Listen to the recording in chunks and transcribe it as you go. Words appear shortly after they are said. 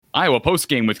Iowa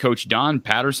postgame with Coach Don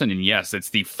Patterson. And yes, it's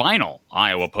the final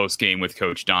Iowa postgame with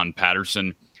Coach Don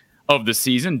Patterson of the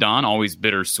season. Don, always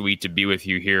bittersweet to be with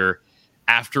you here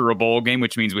after a bowl game,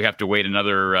 which means we have to wait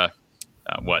another,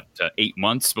 8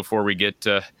 months before we get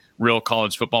real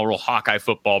college football, real Hawkeye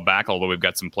football back, although we've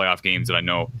got some playoff games that I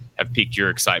know have piqued your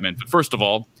excitement. But first of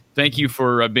all, thank you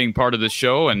for being part of this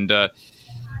show. And the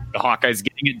Hawkeyes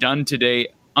getting it done today.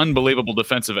 Unbelievable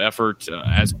defensive effort,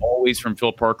 as always, from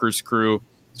Phil Parker's crew.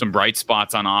 Some bright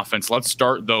spots on offense. Let's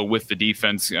start, though, with the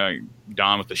defense,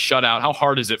 Don, with the shutout. How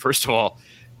hard is it, first of all,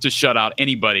 to shut out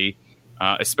anybody,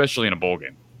 especially in a bowl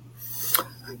game?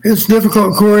 It's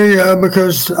difficult, Corey,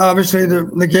 because obviously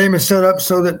the game is set up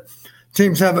so that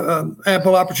teams have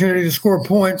ample opportunity to score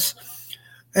points.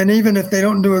 And even if they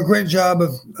don't do a great job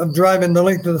of driving the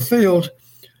length of the field,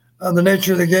 the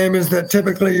nature of the game is that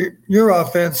typically your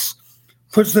offense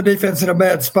puts the defense in a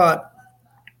bad spot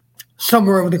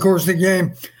somewhere over the course of the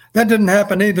game. That didn't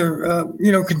happen either.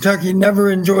 Kentucky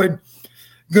never enjoyed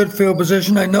good field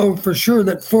position. I know for sure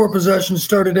that 4 possessions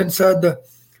started inside the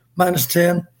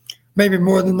 -10, maybe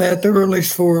more than that. There were at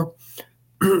least 4.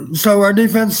 So our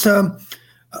defense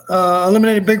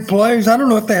eliminated big plays. I don't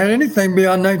know if they had anything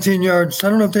beyond 19 yards. I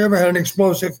don't know if they ever had an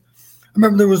explosive. I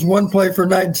remember there was one play for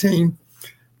 19.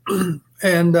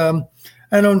 And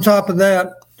on top of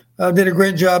that, did a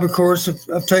great job, of course,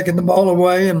 of taking the ball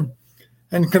away and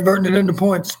converting it into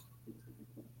points.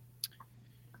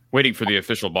 Waiting for the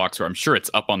official box score. I'm sure it's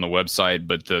up on the website,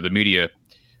 but the media,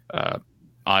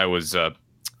 Iowa's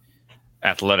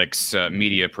athletics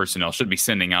media personnel should be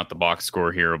sending out the box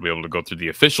score here. We'll be able to go through the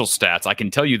official stats. I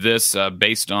can tell you this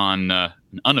based on an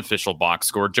unofficial box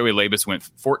score. Joey Labus went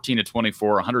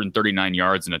 14-24, 139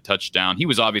 yards and a touchdown. He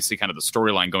was obviously kind of the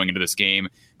storyline going into this game.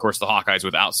 Of course, the Hawkeyes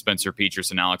without Spencer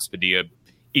Petras and Alex Padilla,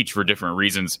 each for different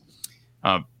reasons.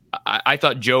 I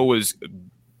thought Joe was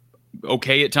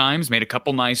okay at times, made a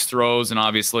couple nice throws, and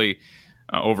obviously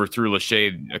overthrew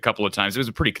Lachey a couple of times. It was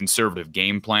a pretty conservative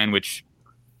game plan, which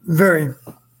very.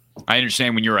 I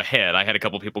understand when you're ahead. I had a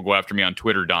couple of people go after me on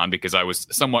Twitter, Don, because I was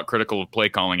somewhat critical of play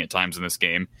calling at times in this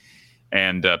game,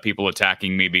 and people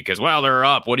attacking me because, well, they're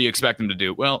up. What do you expect them to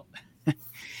do? Well,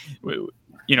 Well,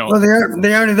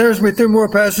 the irony there is we threw more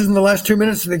passes in the last 2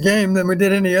 minutes of the game than we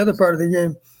did any other part of the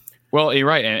game. Well, you're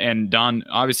right. And Don,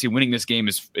 obviously winning this game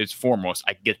is foremost.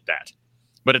 I get that.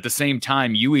 But at the same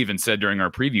time, you even said during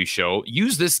our preview show,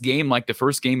 use this game like the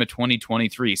first game of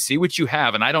 2023. See what you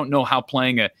have. And I don't know how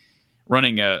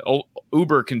running a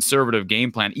uber conservative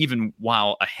game plan, even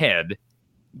while ahead,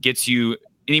 gets you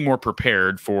any more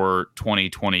prepared for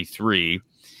 2023.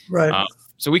 Right.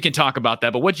 So we can talk about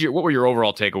that. But what were your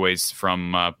overall takeaways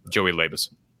from Joey Labus?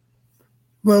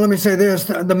 Well, let me say this.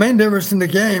 The main difference in the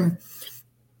game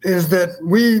is that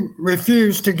we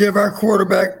refused to give our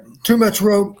quarterback too much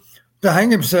rope to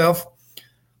hang himself.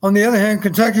 On the other hand,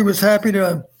 Kentucky was happy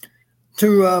to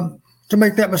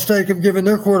make that mistake of giving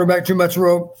their quarterback too much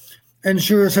rope, and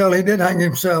sure as hell he did hang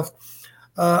himself.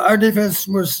 Our defense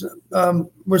was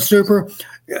super.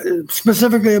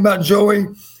 Specifically about Joey,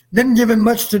 didn't give him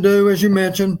much to do, as you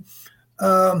mentioned.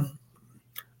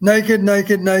 Naked,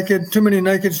 too many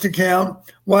nakeds to count.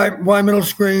 Wide middle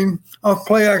screen, off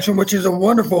play action, which is a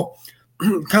wonderful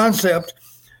concept.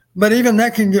 But even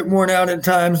that can get worn out at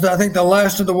times. I think the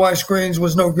last of the Y screens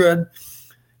was no good.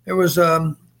 It was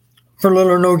for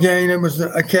little or no gain. It was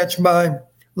a catch by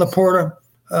Laporta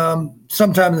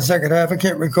sometime in the second half. I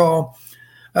can't recall.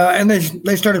 And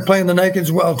they started playing the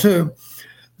nakeds well, too.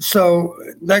 So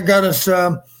that got us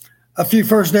a few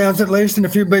first downs at least and a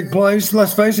few big plays.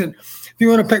 Let's face it, if you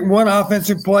want to pick one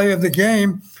offensive play of the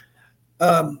game,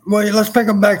 let's pick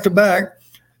them back to back.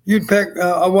 You'd pick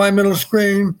a wide middle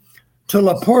screen to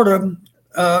Laporta,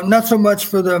 not so much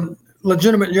for the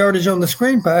legitimate yardage on the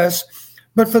screen pass,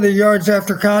 but for the yards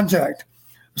after contact.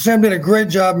 Sam did a great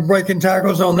job of breaking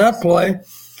tackles on that play.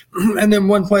 And then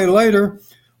one play later,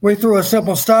 we threw a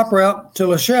simple stop route to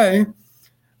Lachey,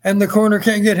 and the corner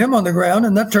can't get him on the ground,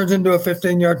 and that turns into a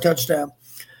 15-yard touchdown.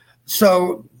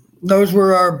 So those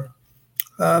were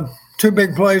our 2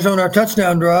 big plays on our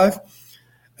touchdown drive.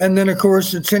 And then, of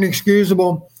course, it's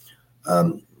inexcusable.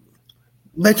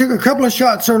 They took a couple of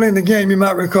shots early in the game, you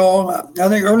might recall. I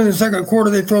think early in the second quarter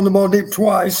they'd thrown the ball deep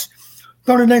twice.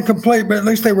 Thought it incomplete, but at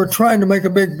least they were trying to make a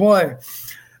big play.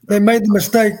 They made the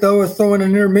mistake, though, of throwing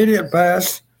an intermediate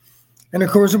pass. And, of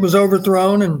course, it was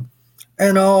overthrown,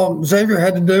 and all Xavier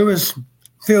had to do is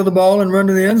field the ball and run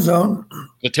to the end zone.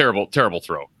 A terrible, terrible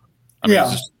throw. I mean,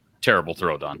 it's just a terrible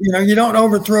throw, Don. You don't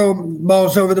overthrow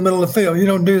balls over the middle of the field. You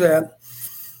don't do that.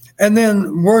 And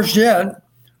then, worse yet,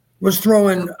 was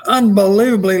throwing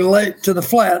unbelievably late to the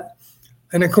flat.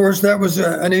 And, of course, that was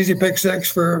an easy pick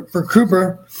six for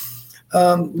Cooper.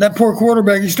 That poor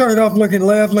quarterback, he started off looking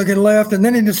left, and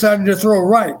then he decided to throw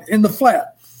right in the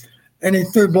flat. And he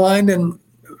threw blind, and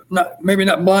maybe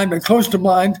not blind, but close to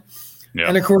blind. Yeah.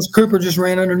 And, of course, Cooper just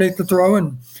ran underneath the throw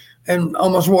and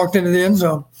almost walked into the end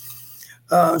zone.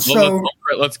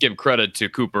 Let's give credit to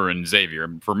Cooper and Xavier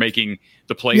for making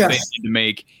the plays they need to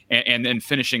make and then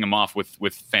finishing them off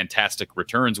with fantastic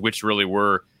returns, which really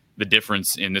were the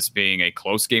difference in this being a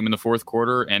close game in the fourth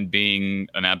quarter and being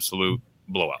an absolute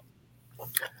blowout.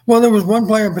 Well, there was one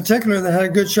player in particular that had a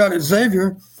good shot at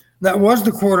Xavier. That was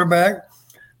the quarterback.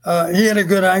 He had a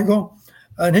good angle,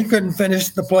 and he couldn't finish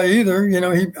the play either.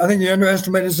 I think he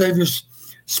underestimated Xavier's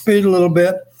speed a little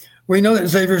bit. We know that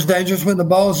Xavier's dangerous when the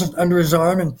ball's under his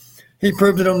arm, and he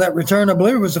proved it on that return. I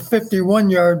believe it was a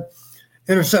 51-yard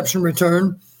interception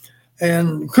return,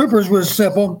 and Cooper's was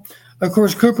simple. Of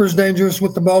course, Cooper's dangerous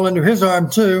with the ball under his arm,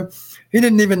 too. He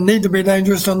didn't even need to be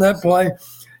dangerous on that play.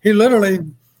 He literally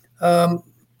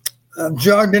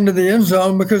jogged into the end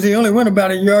zone because he only went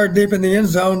about a yard deep in the end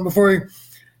zone before he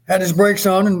had his brakes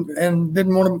on and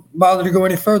didn't want to bother to go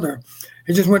any further.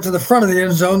 He just went to the front of the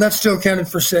end zone. That still counted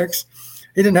for 6.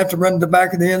 He didn't have to run to the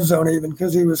back of the end zone even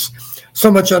because he was so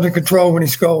much under control when he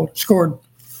scored.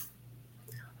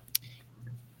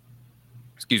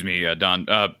 Excuse me, Don.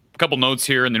 A couple notes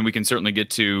here, and then we can certainly get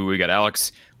to – we got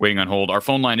Alex waiting on hold. Our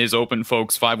phone line is open,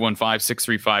 folks,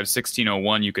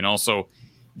 515-635-1601. You can also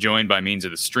join by means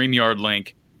of the StreamYard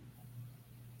link.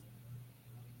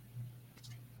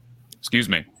 Excuse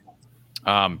me.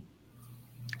 A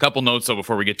couple notes, though,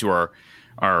 before we get to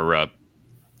our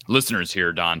listeners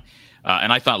here, Don.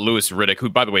 And I thought Louis Riddick, who,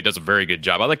 by the way, does a very good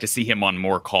job. I'd like to see him on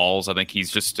more calls. I think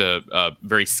he's just a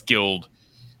very skilled,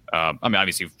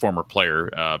 obviously former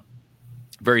player,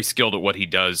 very skilled at what he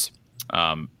does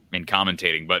in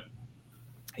commentating. But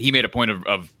he made a point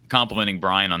of complimenting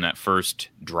Brian on that first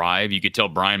drive. You could tell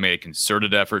Brian made a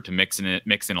concerted effort to mix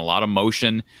in a lot of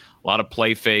motion, a lot of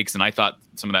play fakes. And I thought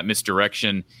some of that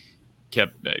misdirection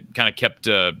got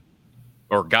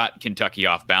Kentucky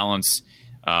off balance.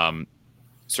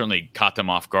 Certainly caught them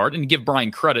off guard, and give Brian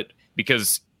credit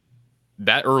because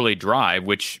that early drive,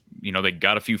 which, they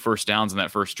got a few first downs in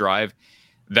that first drive,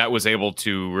 that was able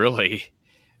to really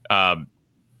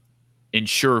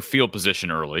ensure field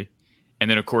position early. And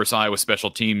then, of course, Iowa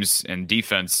special teams and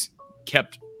defense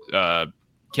kept the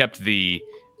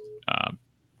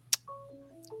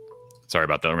sorry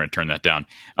about that. We're going to turn that down.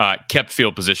 Kept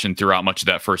field position throughout much of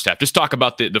that first half. Just talk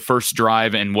about the first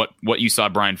drive and what you saw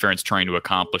Brian Ferentz trying to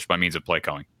accomplish by means of play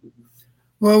calling.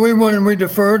 Well, we won and we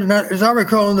deferred. And as I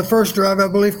recall, on the first drive, I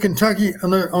believe Kentucky,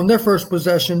 on their first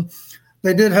possession,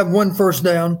 they did have one first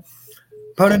down.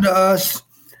 Punted to us.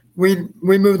 We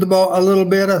moved the ball a little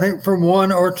bit, I think, for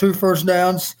 1 or 2 first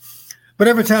downs. But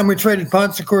every time we traded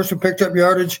punts, of course, we picked up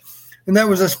yardage. And that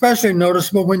was especially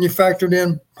noticeable when you factored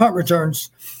in punt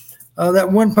returns.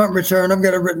 That one punt return, I've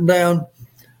got it written down.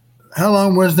 How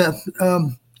long was that?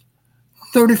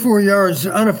 34 yards,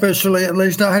 unofficially, at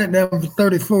least. I had it down for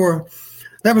 34.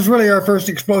 That was really our first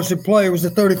explosive play. It was the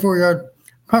 34-yard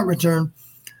punt return.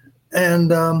 And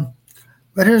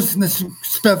but here's this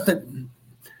stuff that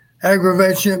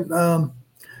aggravates you.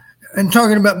 And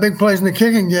talking about big plays in the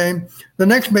kicking game, the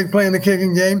next big play in the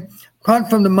kicking game,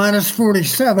 punt from the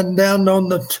 -47 down on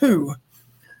the 2.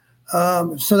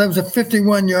 So that was a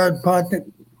 51-yard punt that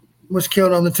was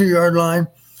killed on the 2-yard line.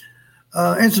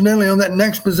 Incidentally, on that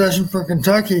next possession for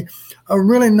Kentucky, a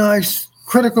really nice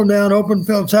critical down open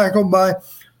field tackle by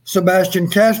Sebastian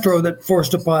Castro that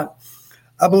forced a punt.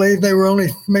 I believe they were only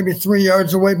maybe 3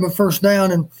 yards away from a first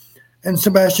down, and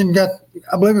Sebastian got,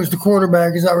 I believe it was the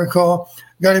quarterback, as I recall,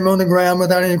 got him on the ground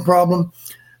without any problem.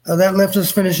 That left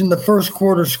us finishing the first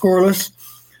quarter scoreless.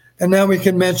 And now we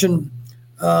can mention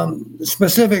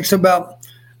specifics about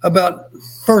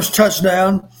first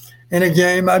touchdown in a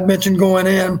game. I'd mentioned going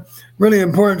in, really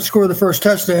important to score the first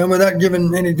touchdown without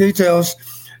giving any details.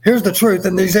 Here's the truth.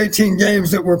 In these 18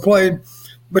 games that were played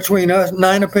between us,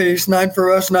 9 apiece, 9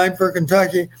 for us, 9 for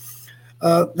Kentucky,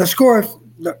 the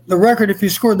record if you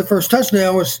scored the first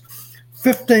touchdown was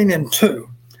 15-2,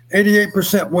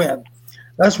 88% win.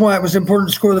 That's why it was important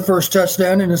to score the first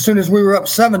touchdown. And as soon as we were up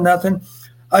 7-0,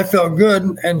 I felt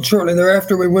good, and shortly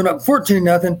thereafter we went up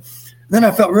 14-0. Then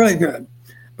I felt really good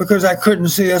because I couldn't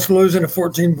see us losing a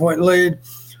 14-point lead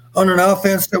on an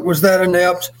offense that was that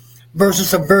inept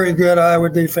versus a very good Iowa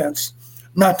defense,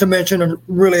 not to mention a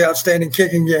really outstanding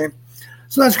kicking game.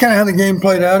 So that's kind of how the game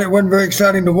played out. It wasn't very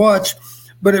exciting to watch,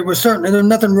 but it was certainly, there's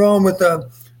nothing wrong with a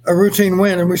routine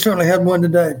win, and we certainly had one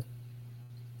today.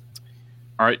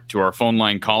 All right, to our phone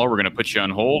line caller, we're going to put you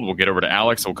on hold. We'll get over to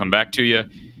Alex. We'll come back to you.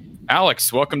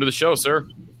 Alex, welcome to the show, sir.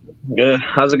 Good.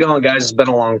 How's it going, guys? It's been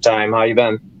a long time. How you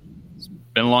been? It's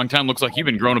been a long time. Looks like you've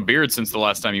been growing a beard since the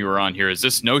last time you were on here. Is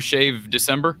this no shave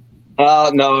December?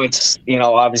 No, it's,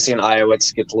 obviously in Iowa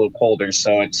it gets a little colder,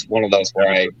 so it's one of those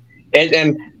where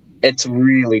and it's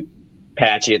really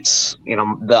patchy. It's,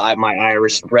 my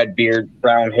Irish red beard,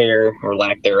 brown hair, or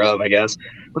lack thereof, I guess.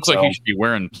 Looks like you should be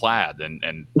wearing plaid and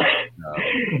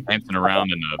dancing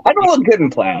around in the. I don't look good in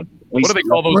plaid. What do they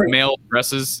call those male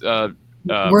dresses?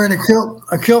 Wearing a kilt.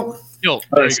 Kilt.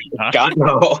 God,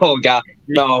 no, God,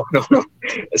 no.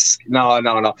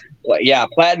 Yeah,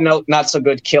 plaid, no, not so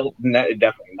good. Kilt, no,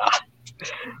 definitely not.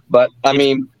 But I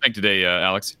mean, think today,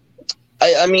 Alex.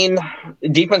 I mean,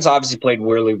 defense obviously played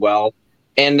really well,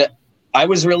 and I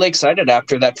was really excited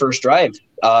after that first drive.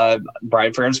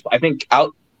 Brian Ferentz, I think,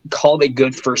 called a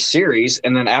good first series,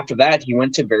 and then after that, he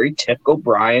went to very typical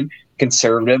Brian,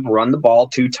 conservative, run the ball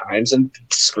 2 times and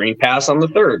screen pass on the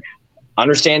third.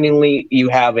 Understandingly, you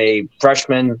have a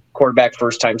freshman quarterback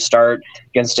first-time start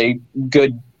against a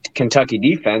good Kentucky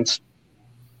defense.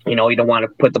 You don't want to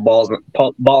put the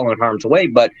ball in harm's way,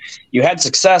 but you had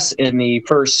success in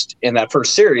that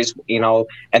first series,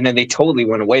 and then they totally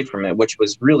went away from it, which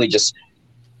was really just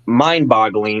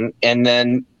mind-boggling. And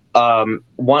then on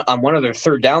one of their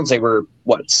third downs, they were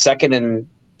second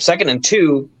and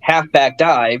 2, halfback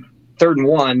dive, 3rd and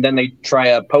 1. Then they try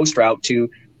a post route to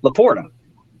Laporta.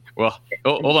 Well,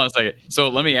 hold on a second. So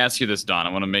let me ask you this, Don.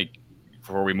 I want to make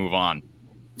before we move on.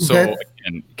 So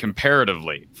again,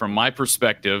 comparatively, from my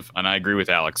perspective, and I agree with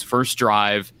Alex, first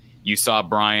drive, you saw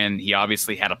Brian. He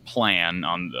obviously had a plan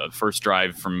on the first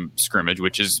drive from scrimmage,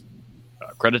 which is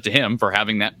credit to him for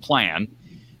having that plan.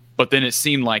 But then it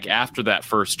seemed like after that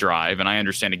first drive, and I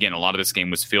understand, again, a lot of this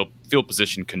game was field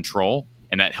position control,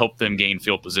 and that helped them gain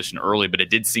field position early. But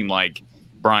it did seem like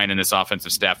Brian and this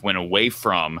offensive staff went away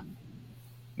from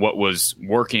what was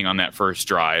working on that first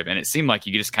drive, and it seemed like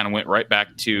you just kind of went right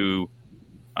back to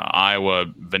Iowa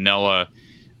vanilla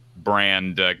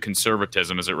brand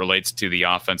conservatism as it relates to the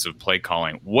offensive play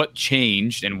calling. What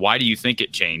changed, and why do you think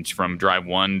it changed from drive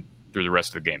 1 through the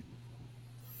rest of the game?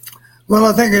 Well,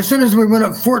 I think as soon as we went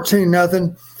up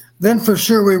 14-0, then for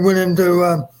sure we went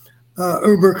into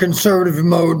uber conservative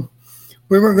mode.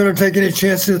 We weren't going to take any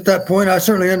chances at that point. I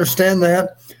certainly understand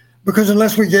that, because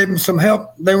unless we gave them some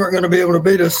help, they weren't going to be able to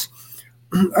beat us.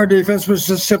 Our defense was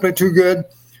just simply too good,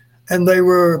 and they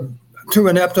were too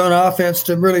inept on offense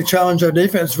to really challenge our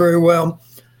defense very well.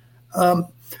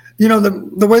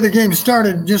 The way the game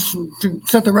started, just to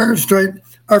set the record straight,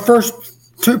 our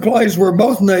first 2 plays were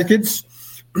both nakeds.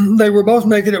 They were both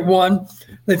naked at 1.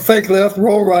 They fake left,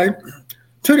 roll right.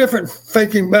 2 different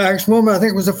faking backs. One, I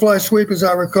think, was a fly sweep, as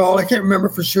I recall. I can't remember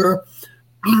for sure.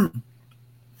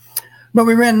 But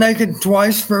we ran naked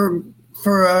twice for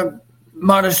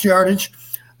modest yardage.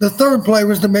 The third play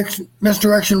was the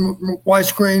misdirection Y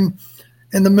screen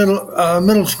in the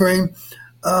middle screen.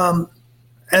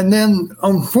 And then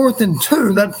on 4th and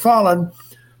 2, that followed.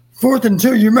 4th and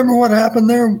 2, you remember what happened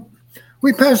there?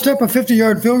 We passed up a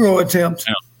 50-yard field goal attempt.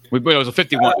 Yeah. It was a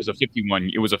 51.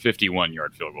 It was a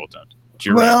 51-yard field goal attempt.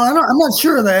 Well, right. I'm not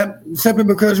sure of that, simply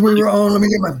because we were on. Let me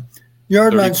get my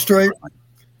yard line straight.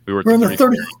 We're in the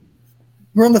 30.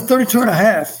 We're on the 32 and a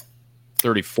half.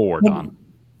 34, Don.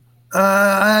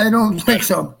 I don't think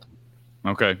so.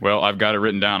 Okay. Well, I've got it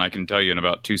written down. I can tell you in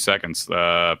about 2 seconds.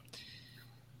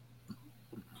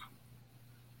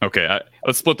 Okay.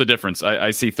 Let's split the difference.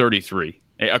 I see 33.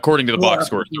 According to the box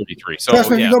score, 33. So if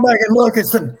you go back and look,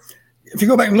 it's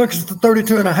the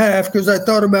 32 and a half, because I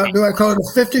thought about, do I call it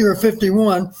a 50 or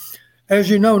 51? As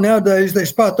you know, nowadays they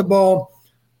spot the ball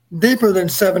deeper than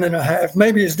 7.5,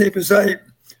 maybe as deep as 8.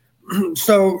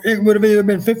 So it would have either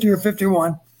been 50 or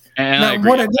 51. And now, I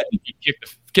agree. You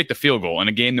kick the field goal in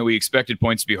a game that we expected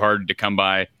points to be hard to come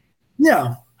by.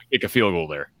 Yeah. Kick a field goal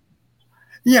there.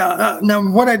 Yeah. Now,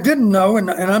 what I didn't know, and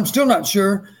I'm still not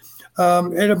sure,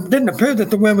 it didn't appear that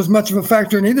the wind was much of a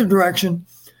factor in either direction.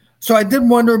 So I did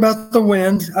wonder about the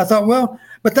wind. I thought, well,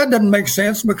 but that doesn't make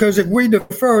sense, because if we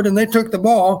deferred and they took the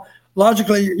ball,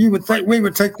 logically you would think we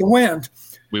would take the wind.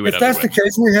 If that's the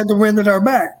case, we had the wind at our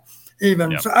back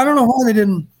even. Yep. So I don't know why they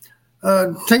didn't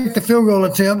take the field goal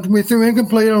attempt. We threw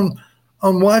incomplete on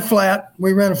Y flat.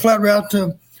 We ran a flat route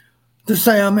to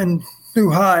Sam and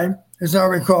threw high, as I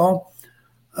recall.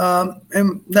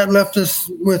 And that left us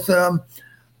with a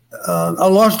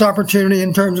lost opportunity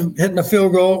in terms of hitting a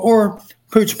field goal or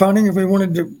pooch punting if we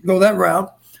wanted to go that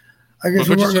route. I guess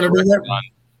we weren't going to do that.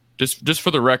 Just for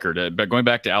the record, but going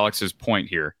back to Alex's point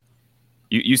here,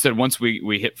 You said once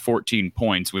we hit 14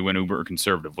 points, we went uber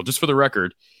conservative. Well, just for the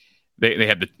record, they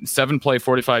had the 7-play,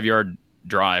 45-yard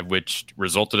drive, which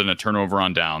resulted in a turnover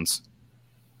on downs.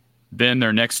 Then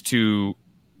their next two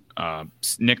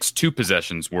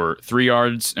possessions were 3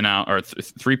 yards and out, or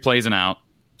 3 plays and out,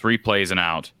 3 plays and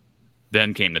out.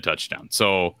 Then came the touchdown.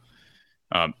 So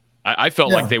I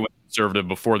felt like they went conservative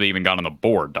before they even got on the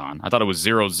board, Don. I thought it was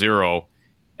 0-0,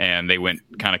 and they went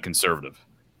kind of conservative.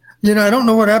 I don't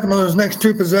know what happened on those next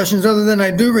 2 possessions, other than I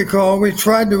do recall we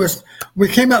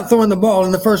came out throwing the ball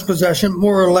in the first possession,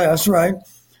 more or less, right?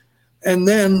 And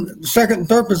then second and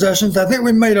third possessions, I think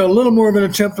we made a little more of an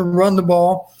attempt to run the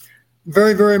ball.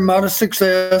 Very, very modest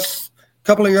success. A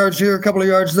couple of yards here, a couple of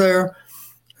yards there.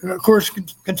 And of course,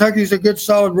 Kentucky's a good,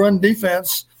 solid run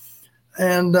defense.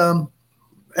 And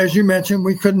as you mentioned,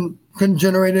 we couldn't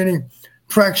generate any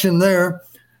traction there.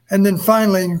 And then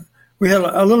finally, we had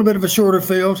a little bit of a shorter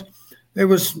field. We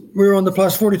were on the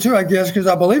plus 42, I guess, because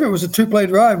I believe it was a 2-play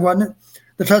drive, wasn't it?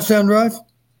 The touchdown drive?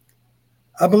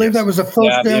 I believe that was a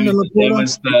first down to Laporta. It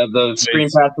was the screen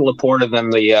pass to Laporta,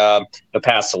 then the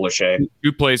pass to Lachey.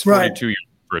 2 plays, 42 yards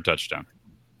for a touchdown.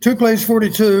 2 plays,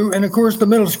 42. And, of course, the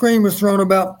middle screen was thrown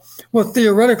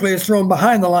theoretically it's thrown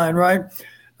behind the line, right?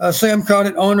 Sam caught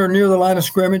it on or near the line of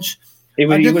scrimmage. It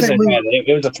was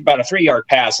about a 3-yard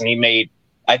pass, and he made,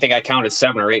 I think I counted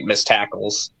 7 or 8 missed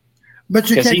tackles. But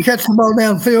you can't catch the ball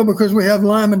downfield because we have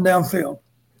linemen downfield.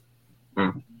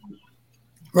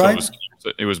 Right?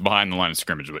 So it was behind the line of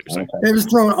scrimmage, what you're saying. It was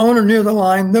thrown on or near the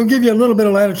line. They'll give you a little bit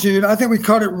of latitude. I think we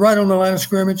caught it right on the line of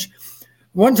scrimmage.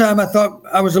 One time I thought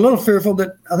I was a little fearful that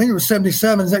I think it was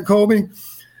 77. Is that Colby?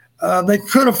 They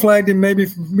could have flagged him maybe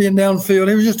for being downfield.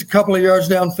 He was just a couple of yards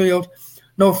downfield.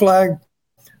 No flag.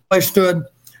 Play stood.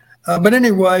 But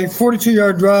anyway,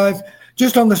 42-yard drive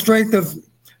just on the strength of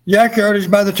yak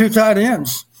yardage by the 2 tight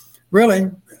ends.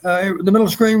 Really, the middle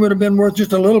screen would have been worth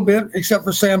just a little bit except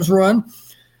for Sam's run.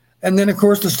 And then, of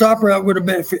course, the stop route would have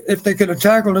been, if they could have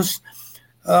tackled us,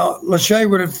 Lachey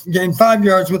would have gained 5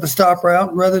 yards with the stop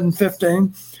route rather than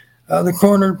 15. The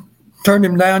corner turned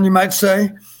him down, you might say.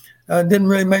 Didn't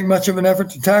really make much of an effort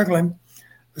to tackle him.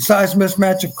 The size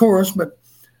mismatch, of course, but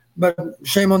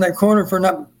shame on that corner for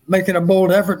not making a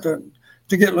bold effort to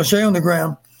get Lachey on the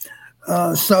ground.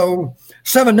 So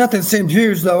 7-0 seemed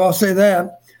huge, though, I'll say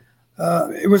that.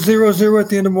 It was 0-0 at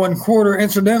the end of one quarter.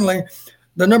 Incidentally,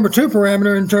 the number 2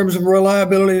 parameter in terms of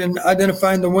reliability and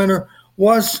identifying the winner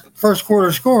was first quarter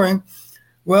scoring.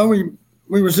 Well, we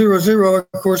were 0-0,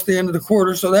 of course, the end of the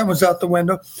quarter, so that was out the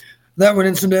window. That one,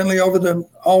 incidentally, over the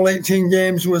all 18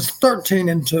 games was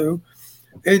 13-2,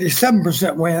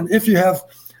 87% win if you have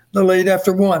the lead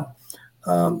after one.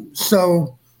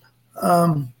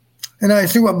 And I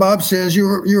see what Bob says. You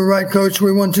were right, Coach.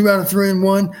 We won 2 out of 3 and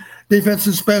 1. Defense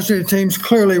and specialty teams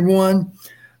clearly won.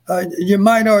 You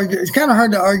might argue, it's kind of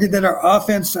hard to argue that our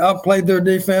offense outplayed their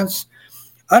defense.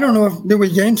 I don't know did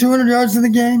we gain 200 yards in the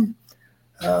game?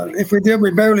 If we did,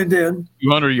 we barely did.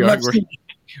 200 yards.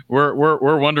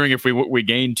 We're wondering if we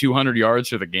gained 200 yards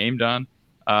for the game, Don.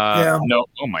 Yeah. No.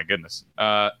 Oh my goodness.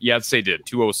 Yes, they did.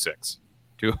 206.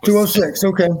 206.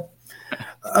 Okay.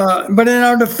 But in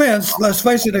our defense, let's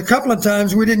face it, a couple of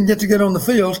times we didn't get on the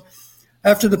field.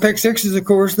 After the pick sixes, of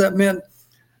course, that meant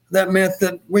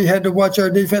that we had to watch our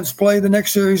defense play the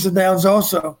next series of downs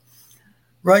also,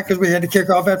 right? Because we had to kick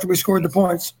off after we scored the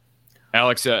points.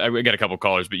 Alex, we got a couple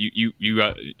callers, but you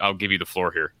I'll give you the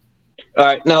floor here. All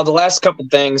right. Now, the last couple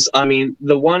things,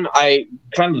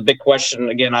 the big question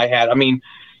again I had,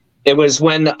 it was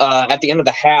when at the end of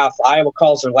the half, Iowa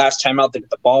calls their last timeout to get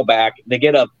the ball back. They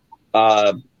get a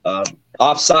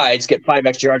offsides, get 5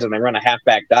 extra yards, and they run a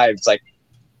halfback dive. It's like,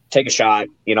 take a shot.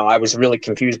 I was really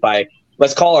confused by,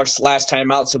 let's call our last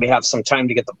timeout so we have some time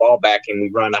to get the ball back, and we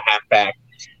run a halfback,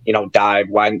 dive.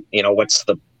 Why, what's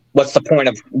the point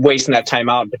of wasting that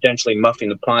timeout and potentially muffing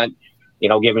the punt,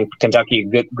 giving Kentucky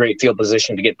a great field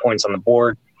position to get points on the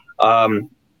board. And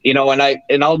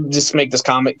I'll just make this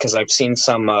comment because I've seen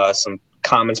some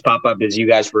comments pop up as you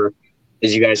guys were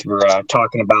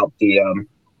talking about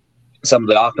some of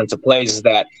the offensive plays, is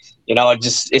that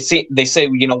they say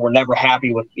we're never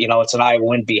happy with it's an Iowa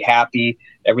win, be happy,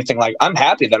 everything. Like, I'm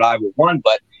happy that Iowa won,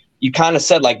 but you kind of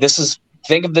said, like,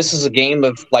 think of this as a game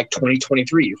of like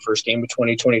 2023, your first game of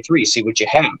 2023, see what you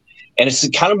have. And it's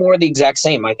kind of more the exact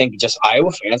same. I think just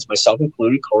Iowa fans, myself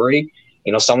included, Corey,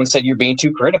 someone said you're being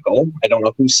too critical. I don't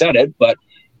know who said it, but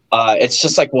it's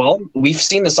just like, well, we've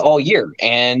seen this all year.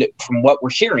 And from what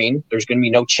we're hearing, there's going to be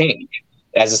no change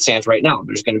as it stands right now.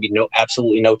 There's going to be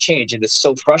absolutely no change. And it's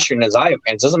so frustrating as Iowa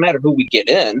fans. It doesn't matter who we get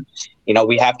in.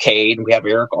 We have Cade, we have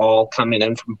Eric all coming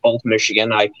in from both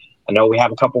Michigan. I I know we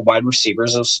have a couple wide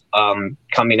receivers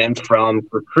coming in from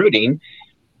recruiting,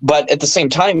 but at the same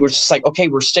time, we're just like, okay,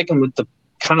 we're sticking with the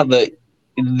kind of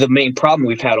the main problem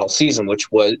we've had all season, which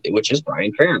is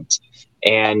Brian Ferentz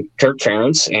and Kirk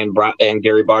Ferentz and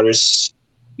Gary Barta's.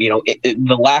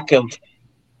 The lack of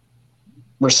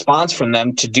response from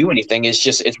them to do anything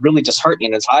it's really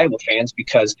disheartening as Iowa fans,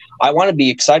 because I want to be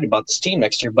excited about this team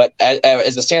next year. But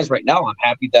as it stands right now, I'm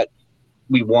happy that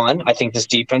we won. I think this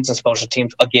defense and special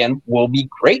teams again will be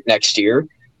great next year.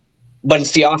 But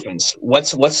it's the offense.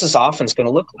 What's this offense going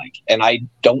to look like? And I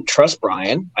don't trust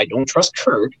Brian. I don't trust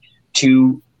Kirk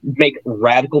to make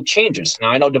radical changes.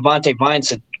 Now I know Devontae Vines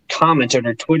had commented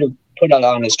or put out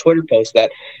on his Twitter post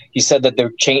that he said that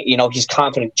he's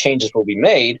confident changes will be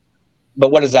made.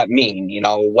 But what does that mean?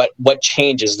 What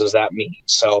changes does that mean?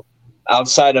 So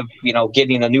outside of,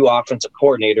 getting a new offensive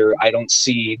coordinator, I don't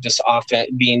see this offense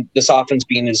being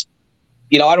as,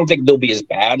 I don't think they'll be as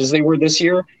bad as they were this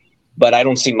year, but I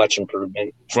don't see much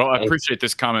improvement. Well, I appreciate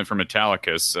this comment from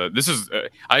Italicus.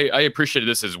 I appreciated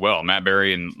this as well. Matt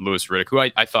Berry and Louis Riddick, who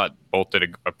I thought both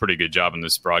did a pretty good job in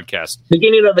this broadcast.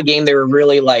 Beginning of the game, they were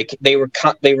really they were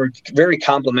very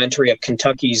complimentary of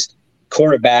Kentucky's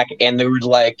quarterback, and they were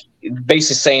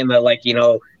basically saying that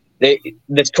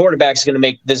this quarterback's going to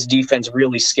make this defense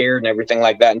really scared and everything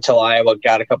like that, until Iowa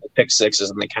got a couple pick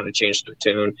sixes and they kind of changed their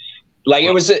tune.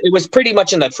 It was pretty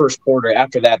much in that first quarter.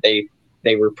 After that, they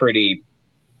were pretty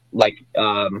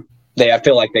I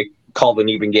feel like they called an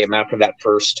even game after that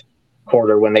first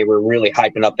quarter, when they were really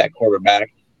hyping up that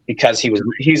quarterback, because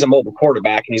he's a mobile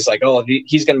quarterback, and he's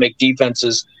he's going to make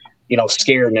defenses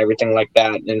scared and everything like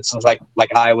that. And it's like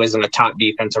Iowa's in a top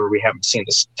defense, or we haven't seen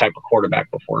this type of quarterback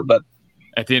before. But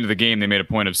at the end of the game, they made a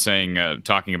point of saying,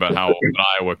 talking about how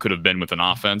Iowa could have been with an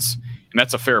offense, and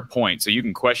that's a fair point. So you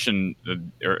can question the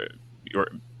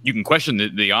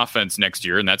offense next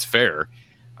year, and that's fair.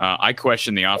 I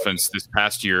question the offense this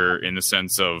past year in the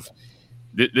sense of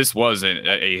this was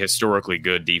a historically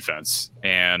good defense,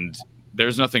 and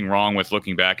there's nothing wrong with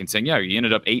looking back and saying, yeah, you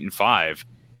ended up 8-5.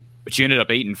 But you ended up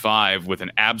 8-5 with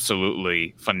an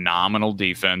absolutely phenomenal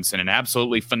defense and an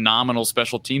absolutely phenomenal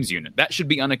special teams unit. That should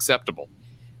be unacceptable.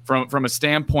 From a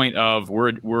standpoint of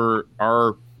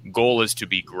our goal is to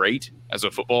be great as a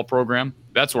football program.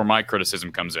 That's where my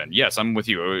criticism comes in. Yes, I'm with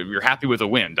you. You're happy with a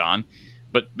win, Don,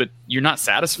 but you're not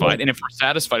satisfied. And if we're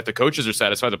satisfied, if the coaches are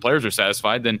satisfied, the players are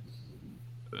satisfied, then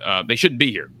they shouldn't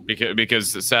be here,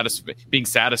 because being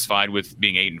satisfied with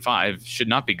being 8-5 should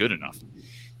not be good enough.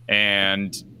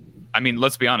 And I mean,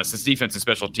 let's be honest, this defense and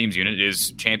special teams unit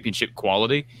is championship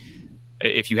quality.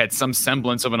 If you had some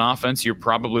semblance of an offense, you're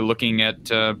probably looking at,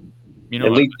 at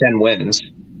least 10 wins.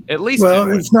 At least.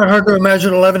 Well, it's not hard to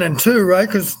imagine 11-2, right?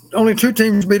 Because only two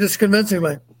teams beat us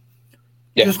convincingly.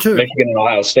 Yeah, just two. Michigan and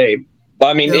Ohio State. Well,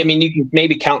 I mean, you can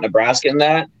maybe count Nebraska in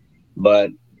that, but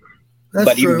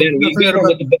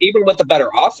even with the better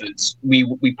offense,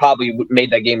 we probably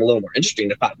made that game a little more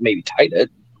interesting, if not maybe tied it.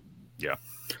 Yeah.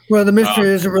 Well, the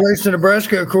mystery as it relates to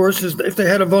Nebraska, of course, is if they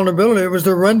had a vulnerability, it was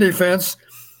their run defense,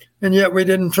 and yet we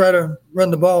didn't try to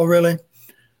run the ball, really.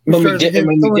 When we did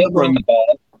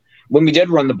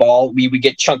run the ball, we would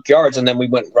get chunk yards, and then we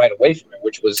went right away from it,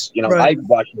 which was, right. I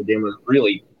watched the game, was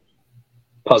really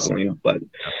puzzling, but,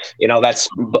 that's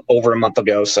over a month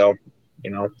ago, so,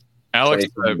 Alex,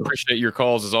 I appreciate your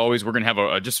calls as always. We're going to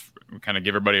have just kind of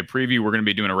give everybody a preview. We're going to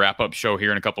be doing a wrap-up show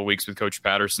here in a couple of weeks with Coach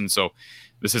Patterson. So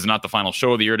this is not the final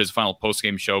show of the year. It is a final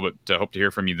post-game show, but hope to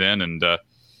hear from you then, and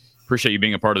appreciate you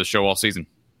being a part of the show all season.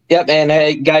 Yep, and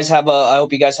hey, guys, I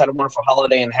hope you guys had a wonderful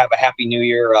holiday and have a happy New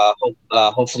Year.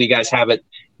 Hopefully you guys have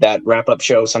that wrap-up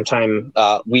show sometime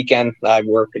weekend. I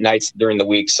work nights during the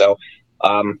week, so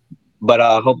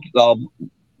hope I'll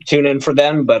tune in for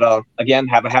them. But again,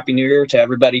 have a happy New Year to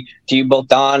everybody. To you both,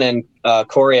 Don and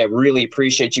Corey, I really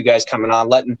appreciate you guys coming on,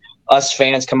 letting us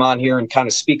fans come on here and kind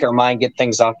of speak our mind, get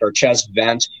things off our chest,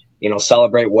 vent,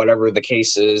 celebrate whatever the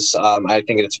case is. I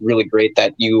think it's really great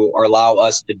that you allow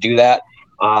us to do that.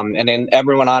 And then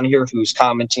everyone on here who's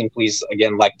commenting, please,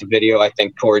 again, like the video. I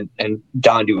think Corey and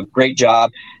Don do a great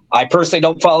job. I personally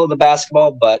don't follow the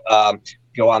basketball, but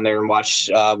go on there and watch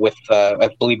with, I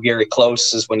believe, Gary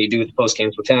Close is when you do the post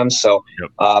games with him. So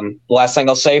the last thing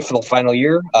I'll say for the final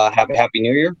year, have a happy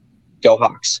New Year. Go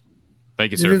Hawks.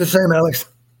 Thank you, sir. You do the same, Alex.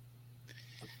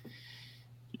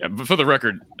 Yeah, but for the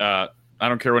record, I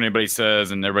don't care what anybody says,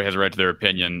 and everybody has a right to their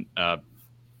opinion.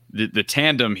 The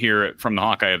tandem here from the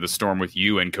Hawkeye of the Storm with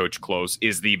you and Coach Close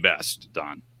is the best,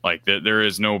 Don. Like there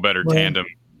is no better tandem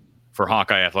for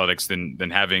Hawkeye athletics than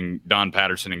having Don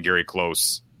Patterson and Gary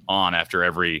Close on after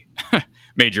every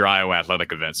major Iowa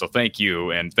athletic event. So thank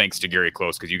you, and thanks to Gary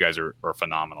Close, because you guys are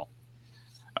phenomenal.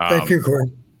 Thank you,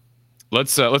 Corey.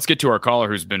 Let's get to our caller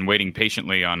who's been waiting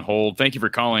patiently on hold. Thank you for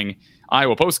calling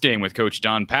Iowa Postgame with Coach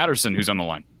Don Patterson, who's on the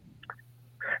line.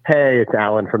 Hey, it's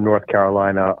Alan from North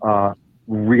Carolina.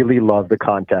 Really love the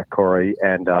contact, Corey,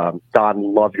 and Don,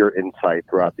 love your insight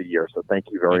throughout the year. So thank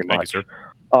you very much. Thank you,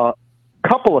 sir.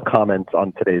 Couple of comments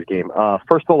on today's game.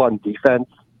 First of all, on defense,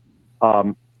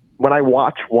 when I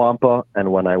watch Wampa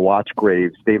and when I watch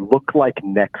Graves, they look like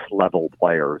next level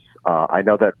players. I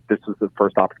know that this was the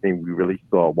first opportunity we really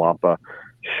saw Wampa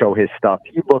show his stuff.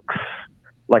 He looks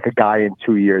like a guy in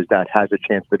 2 years that has a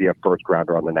chance to be a first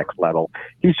rounder on the next level.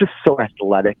 He's just so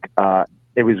athletic.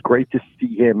 It was great to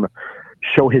see him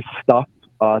show his stuff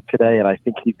today, and I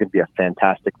think he's going to be a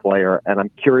fantastic player. And I'm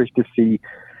curious to see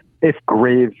if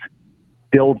Graves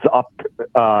builds up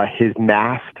his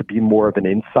mass to be more of an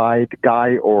inside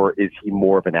guy, or is he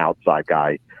more of an outside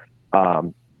guy?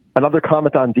 Another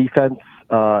comment on defense,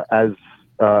 as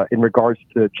in regards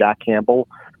to Jack Campbell,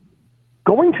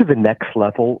 going to the next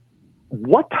level,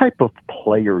 what type of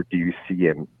player do you see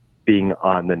him being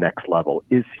on the next level?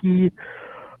 Is he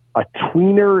a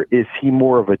tweener? Is he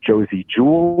more of a Josie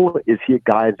Jewell? Is he a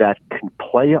guy that can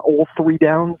play all three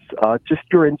downs? Just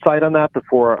your insight on that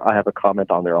before I have a comment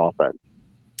on their offense.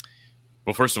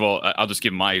 Well, first of all, I'll just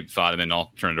give my thought, and then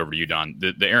I'll turn it over to you, Don.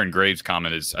 The Aaron Graves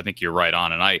comment is, I think you're right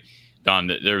on. And Don,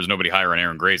 there was nobody higher on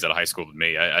Aaron Graves out of high school than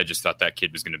me. I just thought that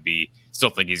kid was going to be, still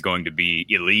think he's going to be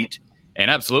elite. And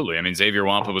absolutely. I mean, Xavier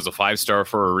Wampa was a 5-star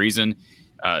for a reason.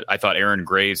 I thought Aaron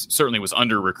Graves certainly was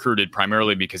under-recruited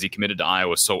primarily because he committed to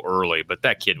Iowa so early, but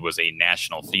that kid was a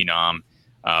national phenom.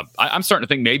 I'm starting to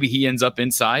think maybe he ends up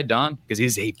inside, Don, because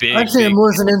he's a big. I see him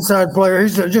more as an inside player.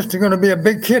 He's just going to be a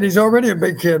big kid. He's already a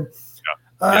big kid.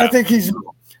 I think he's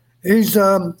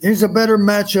a better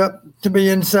matchup to be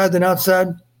inside than outside.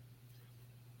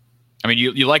 I mean,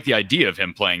 you like the idea of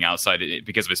him playing outside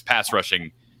because of his pass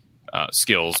rushing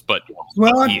skills, but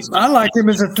I like him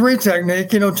as a 3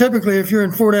 technique. You know, typically if you're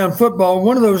in 4-down football,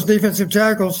 one of those defensive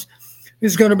tackles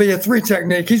is going to be a 3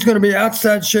 technique. He's going to be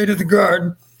outside shade of the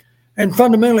guard, and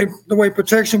fundamentally the way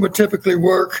protection would typically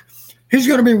work, he's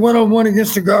going to be one-on-one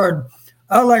against the guard.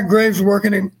 I like Graves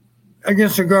working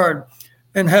against the guard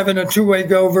and having a 2-way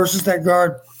go versus that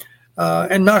guard,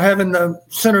 and not having the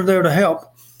center there to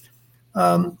help.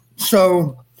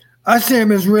 So I see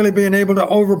him as really being able to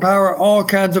overpower all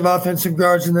kinds of offensive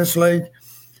guards in this league.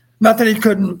 Not that he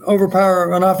couldn't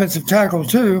overpower an offensive tackle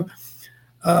too,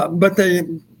 but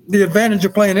the advantage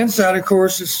of playing inside, of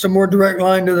course, is some more direct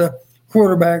line to the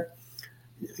quarterback.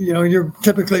 You know, you're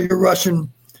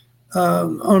rushing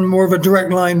on more of a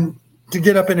direct line to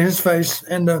get up in his face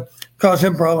and cause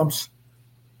him problems.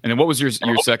 And then what was your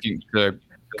second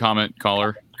comment,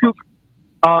 caller?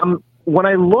 When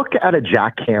I look at a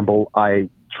Jack Campbell, I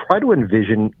try to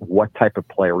envision what type of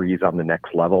player he is on the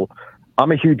next level.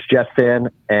 I'm a huge Jets fan,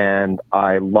 and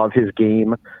I love his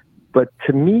game. But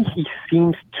to me, he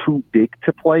seems too big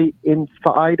to play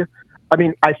inside. I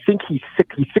mean, I think he's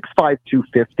 6'5",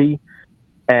 250,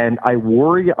 and I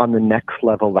worry on the next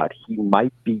level that he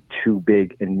might be too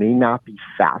big and may not be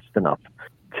fast enough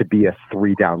to be a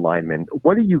 3-down lineman.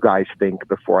 What do you guys think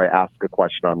before I ask a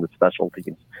question on the special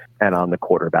teams and on the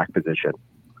quarterback position?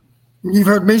 You've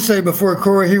heard me say before,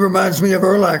 Corey, he reminds me of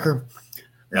Urlacher.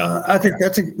 I think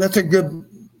that's a good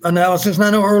analysis. And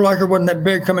I know Urlacher wasn't that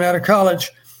big coming out of college,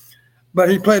 but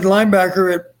he played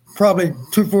linebacker at probably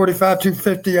 245,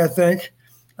 250, I think.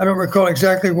 I don't recall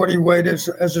exactly what he weighed as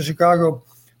a Chicago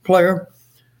player,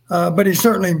 but he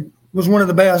certainly was one of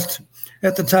the best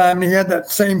at the time, and he had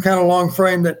that same kind of long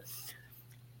frame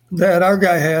that our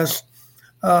guy has.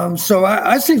 So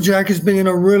I see Jack as being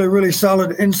a really, really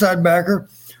solid inside backer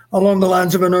along the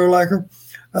lines of an Urlacher.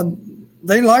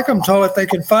 They like him tall if they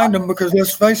can find him, because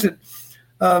let's face it,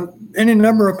 any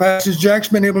number of passes, Jack's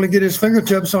been able to get his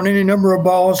fingertips on any number of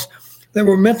balls that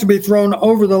were meant to be thrown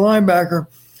over the linebacker.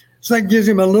 So that gives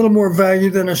him a little more value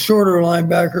than a shorter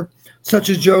linebacker, such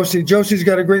as Josie. Josie's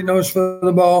got a great nose for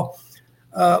the ball.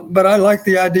 But I like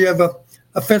the idea of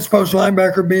a fence post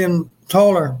linebacker being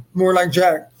taller, more like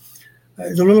Jack.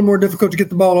 It's a little more difficult to get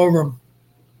the ball over him.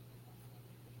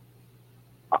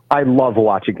 I love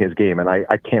watching his game, and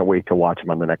I can't wait to watch him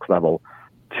on the next level.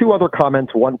 2 other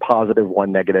comments, one positive,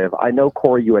 one negative. I know,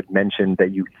 Corey, you had mentioned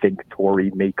that you think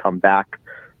Torrey may come back,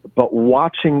 but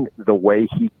watching the way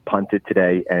he punted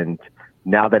today, and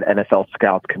now that NFL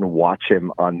scouts can watch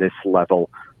him on this level,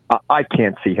 I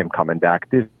can't see him coming back.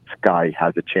 This guy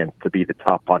has a chance to be the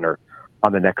top punter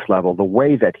on the next level. The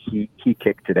way that he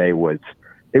kicked today was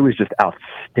just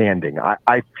outstanding.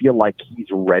 I feel like he's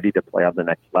ready to play on the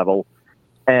next level.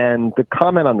 And the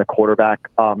comment on the quarterback,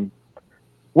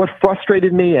 what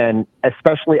frustrated me, and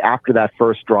especially after that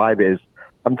first drive, is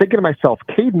I'm thinking to myself,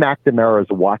 Cade McNamara is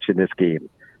watching this game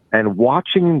and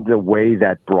watching the way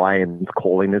that Brian's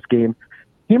calling this game.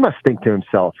 He must think to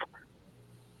himself,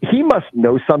 he must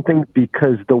know something,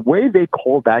 because the way they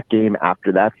called that game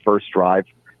after that first drive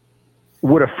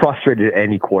would have frustrated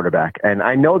any quarterback. And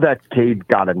I know that Cade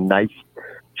got a nice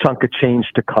chunk of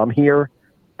change to come here,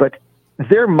 but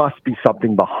there must be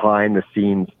something behind the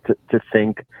scenes to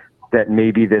think that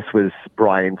maybe this was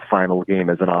Brian's final game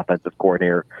as an offensive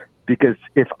coordinator. Because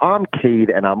if I'm Cade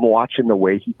and I'm watching the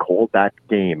way he called that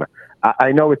game,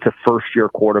 I know it's a first-year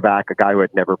quarterback, a guy who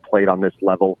had never played on this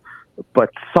level,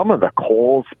 but some of the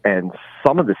calls and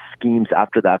some of the schemes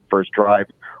after that first drive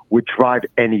would drive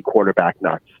any quarterback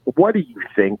nuts. What do you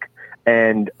think?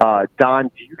 And Don,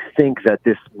 do you think that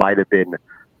this might have been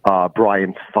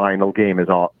Brian's final game as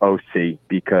OC?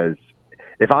 Because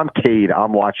if I'm Cade,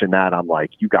 I'm watching that, I'm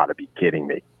like, you got to be kidding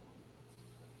me.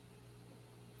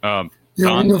 You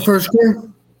want to go first,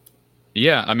 Craig?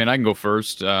 Yeah, I mean, I can go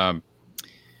first. I'll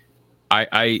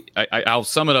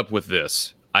sum it up with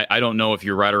this. I don't know if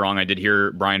you're right or wrong. I did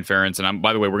hear Brian Ferentz, and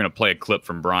by the way, we're going to play a clip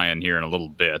from Brian here in a little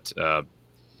bit.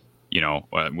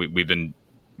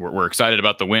 We're excited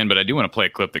about the win, but I do want to play a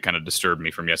clip that kind of disturbed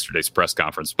me from yesterday's press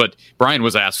conference. But Brian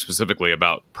was asked specifically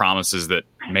about promises that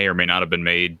may or may not have been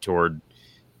made toward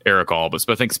Eric All, but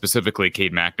I think specifically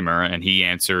Cade McNamara, and he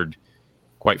answered,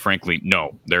 quite frankly,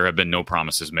 no, there have been no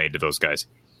promises made to those guys.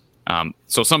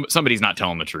 So somebody's not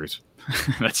telling the truth.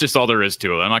 That's just all there is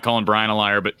to it. I'm not calling Brian a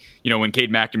liar, but when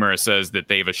Cade McNamara says that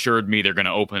they've assured me they're going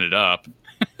to open it up,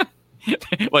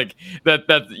 like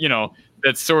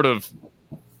that's sort of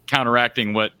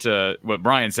counteracting what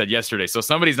Brian said yesterday. So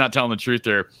somebody's not telling the truth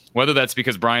there. Whether that's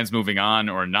because Brian's moving on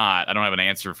or not, I don't have an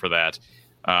answer for that.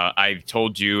 I've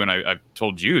told you, and I've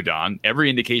told you, Don, every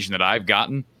indication that I've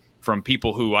gotten from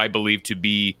people who I believe to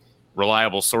be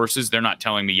reliable sources, they're not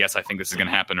telling me, yes, I think this is going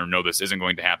to happen, or no, this isn't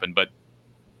going to happen. But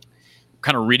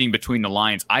kind of reading between the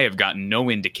lines, I have gotten no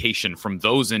indication from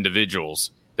those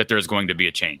individuals that there's going to be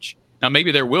a change. Now,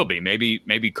 maybe there will be.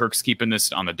 Maybe Kirk's keeping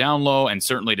this on the down low, and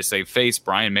certainly to save face,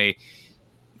 Brian may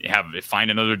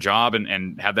find another job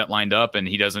and have that lined up, and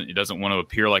he doesn't want to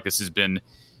appear like this has been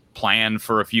planned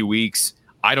for a few weeks.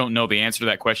 I don't know the answer to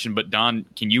that question, but Don,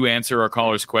 can you answer our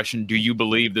caller's question? Do you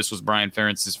believe this was Brian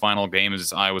Ferentz's final game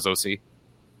as Iowa's OC?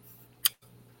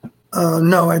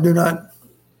 No, I do not.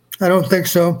 I don't think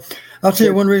so. I'll tell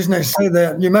you one reason I say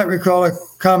that. You might recall a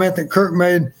comment that Kirk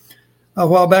made a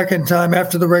while back in time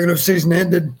after the regular season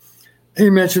ended. He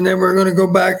mentioned that we're going to go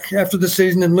back after the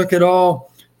season and look at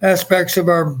all aspects of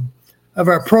our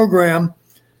program.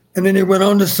 And then he went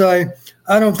on to say,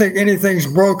 I don't think anything's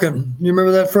broken. You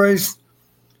remember that phrase?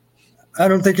 I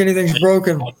don't think anything's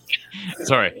broken.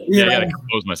 Sorry. I got to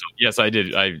compose myself. Yes, I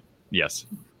did. Yes.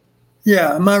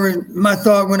 Yeah, my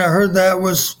thought when I heard that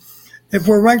was, if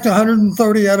we're ranked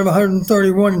 130 out of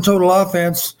 131 in total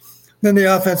offense, then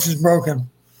the offense is broken.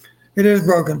 It is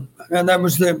broken. And that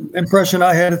was the impression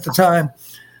I had at the time.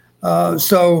 I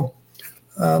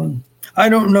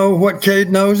don't know what Cade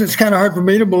knows. It's kind of hard for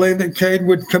me to believe that Cade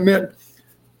would commit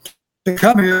to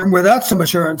come here without some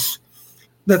assurance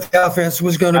that the offense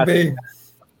was going to be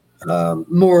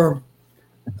more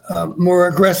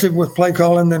aggressive with play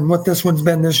calling than what this one's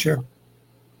been this year.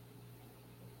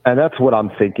 And that's what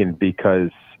I'm thinking, because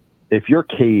if you're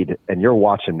Cade and you're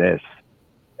watching this,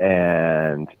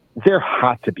 and there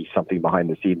had to be something behind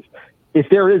the scenes. If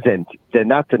there isn't, then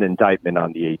that's an indictment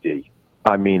on the AD.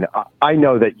 I mean, I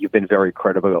know that you've been very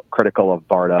critical of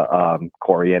Varda,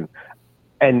 Corey, and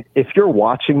if you're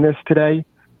watching this today,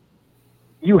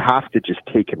 you have to just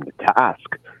take him to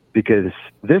task, because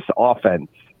this offense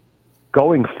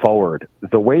going forward,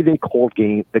 the way they called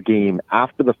the game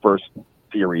after the first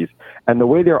series and the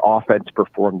way their offense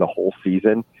performed the whole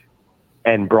season,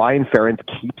 and Brian Ferentz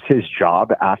keeps his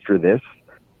job after this,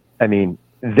 I mean,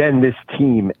 then this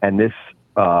team and this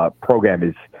program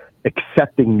is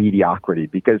accepting mediocrity,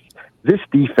 because this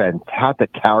defense had to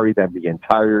carry them the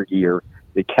entire year.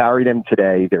 They carried them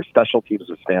today. Their special teams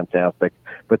was fantastic.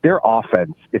 But their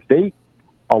offense, if they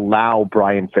allow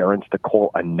Brian Ferentz to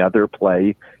call another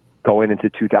play going into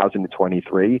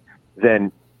 2023,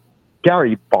 then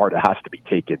Gary Barta has to be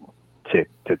taken to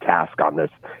task on this,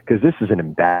 because this is an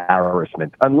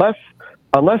embarrassment. Unless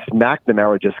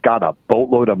McNamara just got a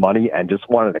boatload of money and just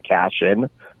wanted to cash in,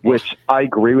 which I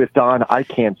agree with Don. I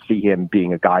can't see him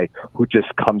being a guy who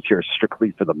just comes here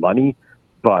strictly for the money.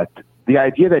 But the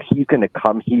idea that he's going to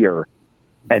come here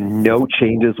and no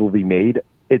changes will be made,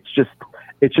 it's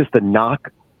just a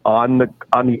knock on the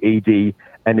AD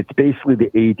And it's basically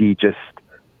the AD just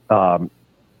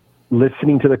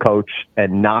listening to the coach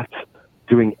and not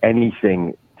doing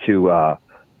anything to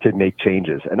make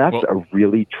changes. And that's a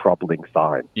really troubling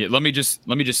sign. Yeah, let me just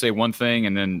say one thing,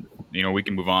 and then we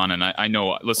can move on. And I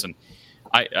know, listen,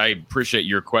 I appreciate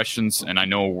your questions, and I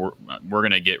know we're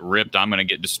going to get ripped. I'm going to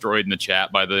get destroyed in the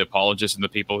chat by the apologists and the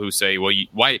people who say, well,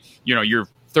 why you're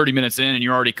 30 minutes in and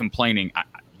you're already complaining.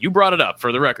 You brought it up,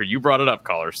 for the record. You brought it up,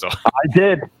 caller. So I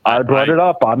did. I brought it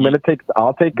up.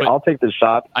 I'll take the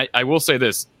shot. I will say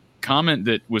this comment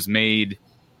that was made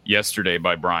yesterday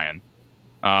by Brian.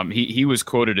 He was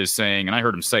quoted as saying, and I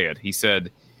heard him say it. He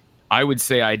said, "I would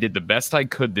say I did the best I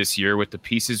could this year with the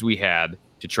pieces we had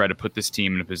to try to put this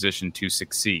team in a position to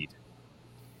succeed."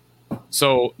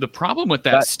 So the problem with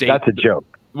that statement, that's a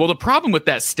joke. Well, the problem with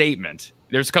that statement,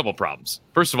 there's a couple problems.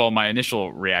 First of all, my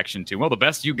initial reaction to, well, the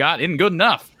best you got isn't good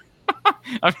enough.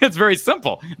 I mean, it's very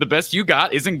simple. The best you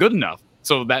got isn't good enough.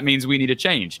 So that means we need a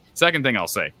change. Second thing I'll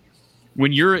say,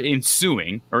 when you're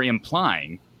ensuing or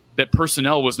implying that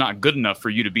personnel was not good enough for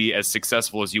you to be as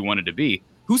successful as you wanted to be,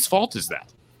 whose fault is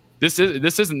that? This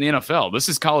isn't the NFL. This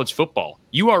is college football.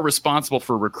 You are responsible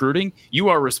for recruiting. You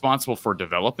are responsible for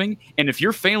developing. And if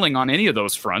you're failing on any of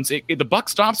those fronts, the buck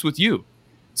stops with you.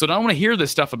 So I don't want to hear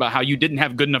this stuff about how you didn't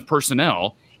have good enough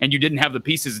personnel and you didn't have the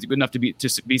pieces good enough to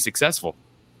be successful.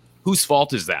 Whose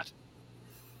fault is that?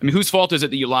 I mean, whose fault is it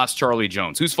that you lost Charlie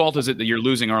Jones? Whose fault is it that you're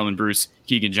losing Arlen Bruce,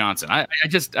 Keegan Johnson? I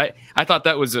thought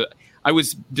that was I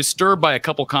was disturbed by a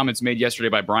couple comments made yesterday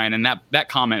by Brian, and that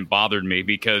comment bothered me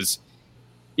because,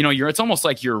 it's almost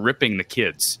like you're ripping the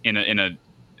kids in a.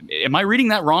 Am I reading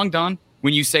that wrong, Don?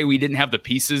 When you say we didn't have the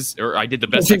pieces, or I did the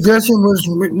best. The suggestion was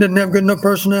we didn't have good enough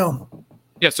personnel.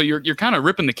 Yeah, so you're kind of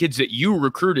ripping the kids that you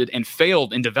recruited and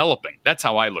failed in developing. That's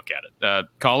how I look at it.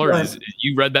 Caller, right.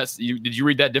 You read that? Did you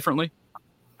read that differently?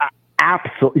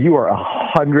 Absolutely, you are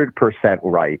 100%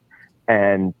 right.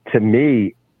 And to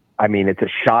me, I mean, it's a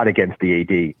shot against the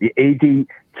AD. The AD,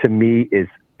 to me, is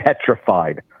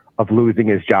petrified of losing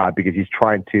his job because he's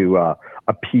trying to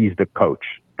appease the coach.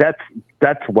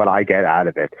 That's what I get out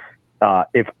of it.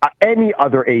 If any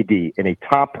other AD in a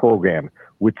top program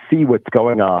would see what's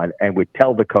going on and would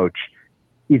tell the coach,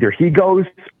 either he goes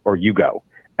or you go.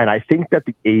 And I think that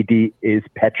the AD is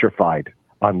petrified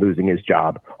on losing his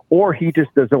job, or he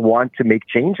just doesn't want to make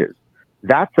changes.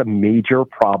 That's a major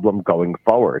problem going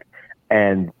forward.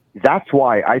 And that's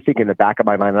why I think in the back of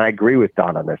my mind, and I agree with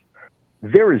Don on this,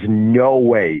 there is no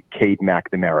way Cade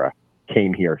McNamara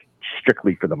came here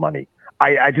strictly for the money.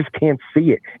 I just can't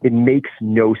see it. It makes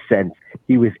no sense.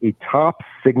 He was a top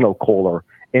signal caller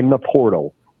in the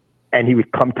portal, and he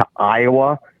would come to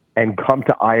Iowa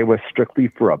strictly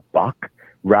for a buck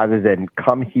rather than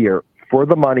come here for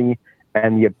the money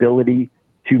and the ability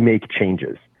to make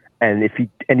changes. And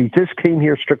he just came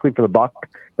here strictly for the buck,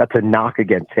 that's a knock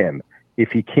against him.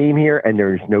 If he came here and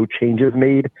there's no changes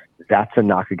made, that's a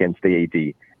knock against the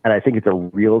AD. And I think it's a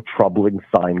real troubling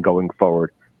sign going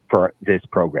forward for this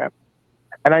program.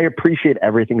 And I appreciate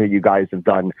everything that you guys have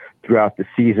done throughout the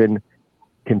season.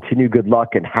 Continue good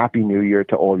luck and Happy New Year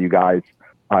to all you guys.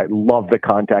 I love the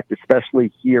contact,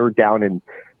 especially here down in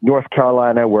North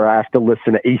Carolina, where I have to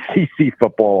listen to ACC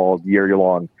football all year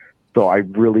long. So I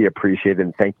really appreciate it,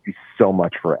 and thank you so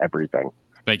much for everything.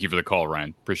 Thank you for the call,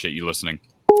 Ryan. Appreciate you listening.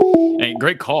 Hey,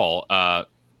 great call.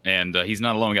 And he's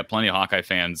not alone. We got plenty of Hawkeye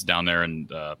fans down there in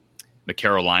the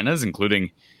Carolinas, including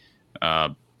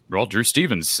Drew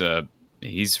Stevens.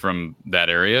 He's from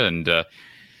that area, and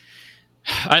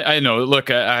I know. Look,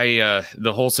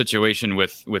 the whole situation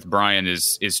with Brian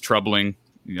is troubling,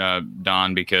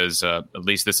 Don, because at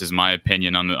least this is my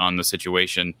opinion on the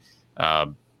situation.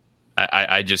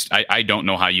 I don't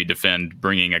know how you defend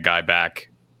bringing a guy back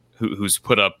who's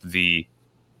put up the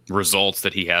results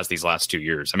that he has these last 2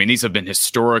 years. I mean, these have been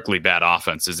historically bad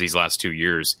offenses these last 2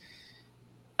 years.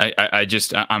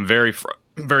 I'm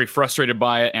very frustrated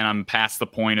by it, and I'm past the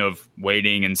point of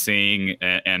waiting and seeing.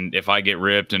 And if I get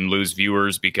ripped and lose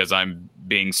viewers because I'm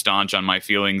being staunch on my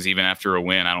feelings even after a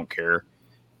win, I don't care.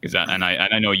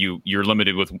 I know you're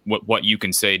limited with what you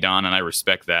can say, Don, and I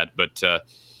respect that. But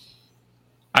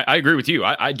I agree with you.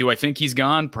 Do I think he's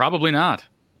gone? Probably not.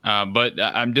 But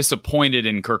I'm disappointed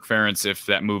in Kirk Ferentz if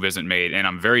that move isn't made, and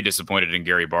I'm very disappointed in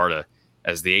Gary Barta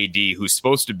as the AD, who's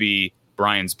supposed to be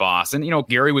Brian's boss. And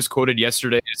Gary was quoted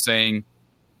yesterday as saying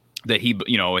that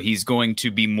he's going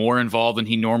to be more involved than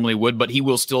he normally would, but he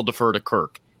will still defer to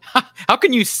Kirk. How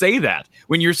can you say that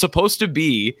when you're supposed to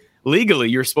be legally?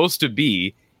 You're supposed to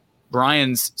be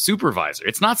Brian's supervisor.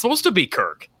 It's not supposed to be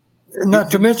Kirk.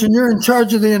 Not to mention, you're in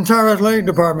charge of the entire athletic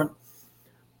department.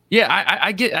 Yeah,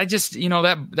 I just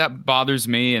that bothers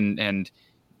me, and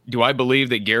Do I believe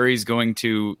that Gary's going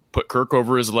to put Kirk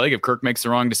over his leg if Kirk makes the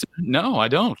wrong decision? No, I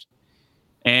don't.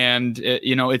 And,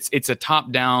 it's a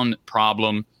top-down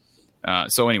problem.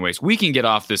 So anyways, we can get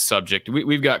off this subject.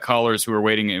 We've got callers who are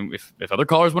waiting. And if other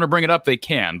callers want to bring it up, they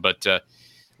can. But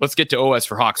let's get to OS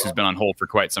for Hawks, who's been on hold for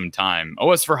quite some time.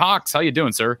 OS for Hawks, how you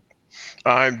doing, sir?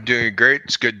 I'm doing great.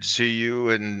 It's good to see you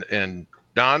and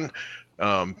Don.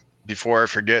 Before I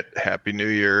forget, Happy New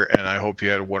Year, and I hope you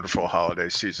had a wonderful holiday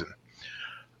season.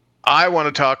 I want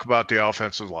to talk about the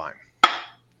offensive line.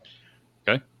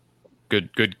 Okay.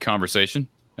 Good conversation.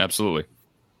 Absolutely.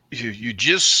 You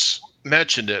just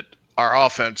mentioned it, our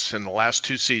offense in the last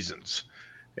 2 seasons.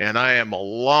 And I am a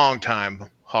long-time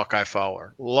Hawkeye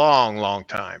follower. Long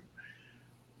time.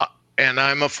 And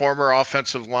I'm a former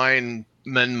offensive lineman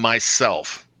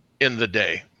myself in the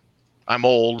day. I'm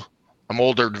old. I'm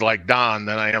older like Don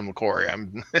than I am Corey.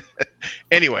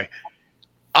 Anyway,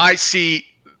 I see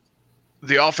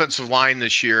the offensive line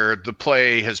this year, the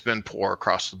play has been poor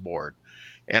across the board.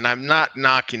 And I'm not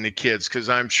knocking the kids because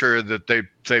I'm sure that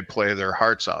they play their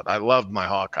hearts out. I love my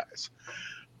Hawkeyes.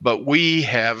 But we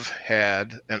have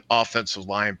had an offensive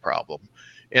line problem.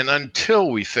 And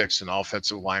until we fix an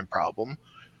offensive line problem,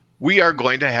 we are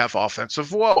going to have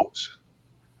offensive woes.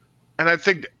 And I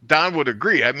think Don would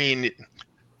agree. I mean,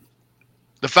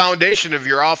 the foundation of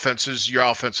your offense is your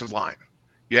offensive line.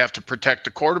 You have to protect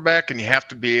the quarterback and you have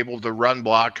to be able to run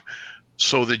block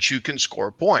so that you can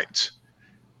score points.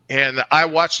 And I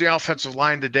watched the offensive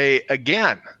line today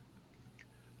again.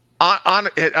 I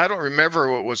don't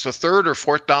remember what was the 3rd or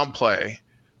 4th down play,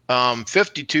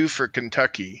 52 for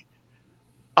Kentucky.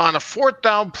 On a 4th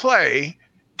down play,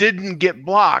 didn't get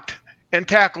blocked and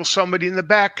tackle somebody in the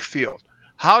backfield.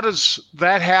 How does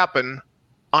that happen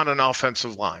on an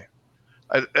offensive line?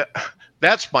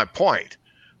 That's my point.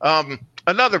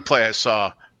 Another play I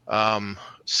saw,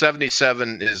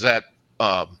 77, is that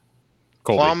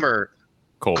Plum or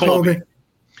Colby.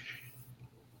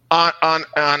 On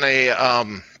a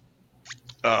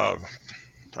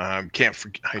I can't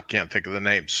think of the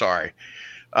name. Sorry.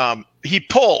 He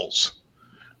pulls.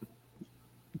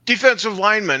 Defensive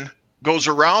lineman goes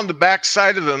around the back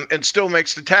side of him and still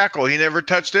makes the tackle. He never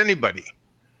touched anybody.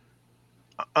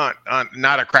 On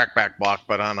not a crackback block,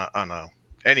 but on a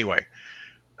anyway.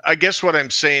 I guess what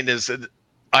I'm saying is that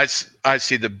I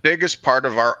see the biggest part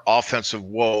of our offensive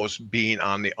woes being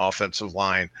on the offensive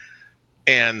line.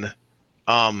 And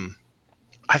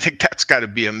I think that's got to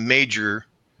be a major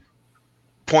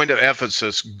point of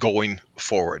emphasis going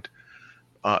forward.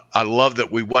 I love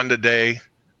that we won today.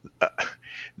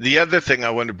 The other thing I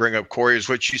wanted to bring up, Corey, is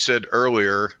what you said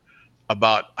earlier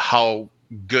about how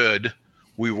good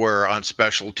we were on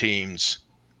special teams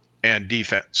and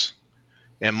defense.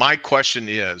 And my question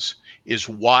is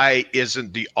why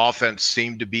isn't the offense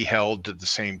seem to be held to the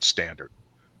same standard?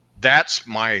 That's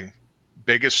my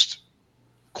biggest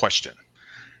question.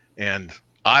 And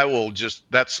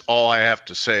that's all I have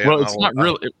to say. Well, it's not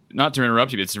really, not to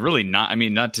interrupt you, but it's really not, I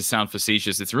mean, not to sound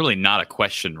facetious, it's really not a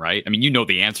question, right? I mean, you know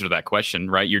the answer to that question,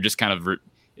 right? You're just kind of,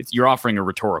 you're offering a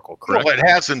rhetorical, correct? Well, it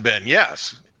hasn't been,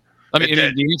 yes. I mean, the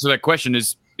answer to that question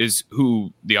is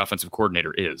who the offensive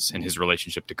coordinator is and his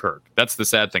relationship to Kirk. That's the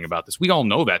sad thing about this. We all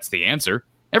know that's the answer.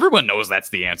 Everyone knows that's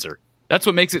the answer. That's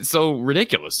what makes it so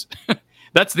ridiculous.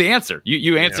 That's the answer.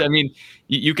 You answer. Yeah. I mean,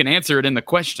 you can answer it in the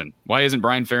question. Why isn't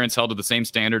Brian Ferentz held to the same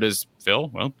standard as Phil?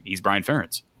 Well, he's Brian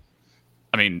Ferentz.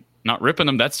 I mean, not ripping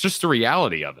him. That's just the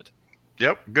reality of it.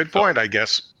 Yep. Good point, I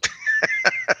guess.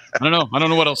 I don't know. I don't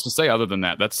know what else to say other than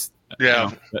that. That's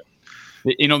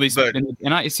these,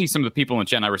 and I see some of the people in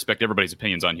chat, and I respect everybody's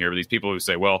opinions on here, but these people who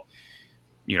say, well,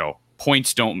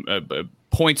 points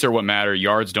are what matter.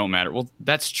 Yards don't matter. Well,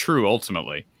 that's true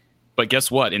ultimately. But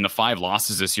guess what? In the 5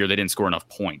 losses this year, they didn't score enough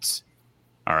points.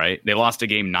 All right. They lost a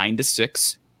game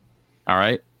 9-6. All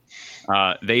right.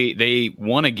 They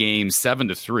won a game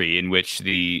 7-3 in which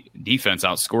the defense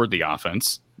outscored the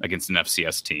offense against an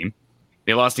FCS team.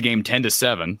 They lost a game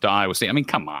 10-7 to Iowa State. I mean,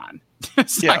 come on.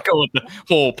 Let's not go with the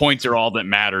whole points are all that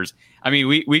matters. I mean,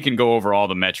 we can go over all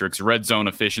the metrics, red zone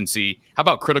efficiency. How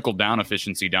about critical down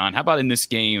efficiency, Don? How about in this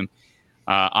game,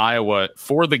 Iowa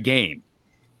for the game,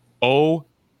 0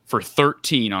 for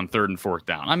 13 on 3rd and 4th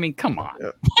down. I mean, come on.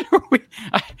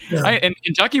 Yeah. And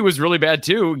Kentucky was really bad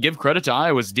too. Give credit to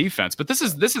Iowa's defense, but this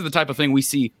is the type of thing we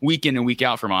see week in and week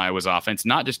out from Iowa's offense,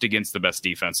 not just against the best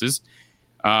defenses.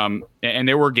 And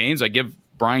there were games I give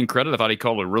Brian credit. I thought he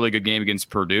called a really good game against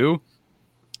Purdue.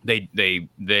 They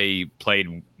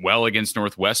played well against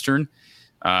Northwestern.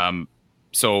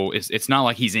 So it's not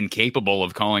like he's incapable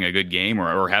of calling a good game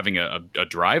or having a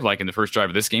drive like in the first drive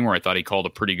of this game where I thought he called a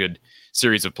pretty good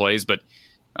series of plays. But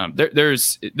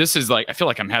This is like, I feel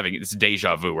like I'm having this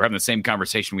deja vu. We're having the same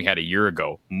conversation we had a year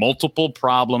ago. Multiple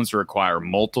problems require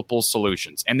multiple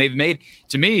solutions, and they've made,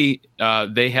 to me,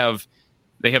 they have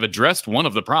addressed one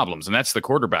of the problems, and that's the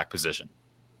quarterback position.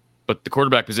 But the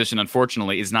quarterback position,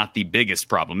 unfortunately, is not the biggest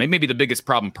problem. It may be the biggest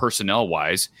problem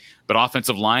personnel-wise, but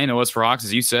offensive line, OS for Hawks,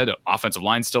 as you said, offensive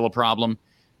line still a problem.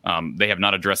 They have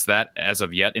not addressed that as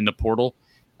of yet in the portal.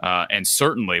 And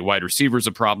certainly wide receiver is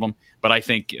a problem. But I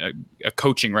think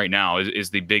coaching right now is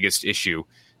the biggest issue,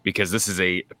 because this is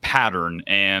a pattern.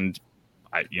 And,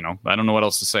 I don't know what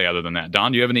else to say other than that.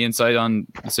 Don, do you have any insight on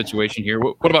the situation here?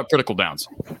 What about critical downs?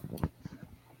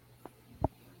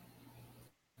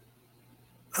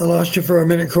 I lost you for a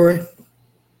minute, Corey.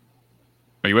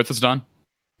 Are you with us, Don?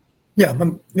 Yeah,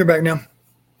 you're back now.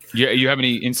 Yeah, you have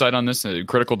any insight on this?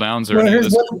 Critical downs? Or well,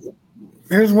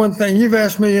 here's one thing. You've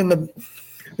asked me in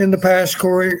the past,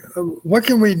 Corey, what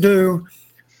can we do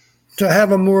to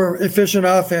have a more efficient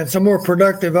offense, a more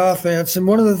productive offense? And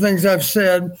one of the things I've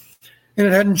said, and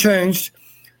it hadn't changed,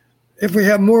 if we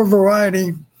have more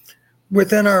variety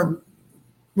within our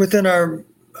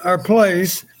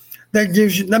plays,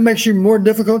 that makes you more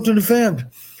difficult to defend.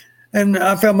 And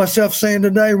I found myself saying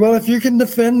today, well, if you can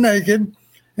defend naked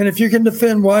and if you can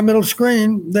defend wide middle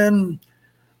screen, then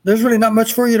there's really not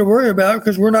much for you to worry about,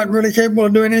 because we're not really capable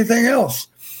of doing anything else.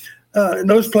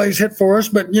 Those plays hit for us,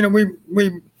 but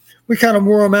we kind of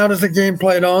wore them out as the game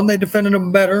played on. They defended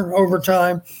them better over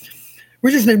time.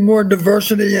 We just need more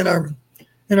diversity in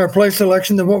our play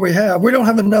selection than what we have. We don't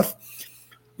have enough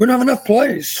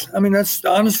plays. I mean, that's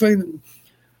honestly.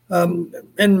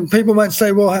 And people might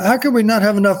say, well, how can we not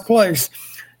have enough plays?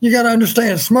 You got to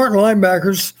understand, smart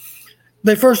linebackers,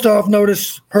 they first off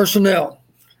notice personnel.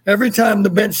 Every time the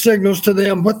bench signals to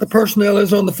them what the personnel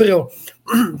is on the field,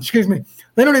 excuse me,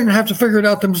 they don't even have to figure it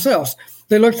out themselves.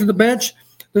 They look to the bench.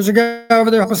 There's a guy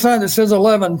over there up a sign that says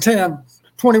 11, 10,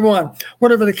 21,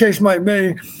 whatever the case might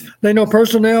be. They know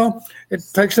personnel. It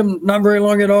takes them not very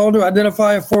long at all to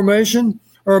identify a formation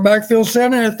or a backfield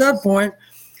set. And at that point,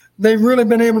 they've really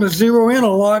been able to zero in a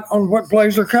lot on what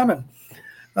plays are coming.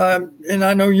 And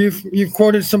I know you've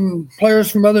quoted some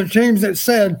players from other teams that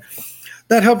said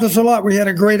that helped us a lot. We had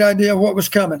a great idea of what was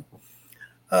coming.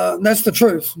 That's the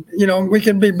truth. We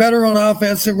can be better on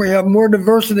offense if we have more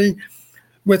diversity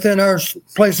within our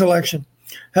play selection,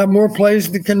 have more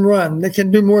plays that can run, that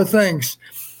can do more things.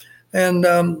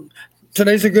 And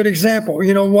today's a good example.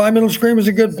 Wide middle screen was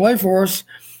a good play for us.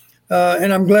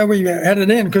 And I'm glad we had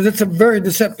it in, because it's a very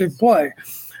deceptive play.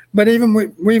 But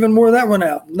we even wore that one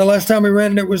out. The last time we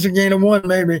ran it was a gain of 1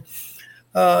 maybe.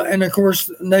 And, of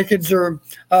course, nakeds are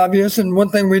obvious. And one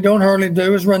thing we don't hardly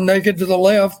do is run naked to the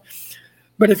left.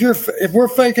 But if we're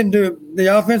faking to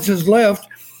the offense's left,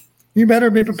 you better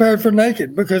be prepared for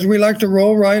naked, because we like to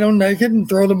roll right on naked and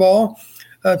throw the ball,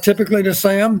 typically to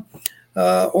Sam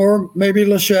or maybe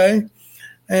Lachey.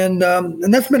 And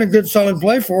that's been a good, solid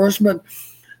play for us. But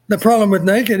the problem with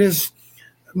naked is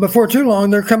before too long,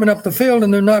 they're coming up the field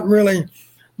and they're not really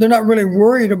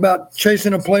worried about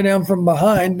chasing a play down from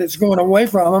behind that's going away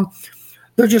from them.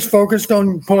 They're just focused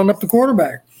on pulling up the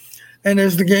quarterback. And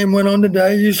as the game went on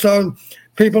today, you saw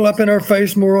people up in our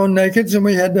face more on nakeds, and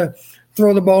we had to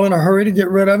throw the ball in a hurry to get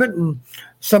rid of it. And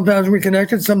sometimes we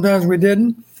connected, sometimes we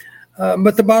didn't.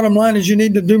 But the bottom line is you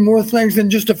need to do more things than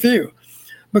just a few,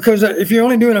 because if you're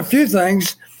only doing a few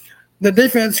things, the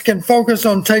defense can focus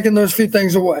on taking those few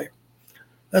things away.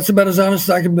 That's about as honest as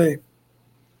I can be.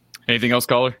 Anything else,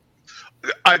 caller?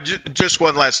 Just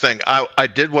one last thing. I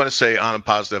did want to say on a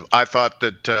positive, I thought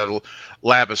that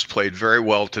Labus played very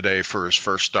well today for his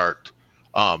first start.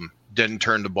 Didn't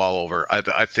turn the ball over.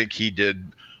 I think he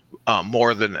did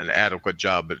more than an adequate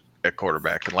job at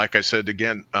quarterback. And like I said,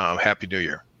 again, Happy New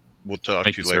Year. We'll talk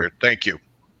to you later. Sir. Thank you.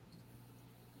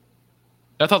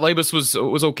 I thought Labus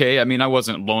was okay. I mean, I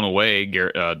wasn't blown away,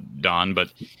 Don,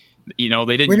 but they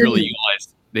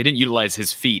didn't utilize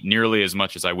his feet nearly as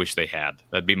much as I wish they had.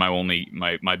 That'd be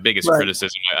my biggest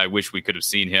criticism. I wish we could have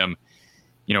seen him.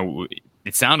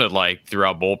 It sounded like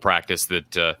throughout bowl practice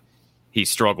that he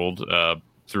struggled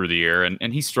through the air,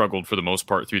 and he struggled for the most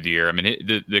part through the air. I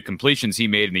mean, the completions he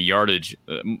made in the yardage,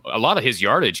 a lot of his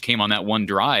yardage came on that one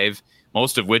drive,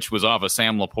 most of which was off a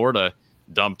Sam Laporta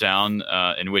dump down,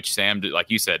 in which Sam, like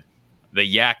you said, the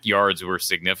yak yards were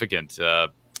significant.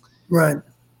 Right.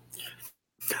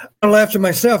 I laughed at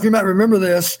myself. You might remember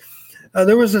this.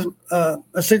 There was a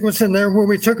sequence in there where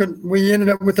we ended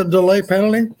up with a delay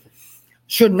penalty.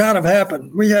 Should not have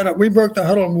happened. We broke the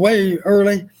huddle way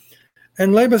early,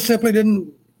 and Labus simply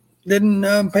didn't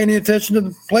pay any attention to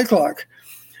the play clock.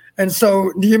 And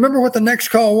so, do you remember what the next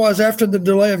call was after the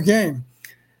delay of game?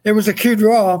 it was a Q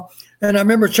draw. And I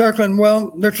remember chuckling,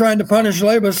 well, they're trying to punish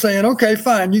Labus, saying, okay,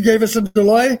 fine, you gave us a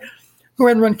delay, go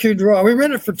ahead and run Q draw. We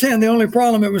ran it for 10. The only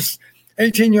problem, it was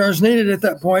 18 yards needed at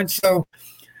that point. So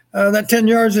that 10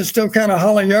 yards is still kind of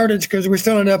hollow yardage because we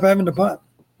still ended up having to punt.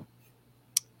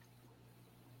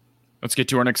 Let's get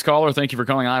to our next caller. Thank you for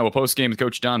calling Iowa Postgame with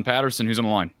Coach Don Patterson. Who's on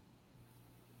the line?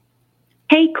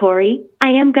 Hey, Corey. I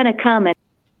am going to comment.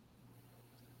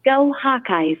 Go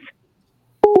Hawkeyes.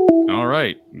 All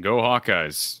right. Go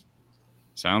Hawkeyes.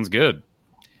 Sounds good.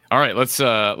 All right.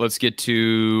 Let's get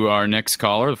to our next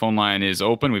caller. The phone line is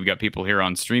open. We've got people here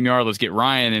on StreamYard. Let's get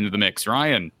Ryan into the mix.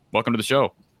 Ryan, welcome to the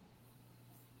show.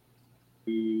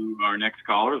 To our next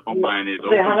caller. The phone line is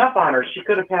open. They hung up on her. She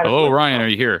could have had. Hello, Ryan. Are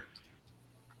you here?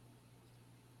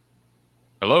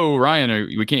 Hello, Ryan.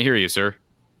 We can't hear you, sir.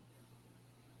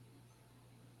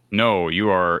 No, you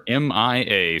are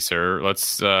MIA, sir. Let's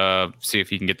see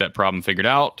if you can get that problem figured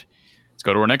out. Let's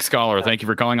go to our next caller. Thank you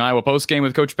for calling Iowa Postgame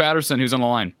with Coach Patterson. Who's on the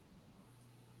line?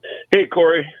 Hey,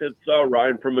 Corey. It's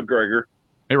Ryan from McGregor.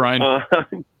 Hey, Ryan.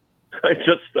 I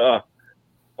just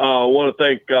want to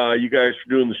thank you guys for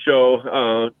doing the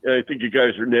show. I think you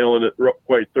guys are nailing it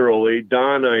quite thoroughly.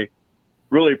 Don, I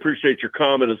really appreciate your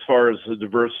comment as far as the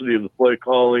diversity of the play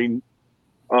calling.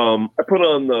 I put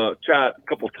on the chat a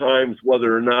couple times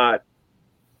whether or not.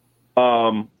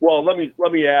 Well, let me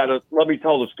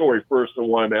tell the story first and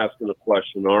why I'm asking the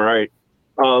question. All right.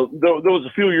 There was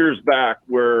a few years back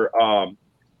where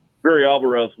Barry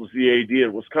Alvarez was the AD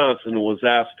at Wisconsin and was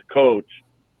asked to coach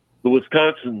the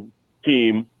Wisconsin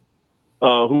team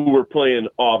who were playing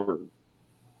Auburn.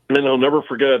 And I'll never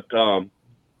forget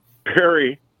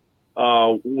Barry.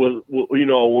 Was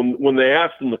when they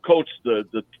asked him to coach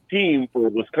the team for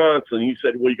Wisconsin, he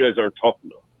said, "Well, you guys aren't tough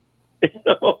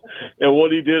enough." And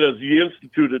what he did is he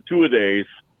instituted two-a-days,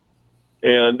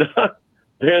 and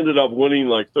they ended up winning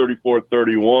like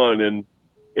 34-31.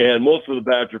 And most of the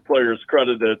Badger players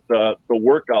credited the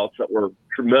workouts that were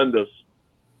tremendous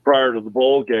prior to the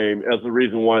bowl game as the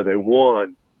reason why they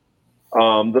won.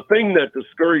 The thing that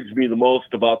discouraged me the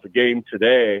most about the game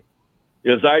today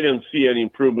is I didn't see any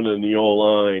improvement in the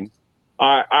O-line.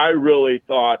 I really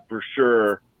thought for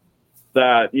sure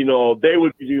that, they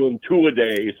would be doing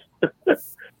two-a-days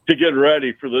to get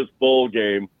ready for this bowl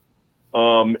game.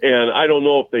 And I don't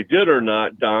know if they did or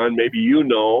not, Don. Maybe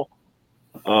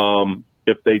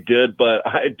if they did, but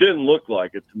it didn't look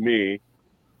like it to me.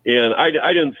 And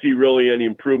I didn't see really any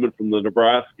improvement from the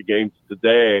Nebraska games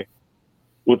today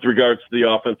with regards to the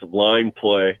offensive line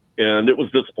play. And it was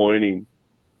disappointing.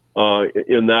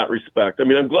 In that respect. I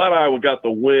mean, I'm glad Iowa got the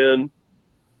win,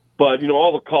 but,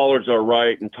 all the callers are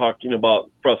right in talking about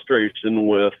frustration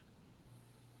with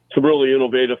some really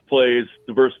innovative plays,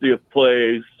 diversity of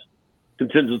plays,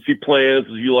 contingency plans,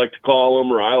 as you like to call them,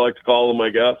 or I like to call them, I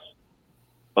guess.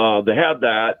 They had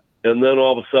that, and then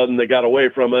all of a sudden they got away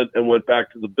from it and went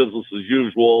back to the business as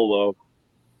usual of,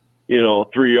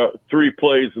 three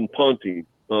plays and punting.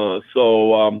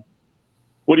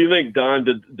 What do you think, Don?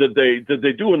 Did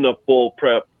they do enough bowl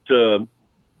prep to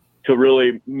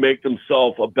really make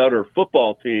themselves a better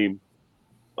football team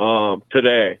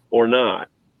today, or not?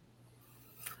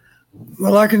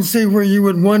 Well, I can see where you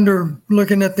would wonder,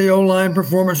 looking at the O-line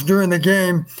performance during the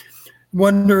game,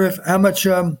 wonder if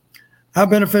how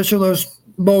beneficial those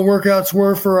bowl workouts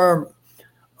were for our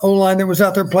O-line that was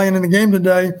out there playing in the game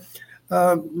today.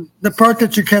 The part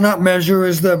that you cannot measure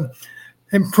is the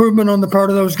improvement on the part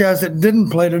of those guys that didn't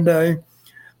play today.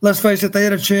 Let's face it, they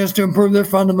had a chance to improve their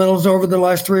fundamentals over the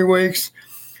last 3 weeks,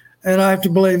 and I have to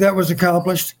believe that was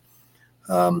accomplished.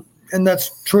 And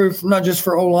that's true not just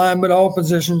for O-line, but all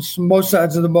positions on both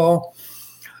sides of the ball.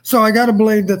 So I got to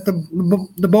believe that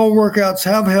the bowl workouts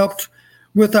have helped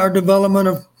with our development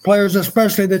of players,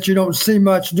 especially that you don't see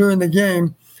much during the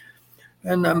game.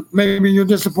 And maybe you're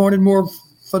disappointed more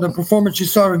for the performance you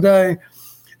saw today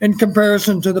in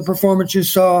comparison to the performance you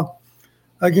saw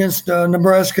against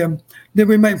Nebraska. Did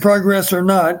we make progress or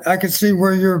not? I can see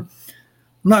where you're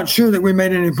not sure that we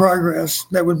made any progress.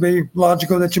 That would be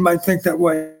logical that you might think that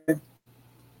way.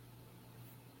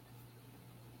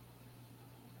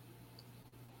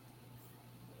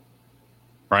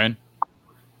 Brian?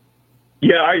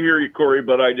 Yeah, I hear you, Corey,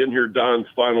 but I didn't hear Don's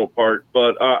final part.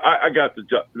 But I got the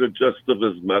gist of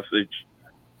his message,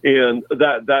 and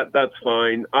that's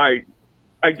fine. I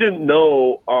didn't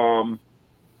know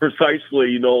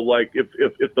precisely, like if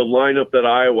the lineup that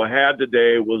Iowa had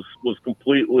today was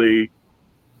completely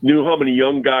knew how many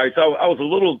young guys. I was a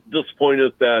little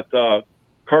disappointed that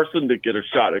Carson didn't get a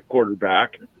shot at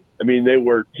quarterback. I mean, they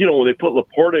were, when they put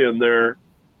Laporta in there,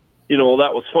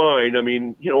 that was fine. I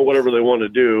mean, whatever they want to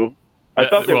do. I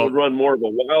thought they would run more of a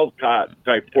wildcat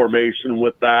type formation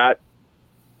with that,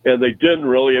 and they didn't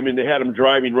really. I mean, they had him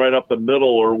driving right up the middle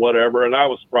or whatever, and I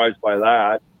was surprised by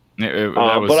that. But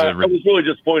I was really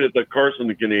disappointed that Carson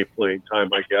didn't get any playing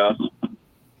time, I guess.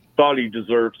 Thought he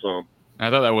deserved some. I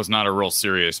thought that was not a real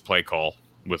serious play call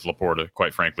with Laporta,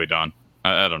 quite frankly, Don.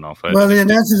 I don't know. Well, the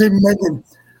announcers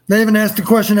they even asked the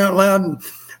question out loud,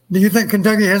 do you think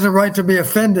Kentucky has a right to be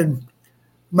offended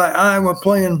by Iowa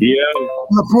playing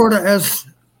Laporta as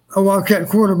a Wildcat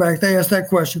quarterback? They asked that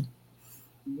question.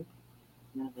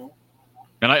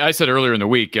 And I said earlier in the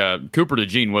week, Cooper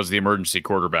DeJean was the emergency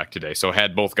quarterback today. So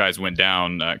had both guys went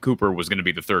down, Cooper was going to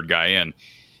be the third guy in.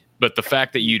 But the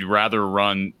fact that you'd rather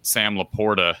run Sam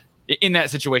Laporta in that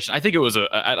situation, I think it was like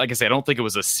I say, I don't think it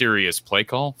was a serious play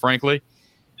call, frankly.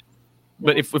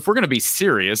 But if we're going to be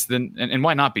serious, then and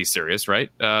why not be serious,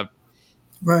 right?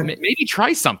 Right. Maybe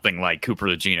try something like Cooper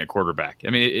DeJean at quarterback. I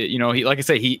mean, he like I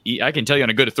say, he I can tell you on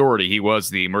a good authority he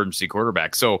was the emergency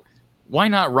quarterback. So why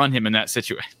not run him in that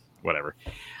situation? Whatever.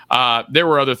 There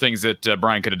were other things that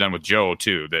Brian could have done with Joe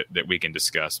too that we can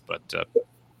discuss. But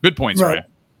good points, right. Ryan.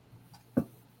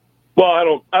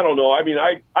 Well, I don't know. I mean,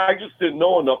 I just didn't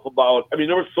know enough about. I mean,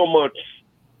 there was so much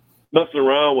messing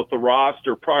around with the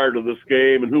roster prior to this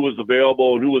game and who was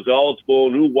available and who was eligible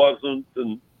and who wasn't,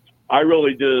 and I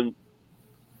really didn't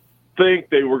think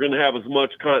they were going to have as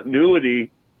much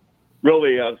continuity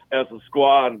really as a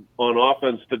squad on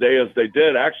offense today as they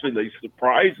did. Actually, they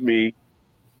surprised me.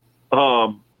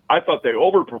 I thought they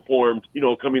overperformed,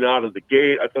 coming out of the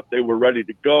gate. I thought they were ready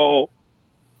to go.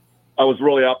 I was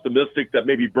really optimistic that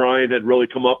maybe Brian had really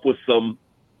come up with a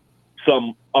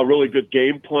really good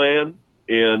game plan,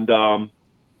 and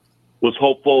was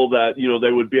hopeful that,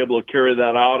 they would be able to carry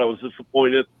that out. I was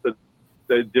disappointed that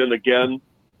they didn't again,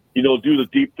 do the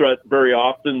deep threat very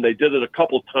often. They did it a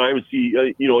couple times. He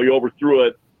overthrew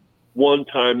it one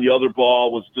time. The other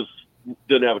ball was just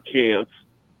didn't have a chance.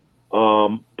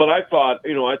 But I thought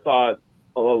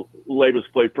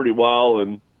Labus played pretty well,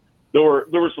 and there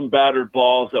were some battered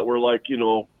balls that were like,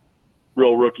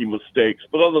 real rookie mistakes.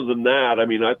 But other than that, I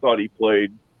mean, I thought he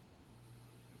played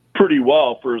pretty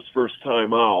well for his first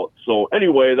time out. So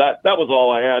anyway, that was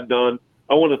all I had done.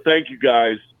 I want to thank you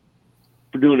guys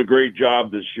for doing a great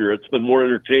job this year. It's been more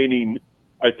entertaining,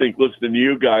 I think, listening to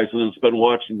you guys than it's been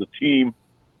watching the team.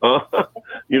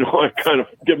 I kind of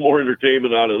get more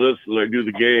entertainment out of this than I do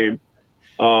the game.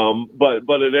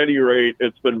 But at any rate,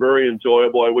 it's been very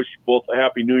enjoyable. I wish you both a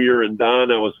happy New Year. And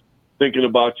Don, I was thinking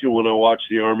about you when I watched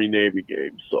the Army-Navy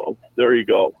game. So there you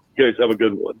go. You guys have a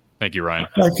good one. Thank you, Ryan.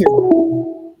 Thank you.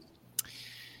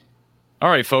 All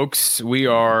right, folks, we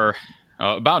are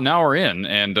about an hour in,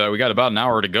 and we got about an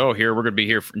hour to go here. We're going to be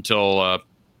here until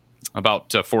about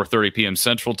 4:30 p.m.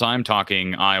 Central Time,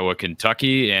 talking Iowa,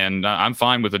 Kentucky, and I'm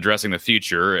fine with addressing the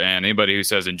future. And anybody who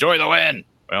says enjoy the win,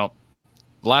 well,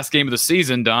 last game of the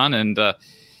season, Don, and I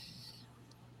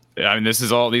mean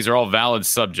these are all valid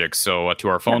subjects. So to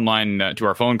our phone line, to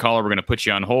our phone caller, we're going to put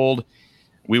you on hold.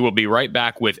 We will be right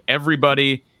back with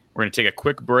everybody. We're going to take a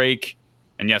quick break.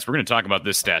 And yes, we're going to talk about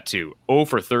this stat too. 0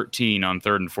 for 13 on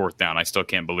 3rd and 4th down. I still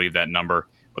can't believe that number.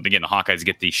 But again, the Hawkeyes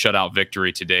get the shutout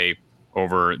victory today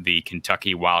over the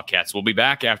Kentucky Wildcats. We'll be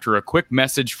back after a quick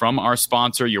message from our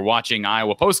sponsor. You're watching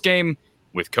Iowa Postgame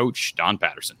with Coach Don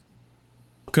Patterson.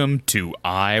 Welcome to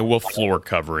Iowa Floor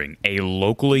Covering, a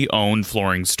locally owned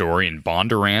flooring store in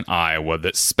Bondurant, Iowa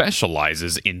that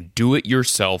specializes in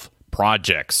do-it-yourself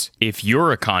projects. If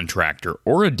you're a contractor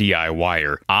or a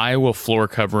DIYer, Iowa Floor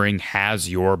Covering has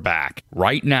your back.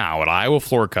 Right now at Iowa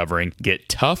Floor Covering, get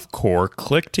tough core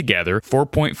click together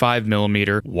 4.5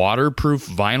 millimeter waterproof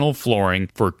vinyl flooring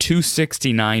for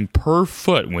 $269 per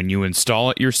foot when you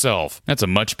install it yourself. That's a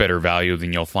much better value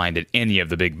than you'll find at any of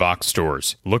the big box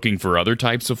stores. Looking for other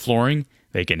types of flooring?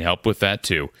 They can help with that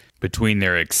too. Between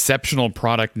their exceptional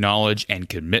product knowledge and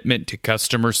commitment to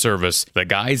customer service, the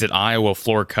guys at Iowa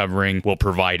Floor Covering will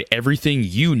provide everything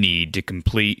you need to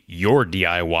complete your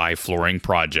DIY flooring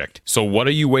project. So what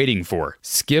are you waiting for?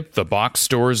 Skip the box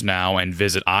stores now and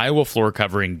visit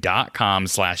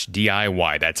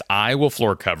iowafloorcovering.com/DIY. That's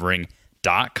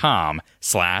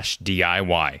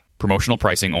iowafloorcovering.com/DIY. Promotional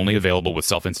pricing only available with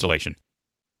self-installation.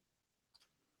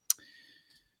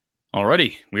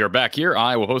 Alrighty, we are back here.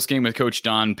 Iowa postgame with Coach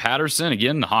Don Patterson.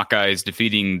 Again, the Hawkeyes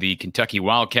defeating the Kentucky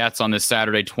Wildcats on this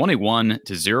Saturday,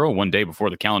 21-0, one day before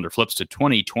the calendar flips to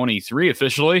 2023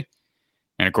 officially.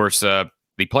 And of course, the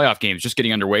playoff game is just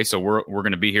getting underway, so we're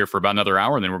going to be here for about another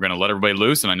hour, and then we're going to let everybody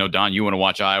loose. And I know, Don, you want to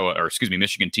watch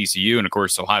Michigan, TCU, and of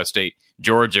course, Ohio State,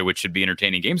 Georgia, which should be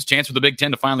entertaining games. A chance for the Big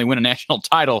Ten to finally win a national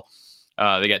title.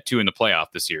 They got 2 in the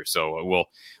playoff this year, so we'll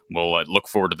we'll look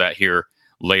forward to that here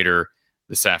later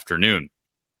this afternoon.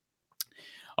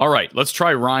 All right, let's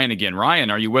try Ryan again. Ryan,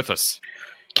 are you with us?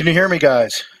 Can you hear me,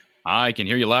 guys? I can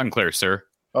hear you loud and clear, sir.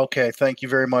 Okay, thank you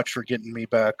very much for getting me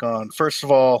back on. First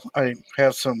of all, I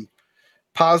have some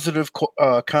positive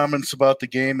comments about the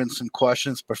game and some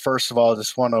questions, but first of all, I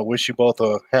just want to wish you both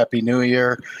a happy new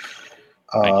year.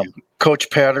 Coach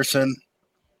Patterson,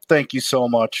 thank you so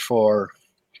much for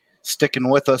sticking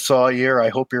with us all year. I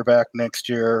hope you're back next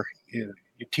year. You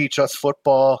teach us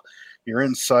football. Your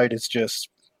insight is just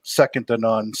second to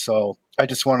none. So I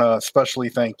just want to especially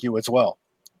thank you as well.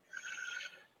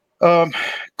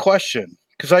 Question,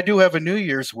 because I do have a New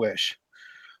Year's wish.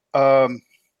 In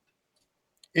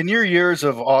your years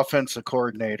of offensive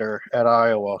coordinator at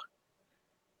Iowa,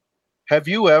 have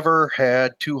you ever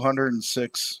had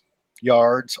 206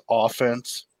 yards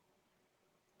offense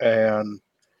and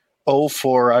 0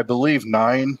 for, I believe,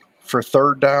 9 for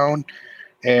third down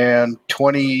and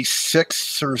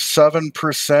 26 or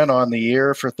 7% on the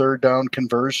year for third down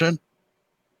conversion?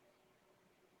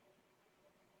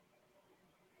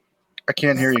 I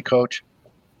can't hear you, Coach.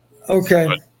 Okay.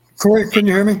 Corey, can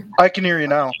you hear me? I can hear you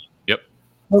now. Yep.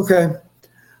 Okay.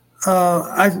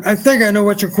 I think I know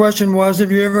what your question was.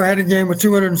 Have you ever had a game with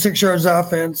 206 yards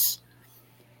offense?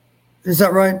 Is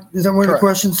that right? Is that one of the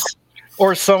questions?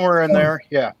 Or somewhere in there,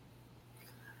 yeah.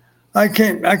 I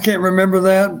can't remember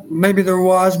that. Maybe there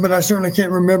was, but I certainly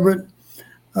can't remember it.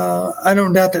 I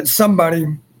don't doubt that somebody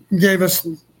gave us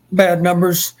bad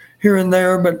numbers here and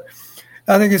there, but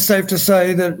I think it's safe to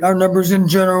say that our numbers in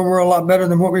general were a lot better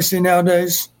than what we see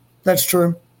nowadays. That's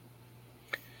true.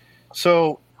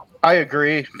 So I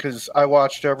agree, because I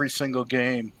watched every single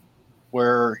game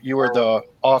where you were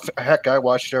I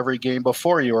watched every game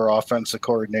before you were offensive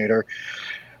coordinator.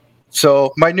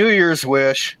 So my New Year's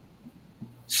wish,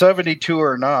 72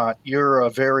 or not, you're a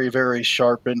very, very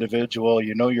sharp individual.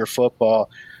 You know your football.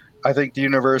 I think the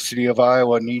University of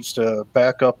Iowa needs to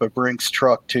back up a Brinks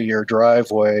truck to your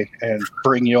driveway and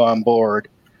bring you on board.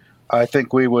 I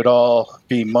think we would all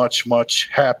be much, much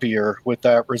happier with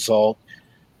that result.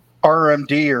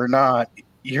 RMD or not,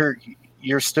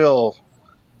 you're still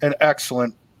an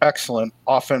excellent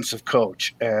offensive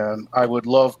coach, and I would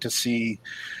love to see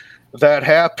that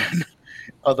happen.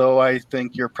 Although I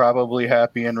think you're probably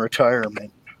happy in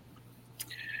retirement.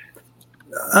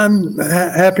 I'm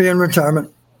happy in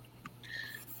retirement.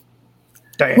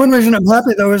 Dang. One reason I'm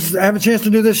happy, though, is I have a chance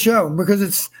to do this show because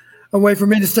it's a way for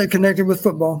me to stay connected with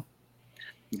football.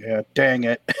 Yeah, dang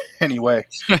it. Anyway,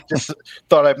 just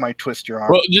thought I might twist your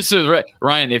arm. Well, just as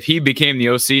Ryan, if he became the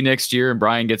OC next year and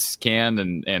Brian gets canned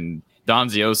and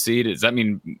Don's the OC, does that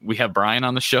mean we have Brian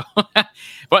on the show?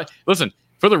 But listen,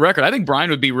 for the record, I think Brian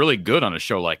would be really good on a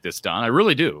show like this, Don. I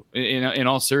really do. In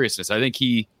all seriousness, I think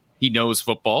he knows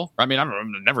football. I mean, I've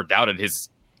never doubted his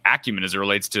acumen as it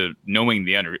relates to knowing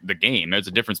the game. There's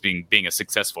a difference being a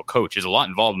successful coach. There's a lot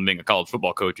involved in being a college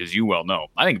football coach, as you well know.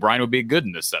 I think Brian would be good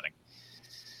in this setting.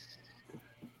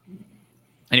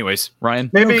 Anyways, Ryan,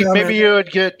 maybe you'd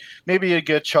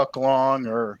get Chuck Long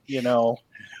or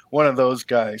one of those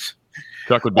guys.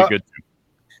 Chuck would be good too.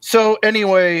 So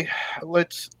anyway,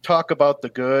 let's talk about the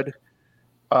good.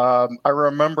 I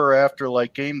remember after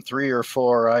like game 3 or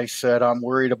 4, I said I'm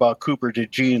worried about Cooper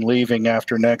DeJean leaving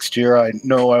after next year. I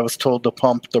know I was told to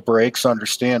pump the brakes,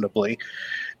 understandably,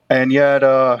 and yet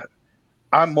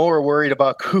I'm more worried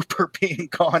about Cooper being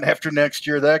gone after next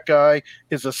year. That guy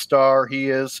is a star. He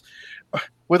is.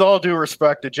 With all due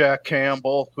respect to Jack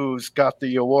Campbell, who's got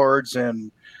the awards, and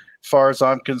as far as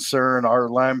I'm concerned, our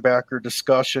linebacker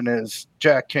discussion is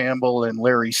Jack Campbell and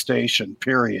Larry Station,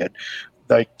 period.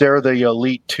 Like, they're the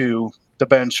elite two, the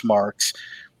benchmarks.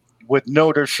 With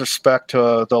no disrespect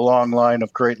to the long line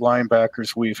of great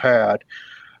linebackers we've had.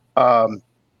 In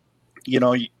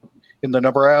the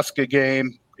Nebraska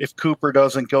game, if Cooper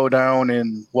doesn't go down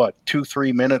in,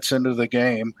 2-3 minutes into the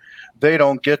game, they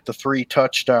don't get the 3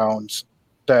 touchdowns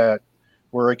that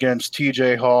were against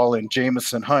TJ Hall and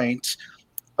Jamison Heinz.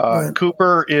 Right.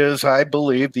 Cooper is, I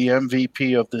believe, the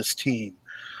MVP of this team.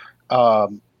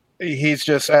 He's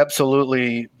just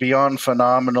absolutely beyond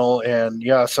phenomenal. And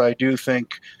yes, I do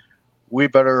think we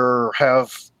better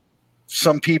have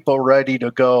some people ready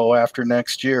to go after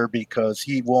next year because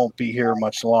he won't be here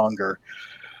much longer.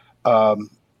 And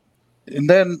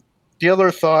then the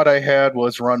other thought I had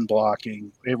was run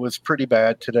blocking. It was pretty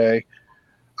bad today.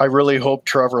 I really hope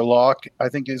Trevor Locke, I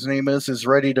think his name is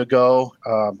ready to go.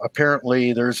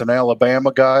 Apparently there's an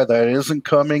Alabama guy that isn't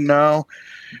coming now,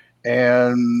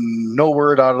 and no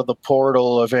word out of the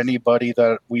portal of anybody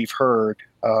that we've heard.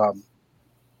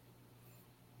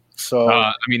 So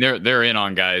I mean, they're in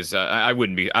on guys.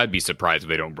 I'd be surprised if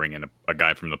they don't bring in a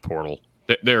guy from the portal.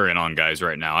 They're in on guys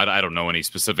right now. I don't know any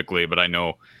specifically, but I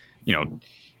know,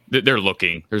 they're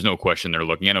looking. There's no question they're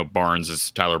looking. I know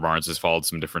Tyler Barnes has followed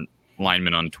some different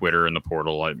linemen on Twitter in the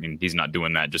portal. I mean, he's not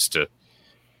doing that just to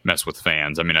mess with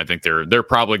fans. I mean, I think they're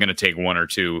probably going to take one or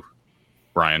two.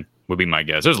 Brian would be my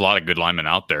guess. There's a lot of good linemen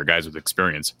out there, guys with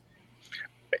experience.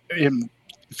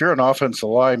 If you're an offensive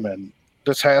lineman,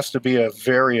 this has to be a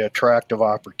very attractive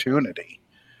opportunity.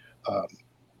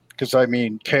 Because,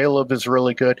 Caleb is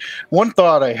really good. One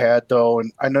thought I had, though,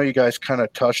 and I know you guys kind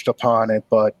of touched upon it,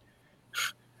 but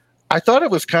I thought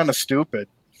it was kind of stupid,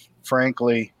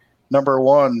 frankly. Number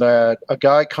one, that a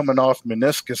guy coming off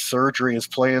meniscus surgery is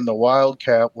playing the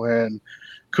Wildcat when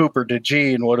Cooper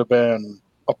DeJean would have been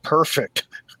a perfect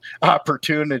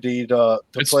opportunity to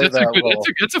play that role.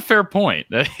 That's a fair point.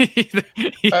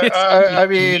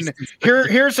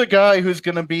 Here's a guy who's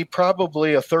going to be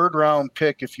probably a third-round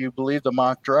pick if you believe the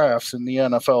mock drafts in the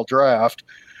NFL draft,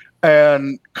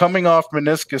 and coming off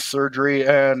meniscus surgery,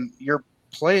 and you're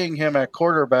playing him at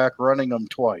quarterback, running him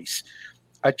twice.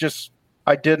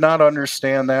 I did not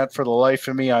understand that for the life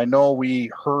of me. I know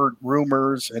we heard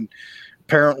rumors, and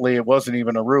apparently it wasn't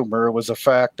even a rumor. It was a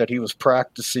fact that he was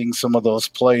practicing some of those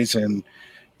plays in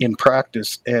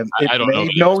practice, and it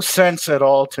made no sense at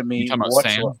all to me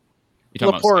whatsoever.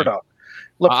 Laporta.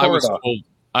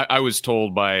 I was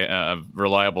told by a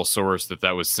reliable source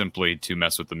that was simply to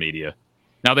mess with the media.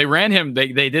 Now they ran him. They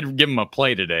did give him a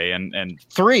play today, and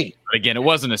 3. Again, it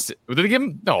wasn't a. Did they give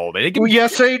him? No, they didn't give him.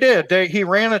 Yes, they did. He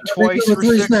ran it twice for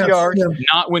 6 yards. Yeah.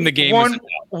 Not when the game.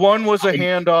 One was a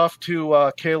handoff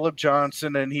to Caleb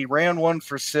Johnson, and he ran one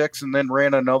for 6, and then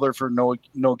ran another for no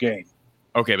gain.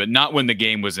 Okay, but not when the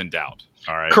game was in doubt.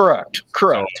 All right. Correct.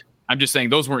 So I'm just saying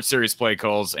those weren't serious play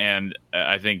calls, and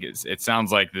I think it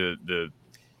sounds like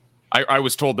I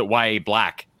was told that Y.A.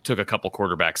 Black took a couple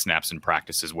quarterback snaps in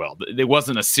practice as well. It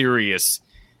wasn't a serious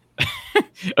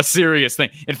thing.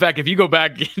 In fact, if you go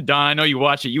back, Don, I know you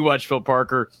watch it. You watched Phil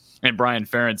Parker and Brian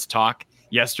Ferentz talk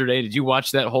yesterday. Did you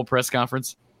watch that whole press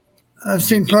conference? I've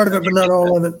seen part of it, but not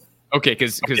all of it. Okay,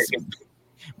 because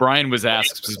Brian was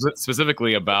asked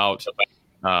specifically about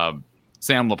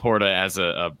Sam Laporta as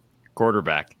a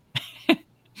quarterback.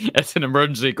 As an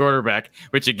emergency quarterback,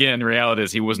 which again, reality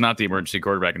is he was not the emergency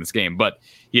quarterback in this game, but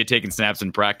he had taken snaps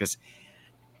in practice.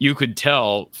 You could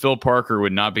tell Phil Parker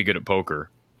would not be good at poker,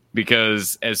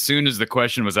 because as soon as the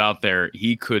question was out there,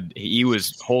 he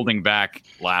was holding back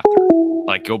laughter.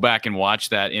 Like, go back and watch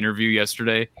that interview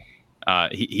yesterday.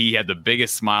 He had the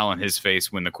biggest smile on his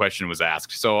face when the question was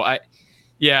asked. So I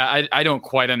don't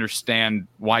quite understand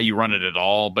why you run it at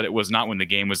all, but it was not when the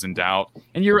game was in doubt.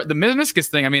 And the meniscus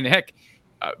thing, I mean, heck,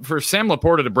 for Sam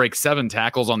Laporta to break 7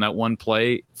 tackles on that one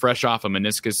play, fresh off a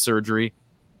meniscus surgery,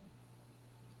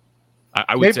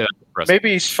 I would say that's impressive.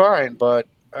 Maybe he's fine, but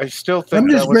I still think I'm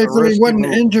just grateful he wasn't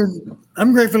injured.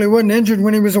 I'm grateful he wasn't injured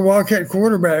when he was a Wildcat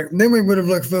quarterback. Then we would have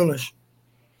looked foolish.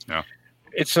 Yeah,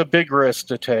 it's a big risk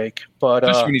to take, but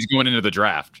especially when he's going into the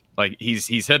draft. Like he's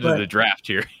headed to the draft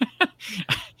here.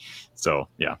 So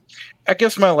yeah, I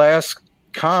guess my last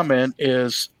comment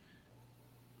is,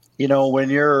 when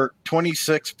you're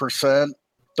 26%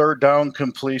 third down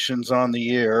completions on the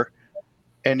year,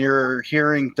 and you're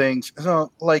hearing things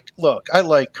like, look, I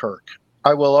like Kirk.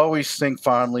 I will always think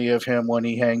fondly of him when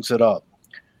he hangs it up.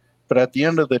 But at the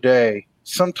end of the day,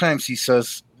 sometimes he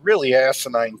says really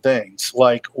asinine things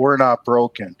like, we're not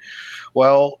broken.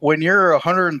 Well, when you're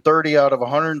 130 out of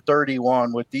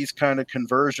 131 with these kind of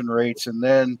conversion rates, and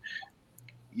then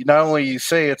not only you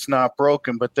say it's not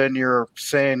broken, but then you're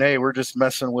saying, hey, we're just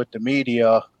messing with the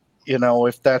media,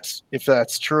 if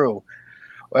that's true.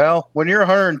 Well, when you're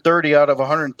 130 out of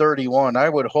 131, I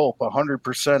would hope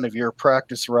 100% of your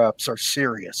practice reps are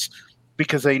serious,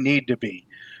 because they need to be.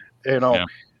 Yeah.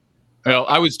 Well,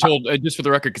 I was told, just for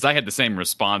the record, because I had the same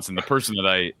response, and the person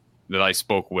that I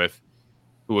spoke with,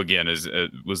 who again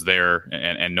was there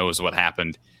and knows what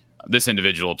happened, this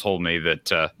individual told me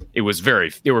that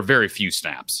there were very few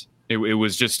snaps. It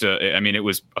was just it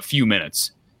was a few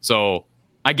minutes. So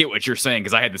I get what you're saying,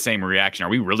 because I had the same reaction. Are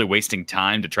we really wasting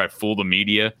time to try to fool the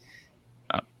media?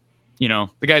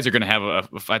 The guys are going to have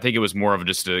I think it was more of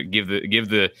just to give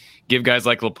guys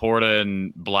like Laporta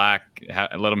and Black,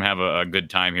 let them have a good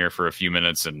time here for a few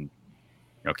minutes, and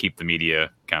keep the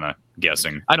media kind of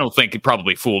guessing. I don't think it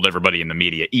probably fooled everybody in the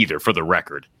media either, for the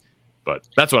record. But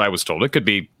that's what I was told. It could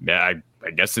be, I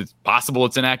guess it's possible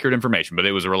it's inaccurate information, but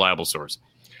it was a reliable source.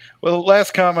 Well, the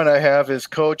last comment I have is,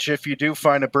 Coach, if you do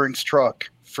find a Brinks truck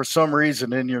for some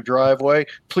reason in your driveway,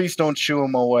 please don't shoo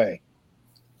him away.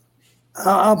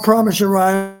 I'll promise you,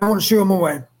 Ryan, I won't shoo them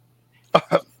away.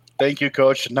 Thank you,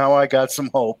 Coach. Now I got some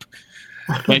hope.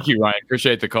 Thank you, Ryan.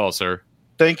 Appreciate the call, sir.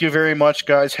 Thank you very much,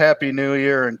 guys. Happy New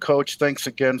Year. And, Coach, thanks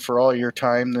again for all your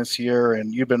time this year,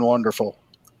 and you've been wonderful.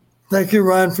 Thank you,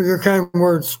 Ryan, for your kind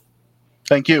words.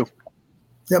 Thank you.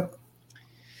 Yep.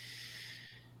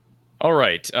 All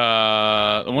right.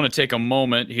 I want to take a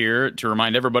moment here to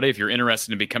remind everybody, if you're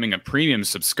interested in becoming a premium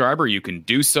subscriber, you can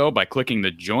do so by clicking the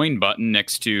join button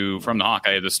next to From the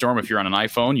Hawkeye of the Storm. If you're on an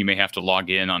iPhone, you may have to log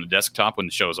in on a desktop when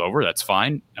the show's over. That's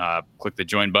fine. Click the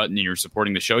join button and you're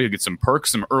supporting the show. You'll get some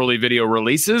perks, some early video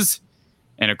releases.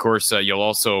 And, of course, you'll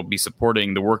also be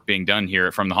supporting the work being done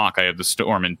here From the Hawkeye of the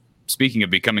Storm. And speaking of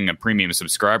becoming a premium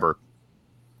subscriber,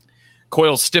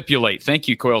 Coil Stipulate. Thank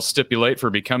you, Coil Stipulate,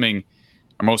 for becoming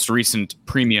our most recent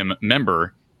premium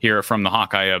member here From the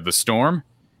Hawkeye of the Storm.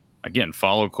 Again,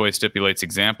 follow Coil Stipulate's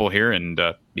example here and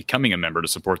becoming a member to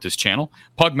support this channel.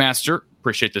 Pugmaster,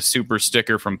 appreciate the super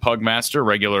sticker from Pugmaster,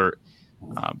 regular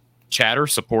chatter,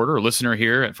 supporter, listener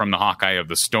here From the Hawkeye of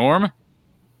the Storm.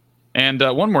 And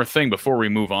one more thing before we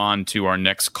move on to our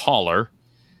next caller.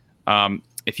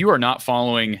 If you are not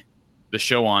following the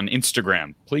show on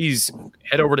Instagram, please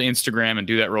head over to Instagram and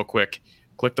do that real quick.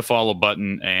 Click the follow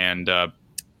button and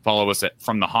follow us at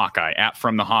From the Hawkeye, at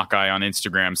From the Hawkeye on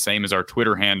Instagram, same as our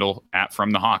Twitter handle, at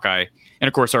From the Hawkeye. And,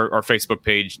 of course, our Facebook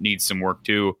page needs some work,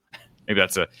 too. Maybe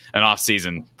that's an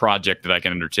off-season project that I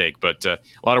can undertake. But a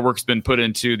lot of work's been put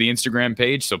into the Instagram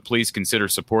page, so please consider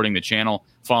supporting the channel,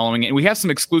 following it. And we have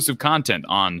some exclusive content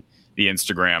on the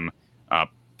Instagram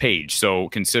page, so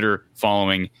consider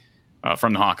following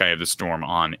From the Hawkeye of the Storm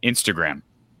on Instagram.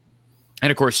 And,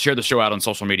 of course, share the show out on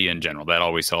social media in general. That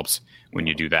always helps when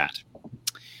you do that.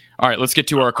 All right, let's get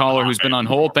to our caller who's been on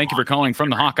hold. Thank you for calling From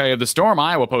the Hawkeye of the Storm,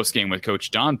 Iowa postgame with Coach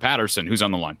Don Patterson. Who's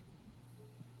on the line?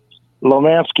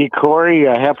 Lomansky, Corey,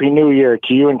 Happy New Year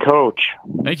to you and Coach.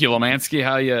 Thank you, Lomansky.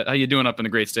 How you doing up in the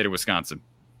great state of Wisconsin?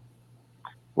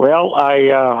 Well,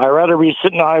 I'd rather be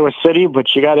sitting in Iowa City,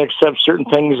 but you got to accept certain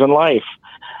things in life.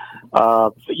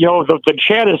 The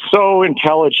chat is so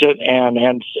intelligent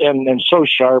and so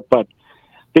sharp, but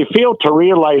they fail to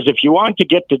realize if you want to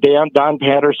get to Don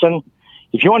Patterson,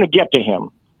 if you want to get to him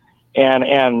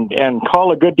and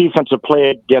call a good defensive play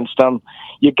against him,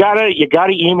 you gotta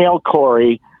email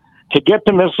Corey to get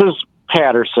to Mrs.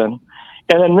 Patterson,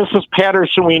 and then Mrs.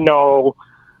 Patterson we know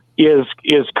is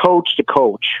coach to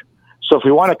coach. So if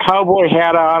we want a cowboy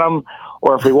hat on him,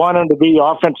 or if we want him to be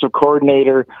offensive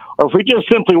coordinator, or if we just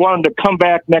simply want him to come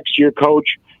back next year,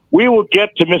 Coach, we will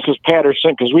get to Mrs.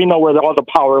 Patterson because we know where all the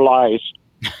power lies.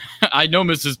 I know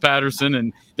Mrs. Patterson,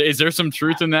 and is there some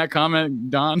truth in that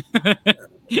comment, Don?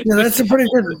 Yeah, that's a pretty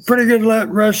good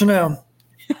rationale.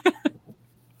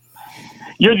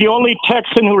 You're the only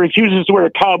Texan who refuses to wear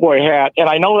a cowboy hat, and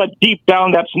I know that deep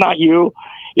down that's not you.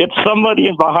 It's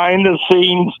somebody behind the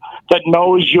scenes that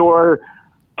knows your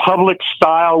public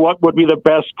style. What would be the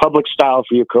best public style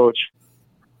for you, Coach?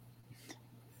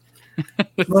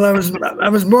 Well, I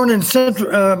was born in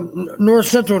north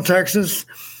central Texas,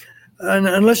 and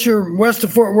unless you're west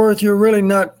of Fort Worth, you're really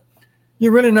not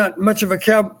much of a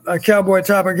cowboy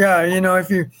type of guy. You know,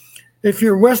 if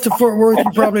you're west of Fort Worth,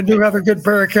 you probably do have a good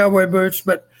pair of cowboy boots,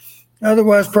 but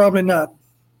otherwise, probably not.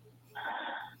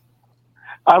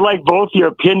 I like both your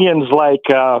opinions.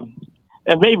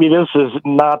 And maybe this is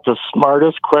not the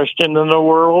smartest question in the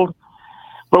world,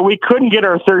 but we couldn't get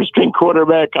our third string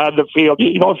quarterback on the field.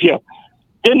 You know,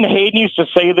 didn't Hayden used to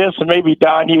say this, and maybe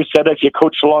Don, you said if you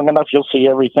coach long enough, you'll see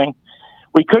everything.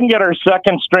 We couldn't get our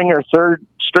second string or third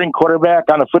string quarterback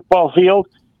on a football field.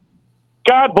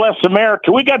 God bless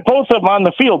America. We got both of them on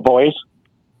the field, boys.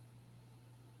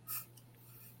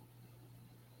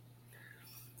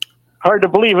 Hard to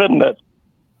believe, isn't it?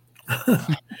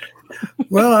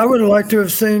 Well, I would have liked to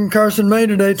have seen Carson May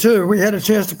today, too. We had a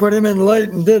chance to put him in late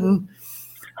and didn't.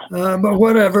 But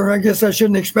whatever. I guess I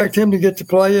shouldn't expect him to get to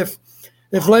play. If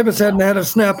Labus hadn't had a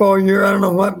snap all year, I don't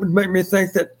know what would make me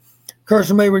think that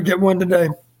Carson May would get one today.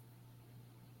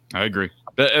 I agree.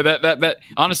 That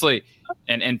honestly,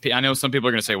 and I know some people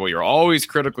are going to say, well, you're always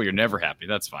critical. You're never happy.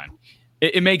 That's fine.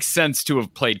 It makes sense to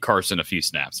have played Carson a few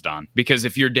snaps, Don, because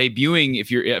if you're debuting,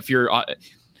 if you're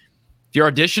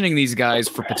auditioning these guys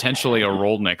for potentially a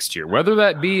role next year, whether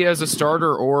that be as a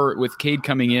starter or with Cade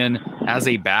coming in as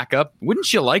a backup,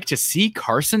 wouldn't you like to see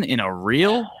Carson in a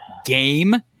real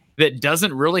game that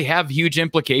doesn't really have huge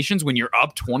implications when you're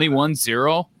up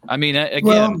 21-0? I mean, again.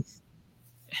 Well,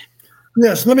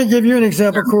 yes, let me give you an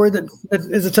example, Corey, that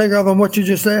is a takeoff on what you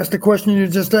just asked, the question you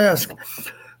just asked.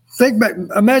 Think back.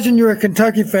 Imagine you're a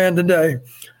Kentucky fan today.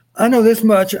 I know this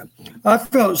much. I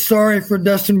felt sorry for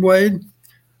Dustin Wade.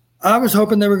 I was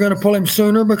hoping they were going to pull him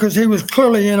sooner because he was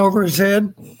clearly in over his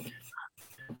head.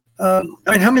 I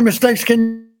mean, how many mistakes can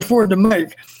you afford to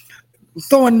make?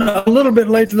 Throwing a little bit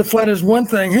late to the flat is one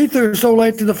thing. He threw so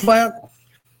late to the flat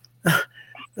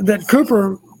that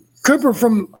Cooper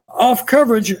from off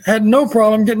coverage had no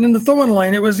problem getting in the throwing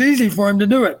lane. It was easy for him to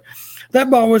do it. That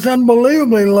ball was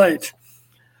unbelievably late.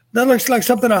 That looks like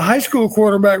something a high school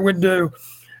quarterback would do.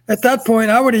 At that point,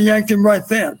 I would have yanked him right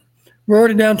then. We're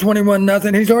already down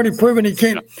 21-0. He's already proven he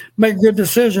can't make good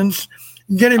decisions.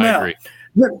 Get him out.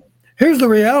 But here's the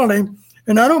reality,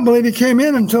 and I don't believe he came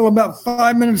in until about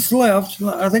 5 minutes left.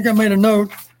 I think I made a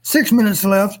note. 6 minutes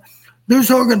left. Deuce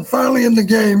Hogan finally in the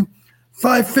game.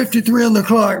 5:53 on the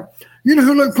clock. You know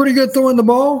who looked pretty good throwing the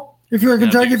ball? If you're a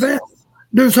Kentucky fan,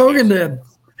 Deuce Hogan did.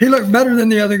 He looked better than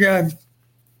the other guy.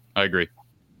 I agree.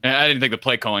 I didn't think the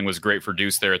play calling was great for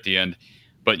Deuce there at the end,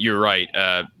 but you're right.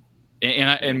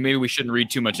 And maybe we shouldn't read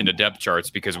too much into depth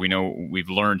charts because we know we've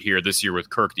learned here this year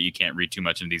with Kirk that you can't read too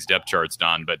much into these depth charts,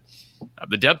 Don. But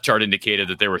the depth chart indicated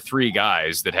that there were 3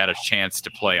 guys that had a chance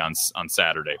to play on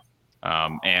Saturday.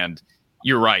 And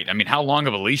you're right. I mean, how long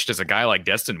of a leash does a guy like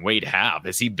Destin Wade have?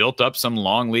 Has he built up some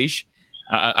long leash?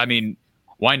 I mean,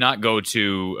 why not go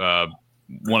to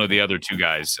one of the other 2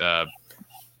 guys?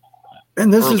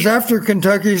 And this is after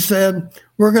Kentucky said,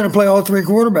 we're going to play all 3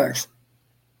 quarterbacks.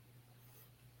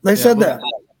 They said that. A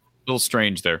little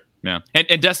strange there. Yeah.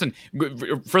 And Destin,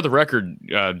 for the record,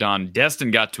 Don, Destin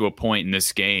got to a point in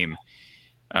this game.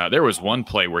 There was one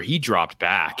play where he dropped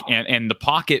back and the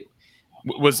pocket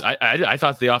was, I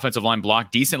thought the offensive line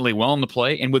blocked decently well in the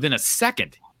play. And within a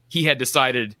second, he had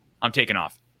decided, I'm taking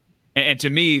off. And to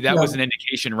me, that was an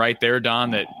indication right there,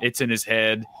 Don, that it's in his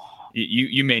head.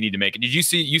 You may need to make it.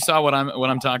 You saw what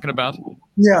I'm talking about?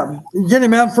 Yeah. Get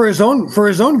him out for his own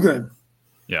good.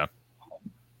 Yeah.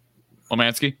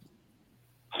 Lomansky?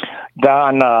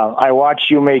 Don, I watched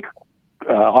you make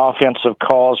offensive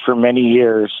calls for many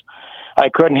years. I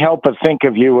couldn't help but think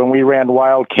of you when we ran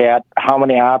Wildcat, how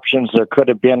many options there could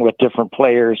have been with different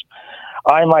players.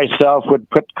 I myself would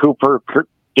put Cooper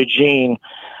DeJean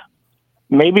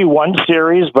maybe one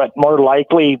series, but more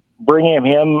likely bringing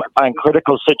him on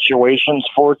critical situations,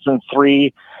 4th and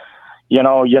 3. You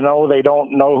know they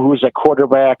don't know who's a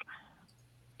quarterback.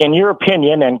 In your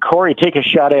opinion, and Corey, take a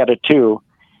shot at it too,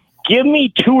 give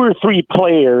me 2 or 3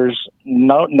 players,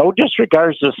 no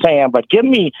disregards to Sam, but give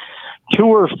me 2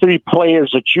 or 3 players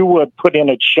that you would put in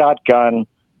a shotgun.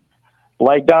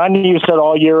 Like Don, you said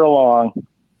all year long,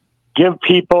 give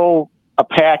people a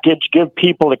package, give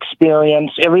people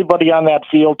experience. Everybody on that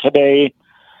field today,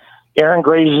 Aaron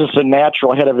Graves is a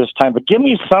natural ahead of his time, but give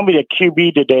me somebody at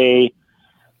QB today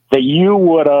that you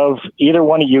would have, either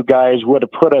one of you guys would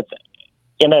have put it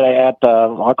in it at,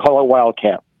 I'll call it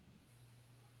Wildcat.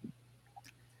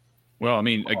 Well, I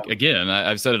mean, again,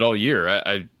 I've said it all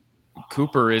year.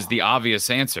 Cooper is the obvious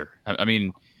answer. I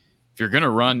mean, if you're going to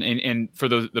run, and for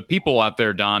the people out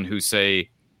there, Don, who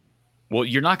say, well,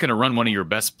 you're not going to run one of your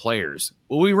best players.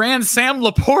 Well, we ran Sam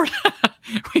Laporta.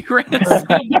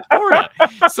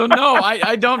 So, no,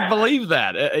 I don't believe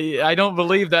that. I don't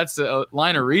believe that's a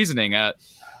line of reasoning.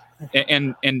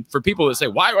 And for people that say,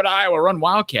 why would Iowa run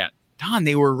Wildcat? Don,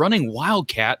 they were running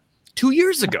Wildcat 2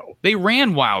 years ago. They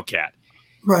ran Wildcat.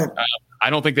 Right. I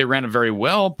don't think they ran it very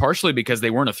well, partially because they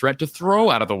weren't a threat to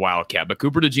throw out of the Wildcat. But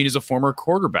Cooper DeJean is a former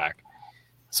quarterback.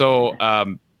 So,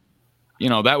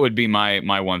 that would be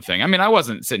my one thing. I mean, I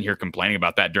wasn't sitting here complaining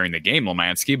about that during the game,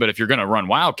 Lomansky, but if you're going to run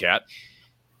Wildcat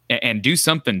and do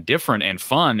something different and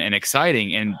fun and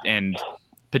exciting and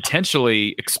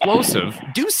potentially explosive,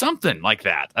 do something like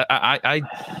that. I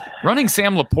running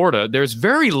Sam Laporta, there's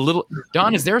very little.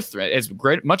 Don, is there as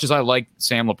great much as I like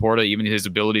Sam Laporta, even his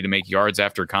ability to make yards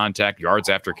after contact, yards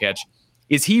after catch,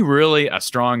 is he really a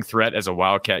strong threat as a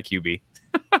Wildcat QB?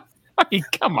 I mean,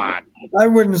 come on. I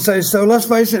wouldn't say so. Let's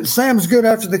face it, Sam's good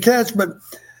after the catch,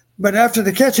 but after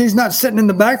the catch, he's not sitting in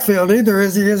the backfield either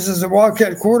as he is as a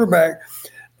Wildcat quarterback.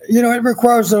 It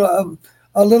requires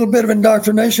a little bit of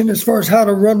indoctrination as far as how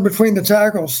to run between the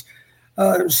tackles.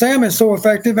 Sam is so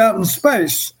effective out in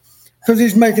space because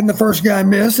he's making the first guy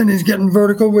miss and he's getting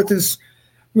vertical with his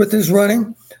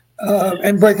running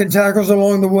and breaking tackles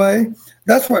along the way.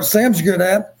 That's what Sam's good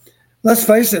at. Let's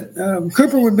face it,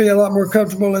 Cooper would be a lot more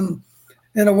comfortable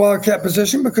in a Wildcat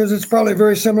position because it's probably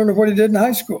very similar to what he did in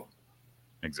high school.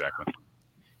 Exactly.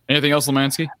 Anything else,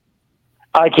 Lomansky?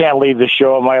 I can't leave the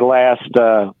show. My last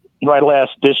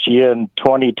this year in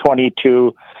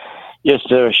 2022 is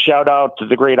to shout out to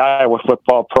the great Iowa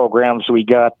football programs. We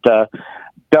got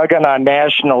Duggan on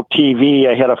national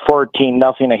TV ahead of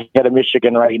 14-0 ahead of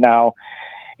Michigan right now.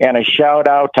 And a shout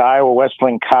out to Iowa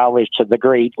Wesleyan College, to the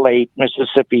great late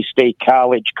Mississippi State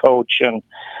College coach. And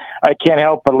I can't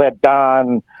help but let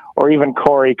Don or even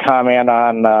Corey comment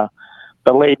on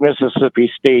the late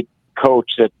Mississippi State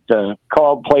coach that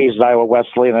called plays at Iowa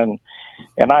Wesleyan.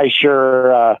 And I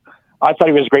I thought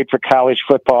he was great for college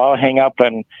football. I'll hang up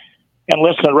and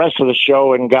listen to the rest of the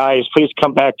show. And guys, please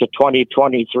come back to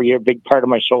 2023. You're a big part of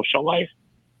my social life.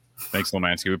 Thanks,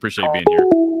 Lomansky. We appreciate you being here.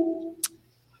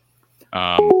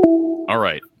 All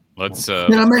right. Let's.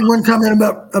 Can I make one comment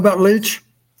about Leach?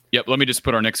 Yep. Let me just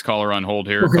put our next caller on hold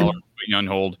here. Okay. Caller on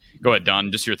hold. Go ahead,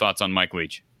 Don. Just your thoughts on Mike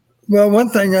Leach. Well, one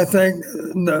thing I think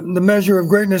the measure of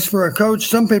greatness for a coach,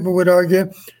 some people would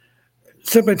argue,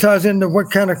 simply ties into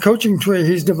what kind of coaching tree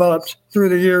he's developed through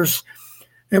the years.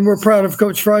 And we're proud of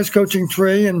Coach Fry's coaching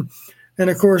tree. And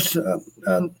of course,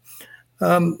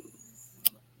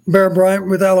 Bear Bryant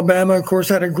with Alabama, of course,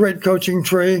 had a great coaching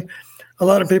tree. A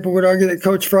lot of people would argue that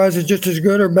Coach Fry's is just as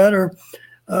good or better.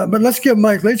 But let's give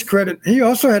Mike Leach credit. He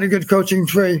also had a good coaching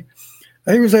tree.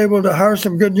 He was able to hire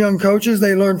some good young coaches.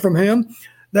 They learned from him.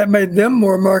 That made them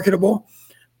more marketable.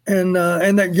 And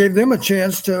that gave them a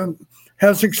chance to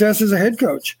have success as a head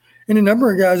coach. Any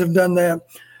number of guys have done that.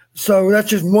 So that's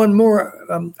just one more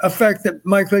effect that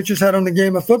Mike Leach has had on the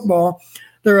game of football.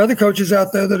 There are other coaches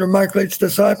out there that are Mike Leach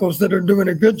disciples that are doing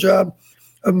a good job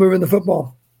of moving the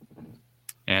football.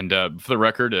 And for the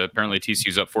record, apparently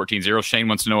TCU's up 14-0. Shane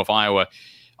wants to know if Iowa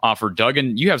offered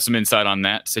Duggan. You have some insight on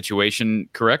that situation,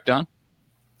 correct, Don?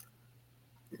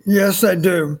 Yes, I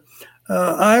do.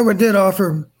 Iowa did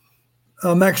offer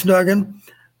Max Duggan,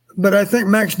 but I think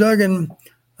Max Duggan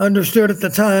understood at the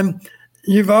time,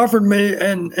 you've offered me,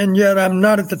 and yet I'm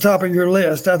not at the top of your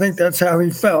list. I think that's how he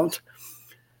felt.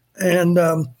 And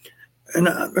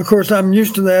of course, I'm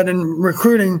used to that in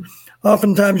recruiting.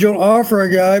 Oftentimes you'll offer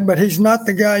a guy, but he's not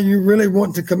the guy you really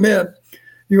want to commit.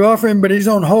 You offer him, but he's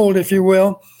on hold, if you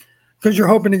will, because you're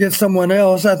hoping to get someone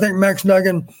else. I think Max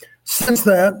Duggan sensed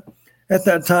that at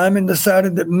that time and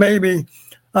decided that maybe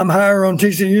I'm higher on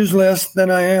TCU's list than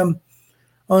I am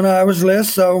on Iowa's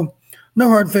list. So no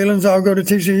hard feelings. I'll go to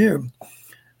TCU.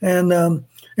 And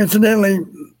incidentally,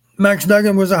 Max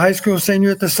Duggan was a high school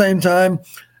senior at the same time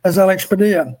as Alex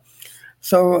Padilla.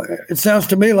 So it sounds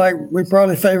to me like we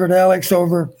probably favored Alex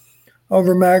over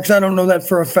Max. I don't know that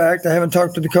for a fact. I haven't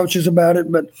talked to the coaches about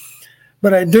it,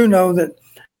 but I do know that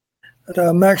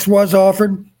Max was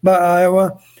offered by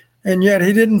Iowa, and yet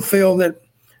he didn't feel that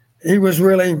he was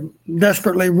really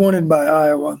desperately wanted by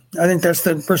Iowa. I think that's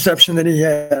the perception that he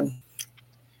had. All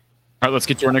right, let's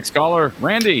get to our next caller.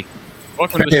 Randy,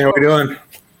 welcome to the show. How we doing?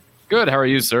 Good. How are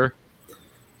you, sir?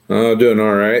 Doing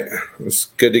all right. It's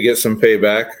good to get some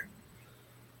payback.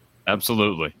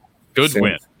 Absolutely. Good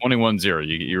win. 21-0.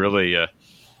 You really,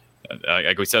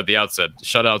 like we said at the outset,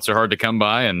 shutouts are hard to come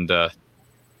by, and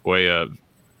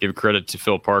give credit to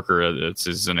Phil Parker.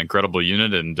 It's an incredible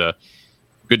unit, and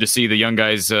good to see the young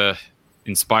guys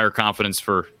inspire confidence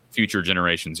for future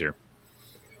generations here.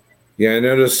 Yeah, I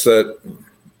noticed that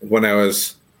when I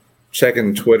was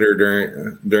checking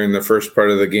Twitter during the first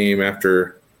part of the game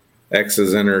after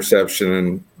X's interception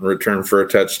and return for a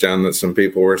touchdown, that some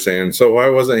people were saying, so why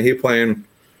wasn't he playing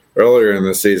earlier in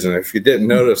the season? If you didn't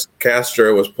notice,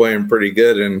 Castro was playing pretty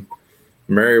good, and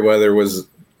Merriweather was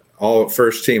all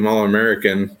first team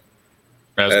All-American.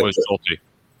 As was Schulte.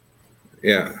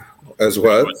 Yeah. As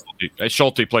what?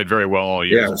 Schulte played very well all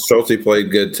year. Yeah, Schulte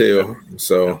played good too.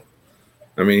 So,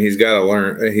 I mean, he's got to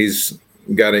learn. He's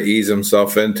got to ease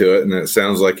himself into it, and it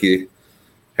sounds like he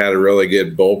had a really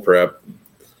good bowl prep.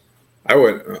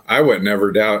 I would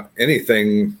never doubt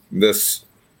anything this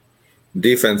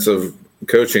defensive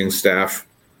coaching staff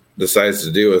decides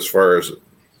to do as far as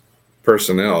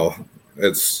personnel.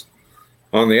 It's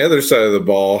on the other side of the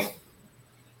ball.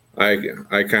 I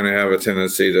kind of have a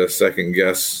tendency to second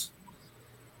guess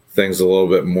things a little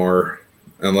bit more,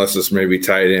 unless it's maybe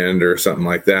tight end or something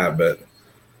like that. But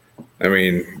I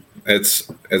mean, it's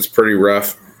pretty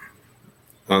rough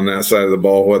on that side of the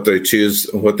ball what they choose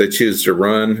to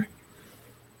run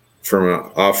from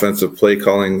an offensive play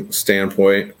calling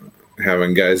standpoint.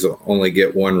 Having guys only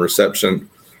get one reception.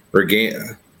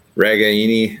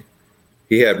 Ragaini,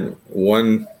 he had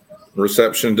one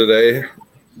reception today.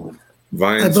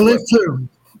 Vines, I believe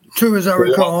two, as I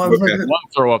recall. One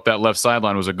throw up that left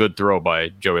sideline was a good throw by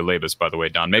Joey Labus, by the way,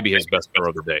 Don. Maybe his best throw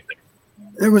of the day.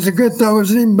 It was a good throw. It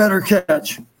was an even better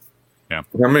catch. Yeah.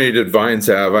 How many did Vines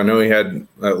have? I know he had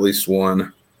at least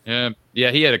one. Yeah,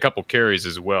 he had a couple carries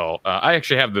as well. I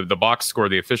actually have the box score,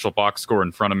 the official box score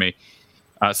in front of me.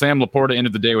 Sam Laporta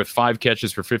ended the day with 5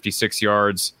 catches for 56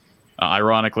 yards.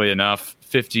 Ironically enough,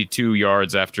 52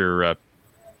 yards after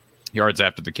yards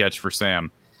after the catch for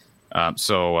Sam.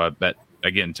 So that,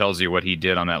 again, tells you what he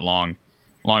did on that long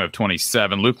of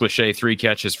 27. Luke Lachey, 3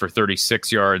 catches for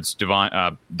 36 yards.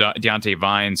 Deontay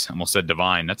Vines, almost said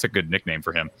Divine. That's a good nickname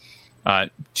for him.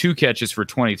 2 catches for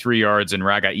 23 yards. And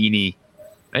Ragaini,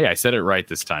 hey, I said it right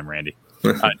this time, Randy.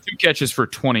 2 catches for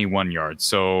 21 yards.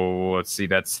 So let's see,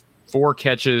 that's 4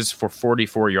 catches for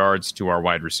 44 yards to our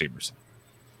wide receivers.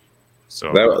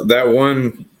 So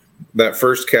that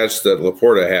first catch that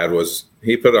Laporta had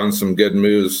he put on some good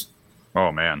moves.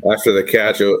 Oh, man. After the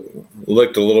catch, it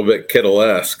looked a little bit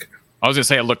Kittle-esque. I was going to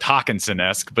say it looked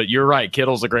Hawkinson-esque, but you're right.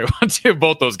 Kittle's a great one, too.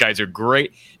 Both those guys are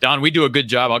great. Don, we do a good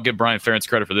job. I'll give Brian Ferentz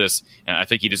credit for this, and I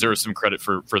think he deserves some credit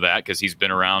for that because he's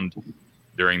been around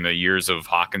during the years of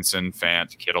Hawkinson,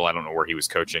 Fant, Kittle. I don't know where he was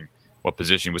coaching. What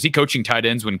position? Was he coaching tight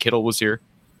ends when Kittle was here?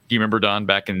 Do you remember, Don,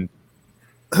 back in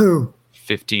who?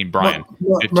 15? Brian.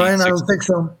 15, Brian, 16. I don't think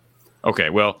so. Okay,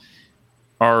 well,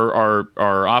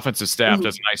 our offensive staff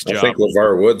does a nice job. I think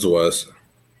LeVar Woods was.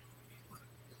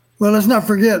 Well, let's not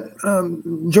forget,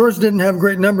 George didn't have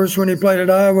great numbers when he played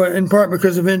at Iowa, in part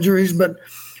because of injuries, but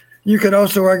you could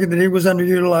also argue that he was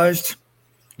underutilized.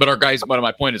 But our guys,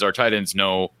 my point is our tight ends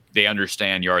they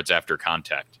understand yards after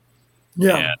contact.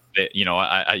 Yeah.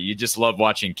 And you just love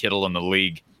watching Kittle in the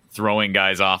league throwing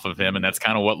guys off of him, and that's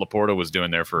kind of what Laporta was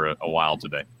doing there for a while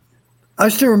today. I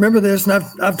still remember this, and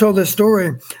I've told this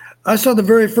story. I saw the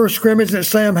very first scrimmage that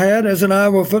Sam had as an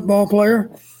Iowa football player.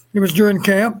 It was during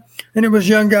camp, and it was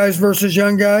young guys versus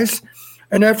young guys.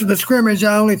 And after the scrimmage,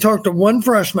 I only talked to one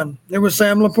freshman. It was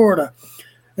Sam Laporta.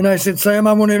 And I said, Sam,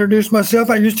 I want to introduce myself.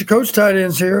 I used to coach tight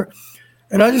ends here,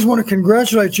 and I just want to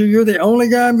congratulate you. You're the only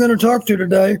guy I'm going to talk to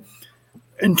today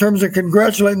in terms of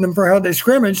congratulating them for how they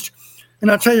scrimmaged. And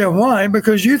I'll tell you why,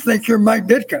 because you think you're Mike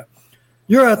Ditka.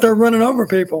 You're out there running over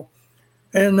people.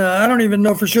 And I don't even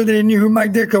know for sure that he knew who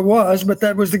Mike Ditka was, but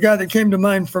that was the guy that came to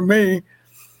mind for me.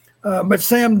 But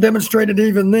Sam demonstrated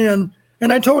even then.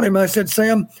 And I told him, I said,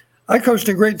 Sam, I coached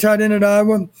a great tight end at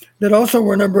Iowa that also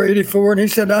wore number 84. And he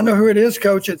said, I know who it is,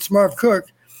 Coach. It's Marv Cook.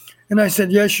 And I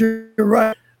said, yes, you're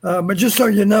right. But just so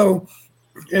you know,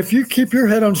 if you keep your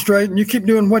head on straight and you keep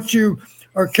doing what you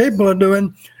are capable of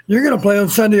doing, you're going to play on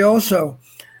Sunday also.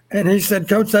 And he said,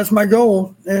 Coach, that's my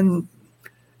goal. And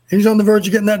he's on the verge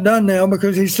of getting that done now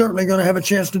because he's certainly going to have a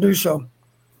chance to do so.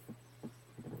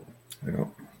 Yeah.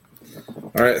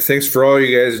 All right. Thanks for all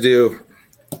you guys do.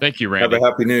 Thank you, Randy. Have a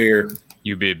happy new year.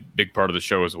 You be a big part of the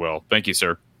show as well. Thank you,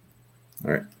 sir.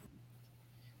 All right.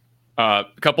 A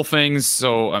couple things.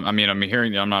 So, I mean, I'm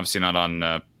hearing. I'm obviously not on.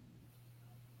 I'm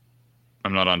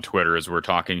not on Twitter as we're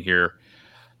talking here.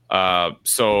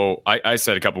 So I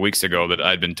said a couple weeks ago that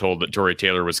I'd been told that Tory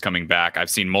Taylor was coming back. I've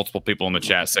seen multiple people in the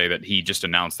chat say that he just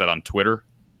announced that on Twitter.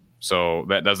 So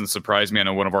that doesn't surprise me. I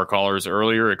know one of our callers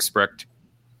earlier expressed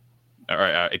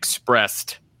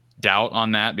doubt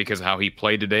on that because of how he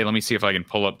played today. Let me see if I can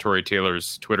pull up Tory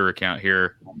Taylor's Twitter account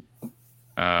here.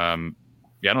 I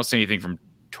don't see anything from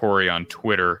Tory on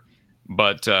Twitter,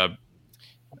 but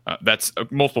that's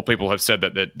multiple people have said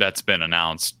that's been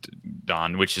announced,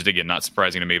 Don, which is, again, not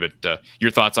surprising to me. But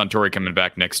your thoughts on Tory coming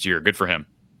back next year? Good for him.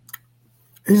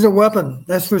 He's a weapon.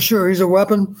 That's for sure. He's a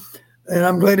weapon, and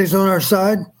I'm glad he's on our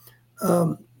side.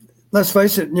 Let's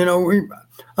face it.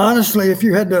 Honestly, if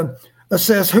you had to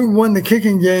assess who won the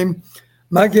kicking game,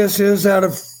 my guess is out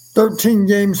of 13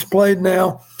 games played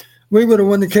now, we would have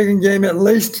won the kicking game at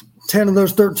least 10 of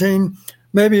those 13,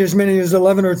 maybe as many as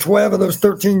 11 or 12 of those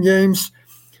 13 games.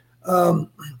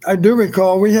 I do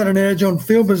recall we had an edge on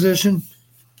field position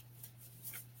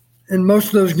in most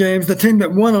of those games. The team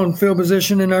that won on field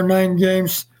position in our 9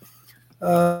 games,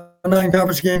 9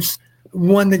 conference games,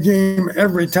 won the game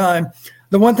every time.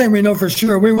 The one thing we know for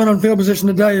sure, we went on field position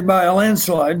today by a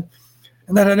landslide,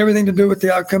 and that had everything to do with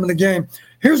the outcome of the game.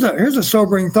 Here's a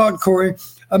sobering thought, Corey.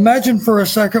 Imagine for a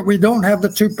second we don't have the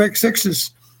 2 pick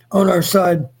sixes on our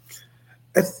side.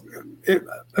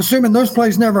 Assuming those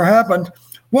plays never happened,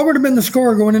 what would have been the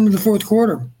score going into the fourth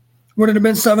quarter? Would it have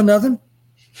been 7-0?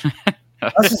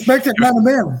 I suspect it might have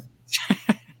been.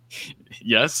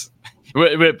 Yes.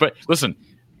 But listen,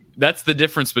 that's the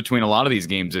difference between a lot of these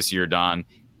games this year, Don.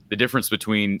 The difference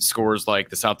between scores like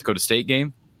the South Dakota State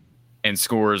game and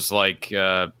scores like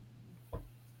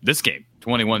this game,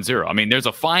 21-0. I mean, there's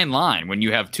a fine line when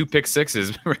you have 2 pick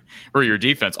sixes for your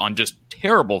defense on just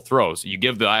terrible throws. You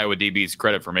give the Iowa DBs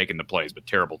credit for making the plays, but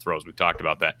terrible throws. We've talked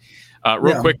about that.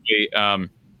 Quickly,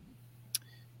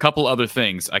 couple other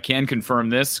things. I can confirm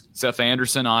this. Seth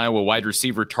Anderson, Iowa wide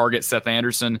receiver target Seth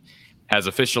Anderson, has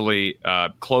officially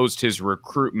closed his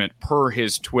recruitment per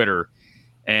his Twitter.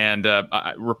 And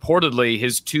reportedly,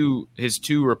 his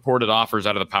two reported offers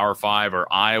out of the Power 5 are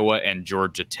Iowa and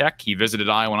Georgia Tech. He visited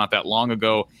Iowa not that long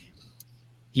ago.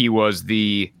 He was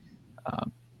he's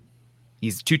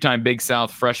two-time Big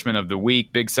South Freshman of the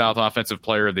Week, Big South Offensive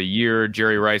Player of the Year,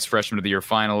 Jerry Rice Freshman of the Year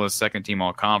finalist, second-team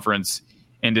All-Conference.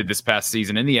 Ended this past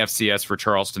season in the FCS for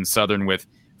Charleston Southern with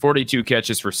 42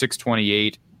 catches for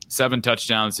 628, 7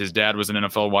 touchdowns. His dad was an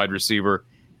NFL wide receiver.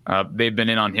 They've been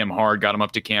in on him hard, got him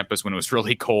up to campus when it was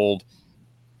really cold.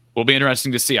 Will be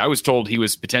interesting to see. I was told he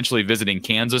was potentially visiting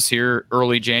Kansas here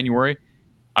early January.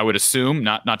 I would assume,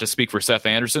 not to speak for Seth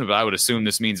Anderson, but I would assume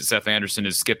this means that Seth Anderson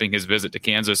is skipping his visit to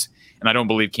Kansas, and I don't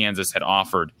believe Kansas had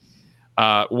offered.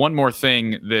 One more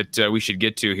thing that we should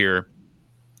get to here,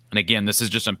 and again, this is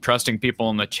just I'm trusting people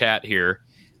in the chat here,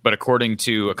 but according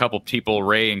to a couple people,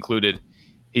 Ray included,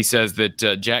 he says that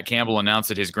Jack Campbell announced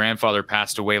that his grandfather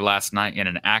passed away last night in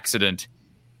an accident.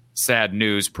 Sad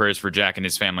news, prayers for Jack and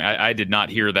his family. I did not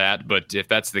hear that, but if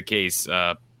that's the case,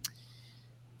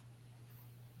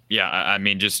 yeah, I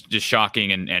mean, just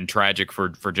shocking and tragic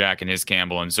for Jack and his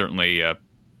Campbell, and certainly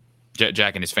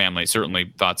Jack and his family.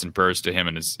 Certainly thoughts and prayers to him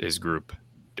and his group.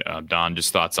 Don,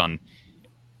 just thoughts on,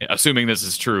 assuming this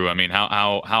is true. I mean,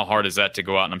 how hard is that to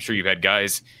go out? And I'm sure you've had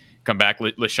guys come back.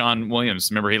 LaShawn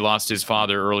Williams, remember he lost his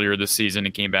father earlier this season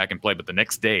and came back and played. But the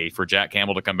next day, for Jack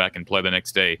Campbell to come back and play the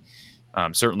next day,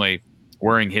 certainly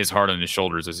wearing his heart on his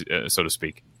shoulders, so to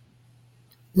speak.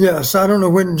 Yes, I don't know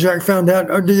when Jack found out.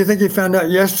 Or do you think he found out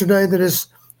yesterday that his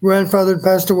grandfather had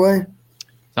passed away?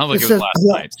 Sounds like it was last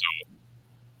night. So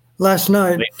last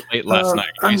night. Late last night.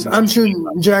 I'm sure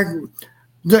Jack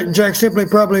simply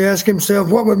probably asked himself,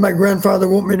 what would my grandfather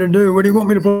want me to do? Would he want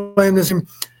me to play in this?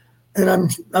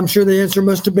 And I'm sure the answer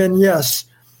must have been yes.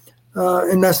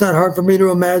 And that's not hard for me to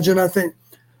imagine. I think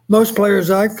most players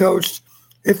I've coached,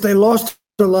 if they lost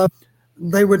a lot,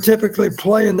 they would typically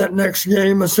play in that next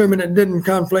game, assuming it didn't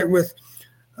conflict with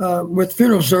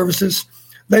funeral services.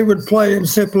 They would play and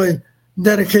simply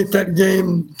dedicate that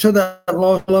game to that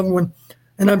lost loved one.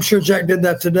 And I'm sure Jack did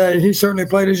that today. He certainly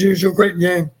played his usual great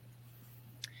game.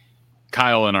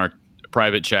 Kyle in our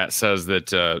private chat says that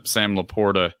Sam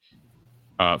Laporta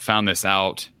found this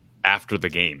out after the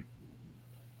game.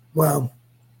 Wow.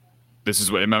 This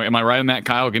is what am I right on that,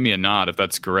 Kyle? Give me a nod if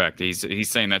that's correct. He's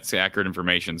saying that's accurate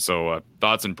information. So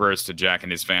thoughts and prayers to Jack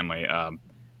and his family.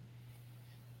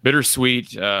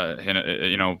 Bittersweet,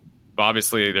 and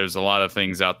obviously there's a lot of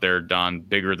things out there, Don,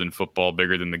 bigger than football,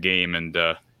 bigger than the game, and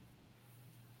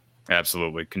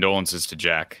absolutely condolences to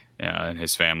Jack and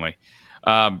his family.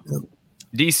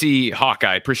 DC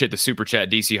Hawkeye, appreciate the super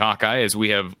chat, DC Hawkeye. As we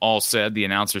have all said, the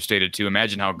announcer stated to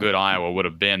imagine how good Iowa would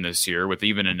have been this year with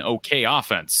even an okay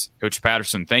offense. Coach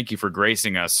Patterson, thank you for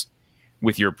gracing us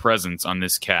with your presence on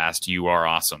this cast. You are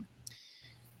awesome.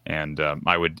 And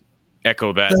I would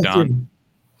echo that, Don.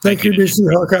 Thank you, DC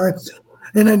Hawkeye.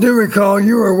 And I do recall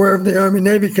you were aware of the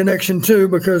Army-Navy connection too,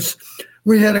 because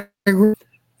we had a group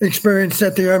experience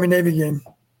at the Army-Navy game.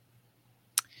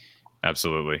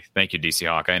 Absolutely. Thank you, DC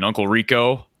Hawkeye. And Uncle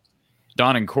Rico,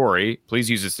 Don and Corey,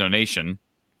 please use this donation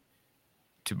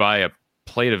to buy a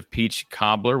plate of peach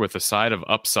cobbler with a side of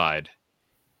Upside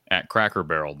at Cracker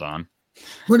Barrel, Don.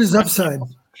 What is Upside?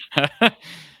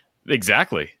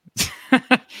 Exactly.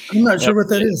 I'm not sure what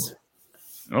that is.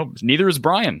 Oh, neither is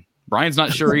Brian. Brian's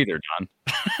not sure either, Don.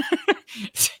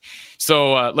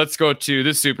 So let's go to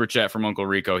this super chat from Uncle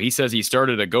Rico. He says he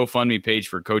started a GoFundMe page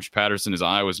for Coach Patterson as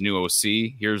Iowa's new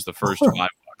OC. Here's the first $5.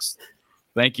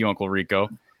 Thank you, Uncle Rico.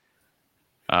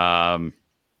 All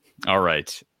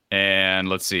right. And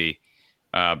let's see.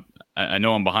 I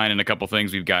know I'm behind in a couple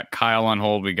things. We've got Kyle on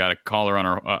hold. We got a caller on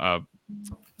our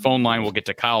phone line. We'll get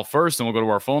to Kyle first, and we'll go to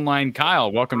our phone line.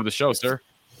 Kyle, welcome to the show, sir.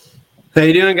 How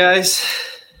you doing, guys?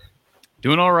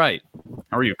 Doing all right.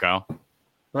 How are you, Kyle?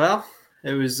 Well,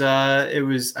 it was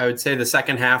I would say the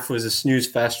second half was a snooze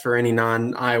fest for any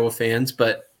non-Iowa fans,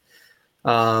 but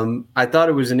I thought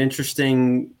it was an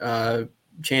interesting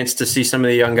chance to see some of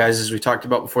the young guys, as we talked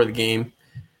about before the game.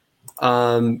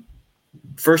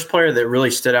 First player that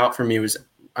really stood out for me was,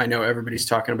 I know everybody's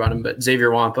talking about him, but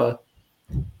Xavier Wampa.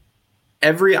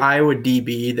 Every Iowa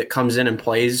DB that comes in and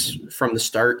plays from the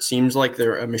start seems like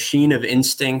they're a machine of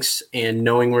instincts and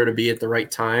knowing where to be at the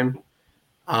right time.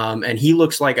 And he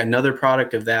looks like another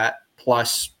product of that,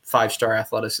 plus 5-star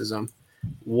athleticism.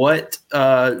 What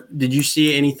did you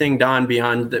see anything, Don,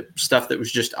 beyond the stuff that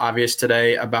was just obvious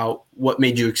today about what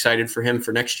made you excited for him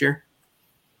for next year?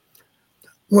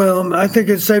 Well, I think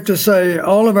it's safe to say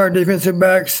all of our defensive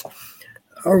backs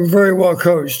are very well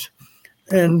coached.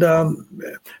 And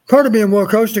part of being well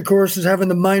coached, of course, is having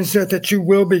the mindset that you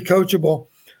will be coachable.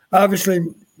 Obviously,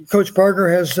 Coach Parker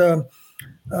has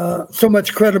so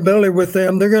much credibility with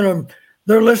them.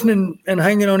 They're listening and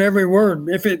hanging on every word.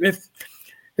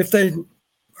 If they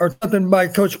are something by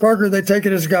Coach Parker, they take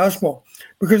it as gospel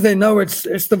because they know it's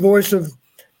the voice of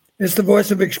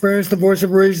experience, the voice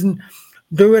of reason.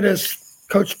 Do it as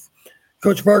Coach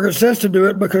Parker says to do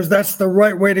it because that's the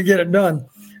right way to get it done.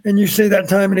 And you see that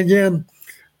time and again.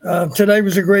 Today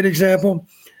was a great example.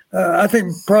 I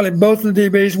think probably both the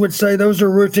DBs would say those are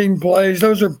routine plays.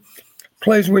 Those are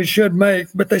plays we should make,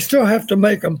 but they still have to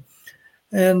make them.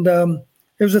 And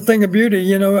it was a thing of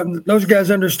beauty, and those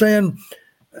guys understand.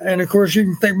 And, of course, you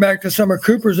can think back to some of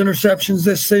Cooper's interceptions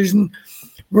this season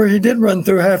where he did run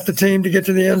through half the team to get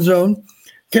to the end zone.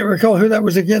 Can't recall who that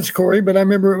was against, Corey, but I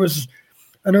remember it was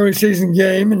an early season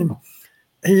game, and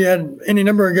he had any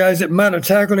number of guys that might have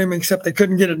tackled him except they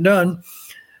couldn't get it done.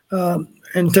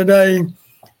 And today,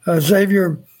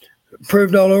 Xavier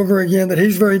proved all over again that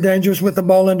he's very dangerous with the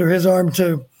ball under his arm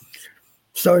too.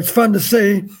 So it's fun to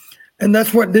see. And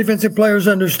that's what defensive players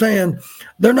understand.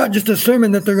 They're not just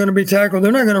assuming that they're going to be tackled.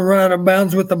 They're not going to run out of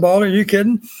bounds with the ball. Are you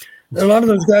kidding? There are a lot of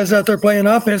those guys out there playing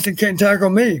offense that can't tackle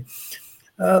me.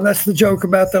 That's the joke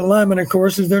about the lineman, of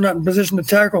course, is they're not in position to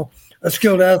tackle a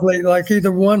skilled athlete like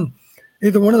either one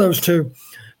of those two.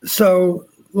 So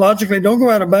logically, don't go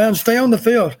out of bounds. Stay on the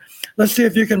field. Let's see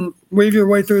if you can weave your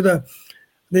way through the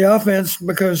offense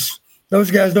because those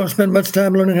guys don't spend much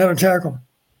time learning how to tackle.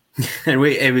 And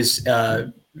it was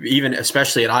even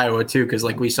especially at Iowa too, because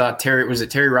like we saw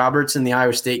Terry Roberts in the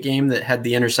Iowa State game that had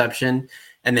the interception,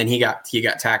 and then he got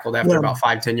tackled after about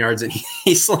 5-10 yards, and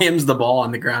he slams the ball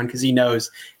on the ground because he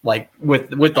knows like with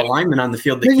the lineman on the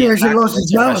field, he actually lost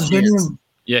his balance, didn't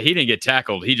he? Yeah, he didn't get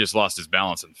tackled. He just lost his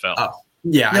balance and fell. Oh.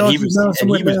 Yeah, and he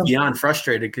was beyond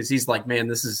frustrated because he's like, man,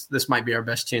 this might be our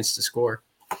best chance to score.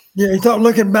 Yeah, he thought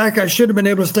looking back, I should have been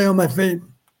able to stay on my feet.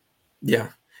 Yeah.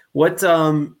 What?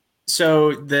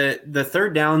 So the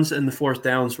third downs and the fourth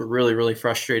downs were really, really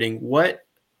frustrating. What,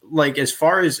 like, as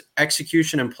far as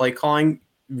execution and play calling,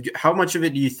 how much of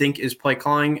it do you think is play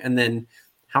calling, and then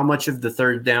how much of the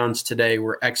third downs today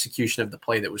were execution of the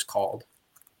play that was called?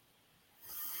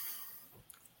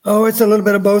 Oh, it's a little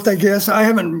bit of both, I guess. I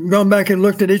haven't gone back and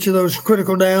looked at each of those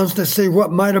critical downs to see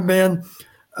what might have been.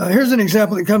 Here's an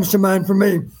example that comes to mind for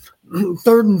me.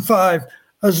 3rd and 5,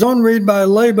 a zone read by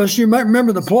Labus. You might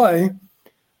remember the play.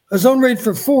 A zone read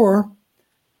for 4,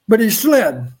 but he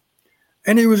slid,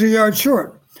 and he was a yard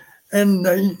short. And,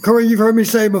 Corey, you've heard me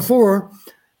say before,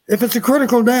 if it's a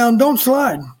critical down, don't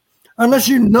slide unless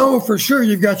you know for sure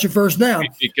you've got your first down.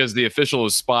 Because the official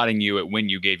is spotting you at when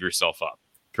you gave yourself up,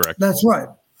 correct? That's right.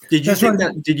 Did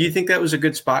you think that was a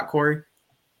good spot, Corey?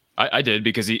 I did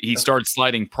because he started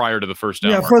sliding prior to the first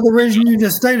down. Yeah, for the reason you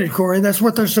just stated, Corey. That's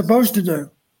what they're supposed to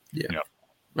do. Yeah.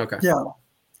 Okay. Yeah.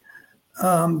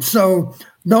 So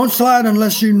don't slide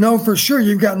unless you know for sure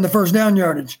you've gotten the first down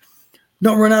yardage.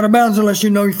 Don't run out of bounds unless you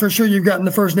know for sure you've gotten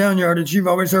the first down yardage. You've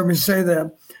always heard me say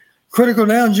that. Critical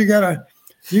downs, you gotta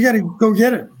go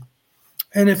get it.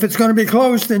 And if it's going to be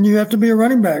close, then you have to be a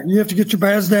running back. You have to get your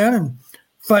pads down and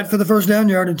fight for the first down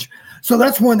yardage. So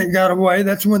that's one that got away.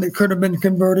 That's one that could have been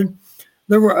converted.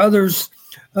 There were others.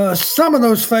 Some of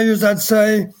those failures, I'd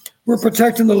say, we're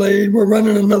protecting the lead. We're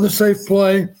running another safe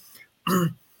play.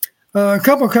 A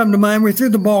couple come to mind. We threw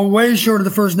the ball way short of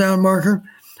the first down marker.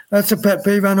 That's a pet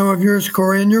peeve I know of yours,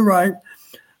 Corey, and you're right.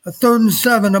 A 3rd and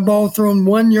 7, a ball thrown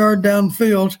 1 yard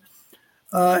downfield,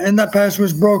 and that pass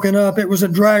was broken up. It was a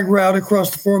drag route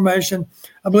across the formation.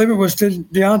 I believe it was to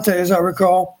Deontay, as I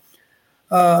recall.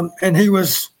 And he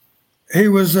was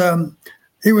hitting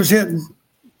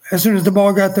as soon as the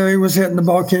ball got there. He was hitting. The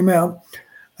ball came out.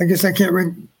 I guess I can't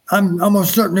read. I'm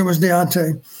almost certain it was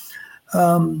Deontay.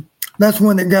 That's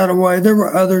one that got away. There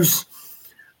were others,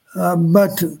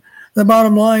 but the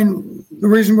bottom line, the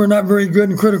reason we're not very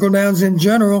good in critical downs in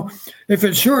general, if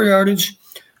it's short yardage,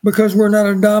 because we're not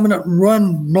a dominant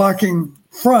run blocking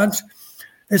front,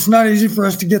 it's not easy for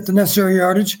us to get the necessary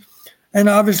yardage. And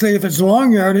obviously, if it's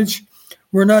long yardage,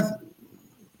 we're not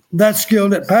that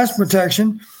skilled at pass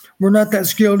protection. We're not that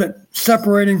skilled at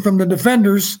separating from the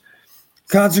defenders.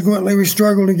 Consequently, we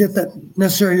struggle to get that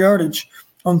necessary yardage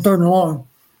on 3rd and long.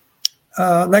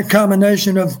 That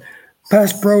combination of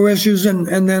pass pro issues and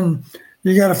then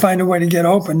you got to find a way to get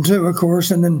open too, of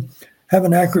course, and then have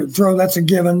an accurate throw. That's a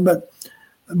given, but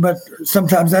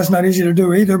sometimes that's not easy to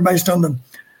do either based on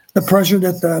the pressure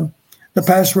that the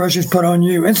pass rush is put on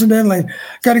you. Incidentally,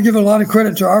 got to give a lot of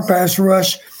credit to our pass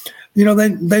rush. You know,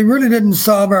 they really didn't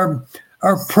solve our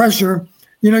pressure.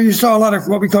 You know, you saw a lot of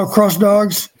what we call cross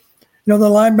dogs. You know, the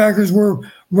linebackers were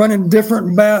running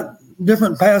different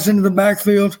pass into the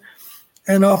backfield.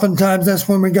 And oftentimes that's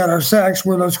when we got our sacks,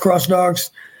 were those cross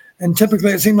dogs. And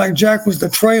typically it seemed like Jack was the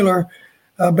trailer,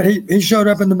 but he showed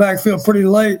up in the backfield pretty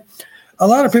late. A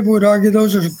lot of people would argue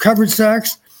those are coverage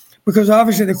sacks because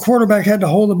obviously the quarterback had to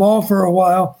hold the ball for a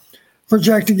while for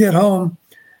Jack to get home.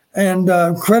 And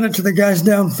credit to the guys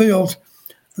downfield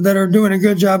that are doing a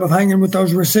good job of hanging with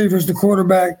those receivers. The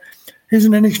quarterback, he's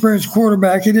an inexperienced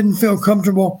quarterback. He didn't feel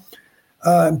comfortable.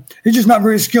 He's just not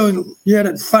very skilled yet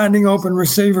at finding open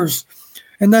receivers.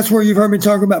 And that's where you've heard me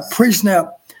talk about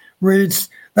pre-snap reads.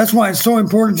 That's why it's so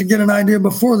important to get an idea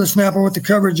before the snap of what the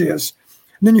coverage is.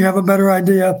 And then you have a better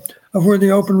idea of where the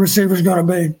open receiver is going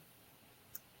to be.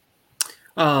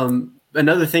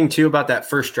 Another thing, too, about that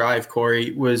first drive,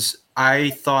 Corey, was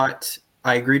I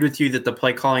agreed with you that the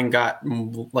play calling got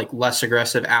like less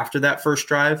aggressive after that first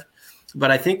drive.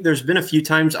 But I think there's been a few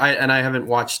times, I haven't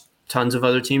watched tons of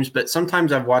other teams, but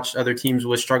sometimes I've watched other teams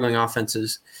with struggling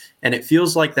offenses, and it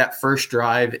feels like that first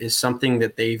drive is something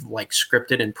that they've like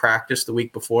scripted and practiced the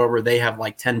week before, where they have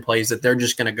like 10 plays that they're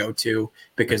just going to go to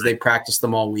because they practiced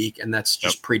them all week, and that's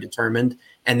just predetermined.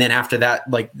 And then after that,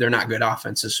 like they're not good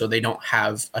offenses, so they don't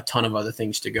have a ton of other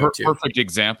things to go to. Perfect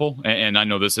example, and I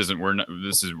know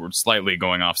we're slightly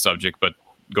going off subject, but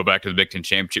go back to the Big Ten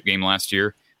championship game last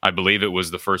year. I believe it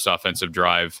was the first offensive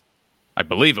drive.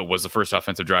 of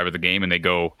the game, and they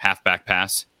go halfback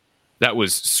pass. That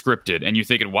was scripted, and you're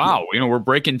thinking, wow, we're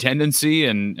breaking tendency,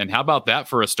 and how about that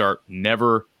for a start?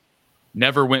 Never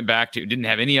went back to, didn't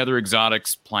have any other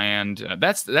exotics planned.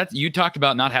 That's you talked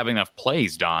about not having enough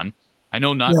plays, Don. I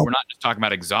know we're not just talking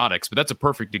about exotics, but that's a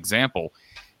perfect example.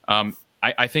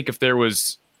 I think if there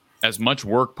was as much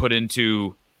work put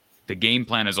into the game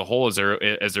plan as a whole as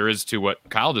there is to what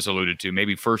Kyle just alluded to,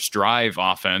 maybe first drive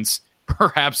offense,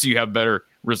 perhaps you have better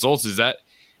results. Is that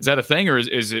a thing, or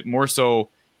is it more so,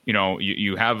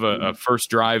 you have a first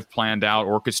drive planned out,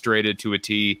 orchestrated to a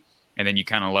T, and then you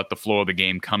kind of let the flow of the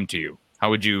game come to you? How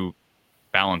would you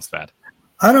balance that?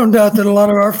 I don't doubt that a lot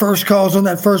of our first calls on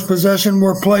that first possession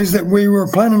were plays that we were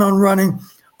planning on running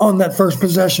on that first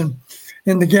possession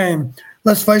in the game.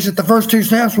 Let's face it, the first two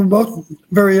snaps were both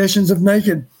variations of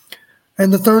naked,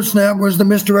 and the third snap was the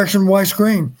misdirection Y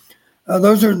screen.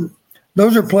 Those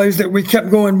are plays that we kept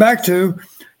going back to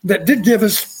that did give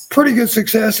us pretty good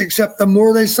success, except the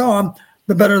more they saw them,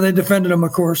 the better they defended them,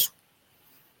 of course.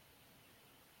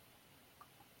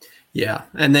 Yeah,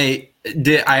 and they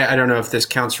did. I don't know if this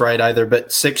counts right either,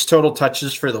 but 6 total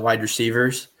touches for the wide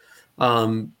receivers.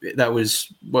 That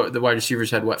was what the wide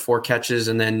receivers had. 4 catches,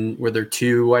 and then were there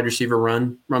 2 wide receiver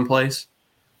run plays?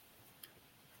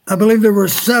 I believe there were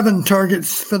 7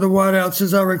 targets for the wideouts,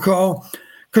 as I recall,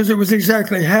 because it was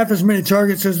exactly half as many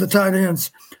targets as the tight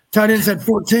ends. Tight ends had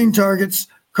 14 targets,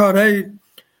 caught 8.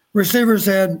 Receivers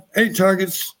had 8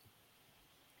 targets.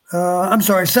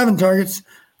 7 targets,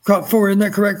 caught 4. Isn't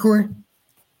that correct, Corey?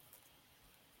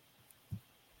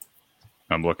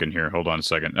 I'm looking here. Hold on a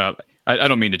second. I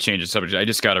don't mean to change the subject. I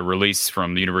just got a release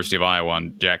from the University of Iowa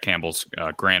on Jack Campbell's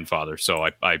grandfather. So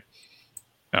let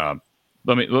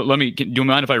me. Do you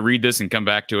mind if I read this and come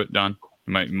back to it, Don?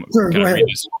 Sure, can I read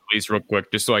this release real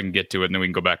quick, just so I can get to it, and then we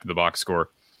can go back to the box score.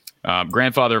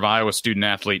 Grandfather of Iowa student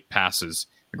athlete passes.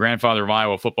 The grandfather of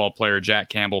Iowa football player Jack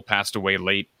Campbell passed away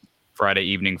late Friday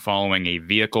evening following a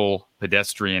vehicle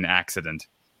pedestrian accident.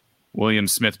 William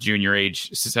Smith Jr.,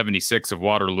 age 76, of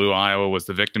Waterloo, Iowa, was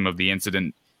the victim of the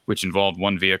incident, which involved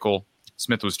one vehicle.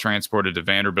 Smith was transported to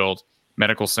Vanderbilt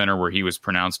Medical Center, where he was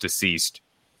pronounced deceased.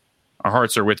 Our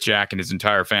hearts are with Jack and his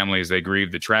entire family as they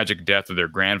grieve the tragic death of their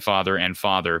grandfather and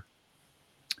father.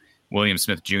 William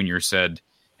Smith Jr. said,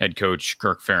 head coach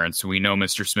Kirk Ferentz, "We know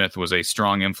Mr. Smith was a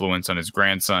strong influence on his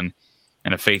grandson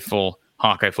and a faithful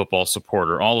Hawkeye football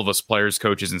supporter. All of us players,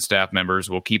 coaches, and staff members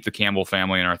will keep the Campbell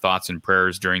family in our thoughts and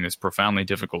prayers during this profoundly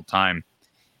difficult time."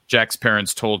 Jack's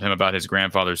parents told him about his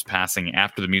grandfather's passing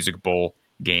after the Music Bowl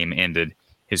game ended.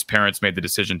 His parents made the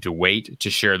decision to wait to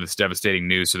share this devastating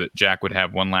news so that Jack would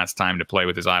have one last time to play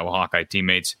with his Iowa Hawkeye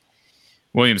teammates.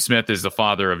 William Smith is the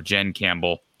father of Jen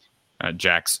Campbell,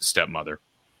 Jack's stepmother.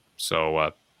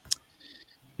 So,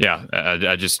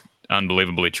 just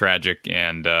unbelievably tragic,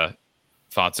 and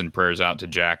thoughts and prayers out to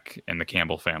Jack and the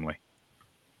Campbell family.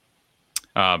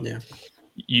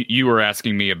 You were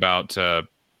asking me about the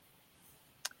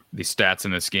stats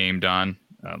in this game, Don.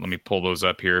 Let me pull those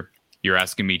up here. You're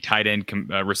asking me tight end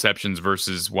receptions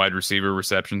versus wide receiver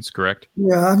receptions, correct?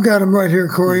 Yeah, I've got them right here,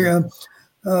 Corey.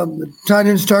 Tight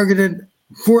ends targeted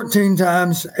 14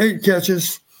 times, 8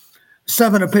 catches,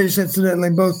 7 apiece,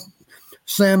 incidentally. Both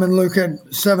Sam and Luke had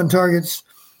 7 targets.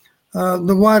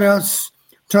 The wideouts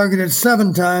targeted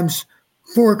 7 times,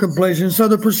 4 completions. So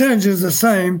the percentage is the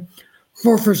same,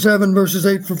 4 for 7 versus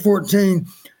 8 for 14.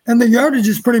 And the yardage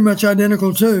is pretty much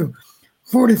identical too.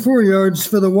 44 yards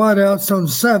for the wideouts on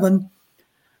 7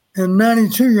 and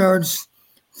 92 yards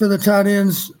for the tight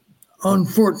ends on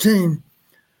 14.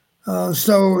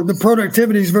 So the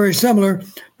productivity is very similar,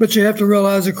 but you have to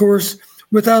realize, of course,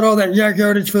 without all that yak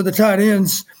yardage for the tight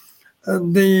ends,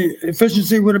 the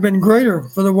efficiency would have been greater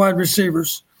for the wide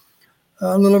receivers,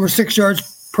 a little over 6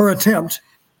 yards per attempt.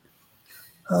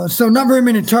 So not very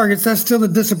many targets. That's still the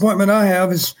disappointment I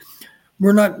have, is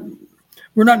we're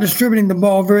not distributing the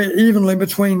ball very evenly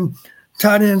between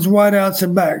tight ends, wideouts,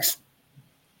 and backs.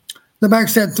 The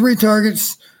backs had 3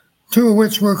 targets, 2 of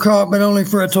which were caught, but only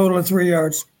for a total of 3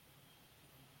 yards.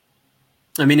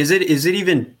 I mean, is it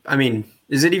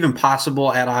even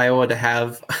possible at Iowa to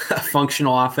have a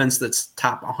functional offense that's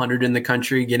top 100 in the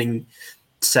country, getting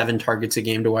 7 targets a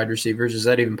game to wide receivers? Is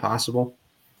that even possible?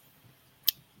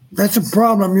 That's a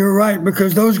problem. You're right,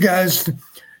 because those guys,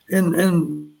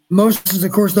 and most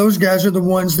of course, those guys are the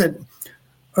ones that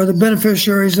are the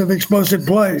beneficiaries of explosive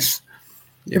plays.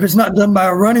 Yeah. If it's not done by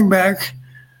a running back,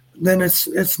 then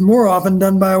it's more often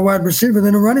done by a wide receiver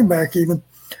than a running back even.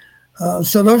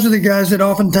 So those are the guys that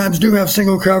oftentimes do have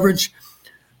single coverage.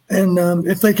 And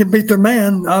if they can beat their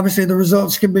man, obviously the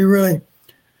results can be really,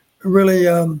 really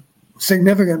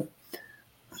significant.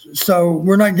 So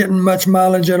we're not getting much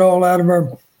mileage at all out of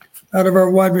our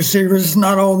wide receivers. It's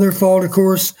not all their fault, of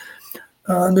course.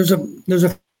 There's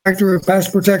a factor of pass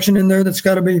protection in there that's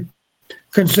got to be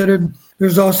considered.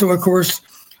 There's also, of course,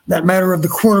 that matter of the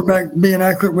quarterback being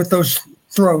accurate with those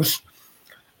throws.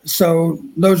 So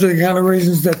those are the kind of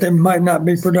reasons that they might not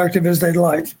be productive as they'd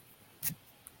like.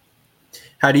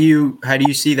 How do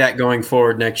you see that going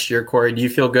forward next year, Corey? Do you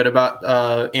feel good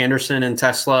about Anderson and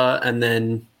Tesla, and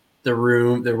then the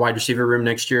wide receiver room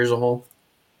next year as a whole?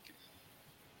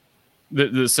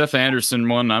 The Seth Anderson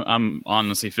one, I'm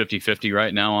honestly 50-50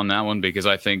 right now on that one, because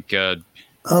I think I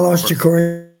lost you,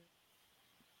 Corey.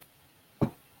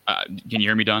 Can you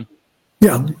hear me, Don?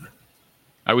 Yeah.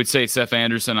 I would say Seth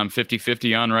Anderson, I'm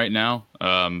 50-50 on right now.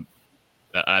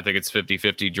 I think it's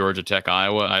 50-50 Georgia Tech,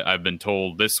 Iowa. I've been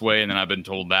told this way, and then I've been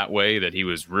told that way, that he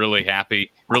was really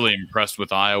happy, really impressed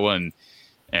with Iowa.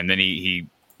 And then he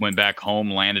went back home,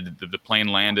 the plane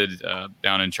landed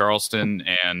down in Charleston,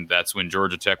 and that's when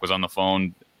Georgia Tech was on the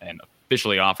phone and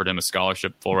officially offered him a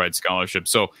scholarship, full ride scholarship.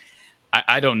 So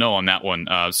I don't know on that one.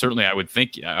 Certainly I would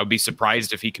be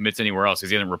surprised if he commits anywhere else, because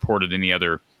he hasn't reported any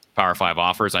other Power 5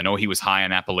 offers. I know he was high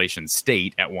on Appalachian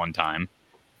State at one time,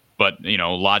 but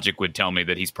logic would tell me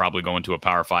that he's probably going to a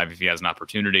Power 5 if he has an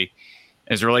opportunity.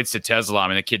 As it relates to Tesla, I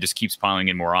mean, the kid just keeps piling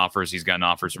in more offers. He's gotten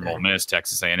offers from Ole Miss,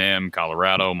 Texas A&M,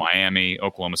 Colorado, Miami,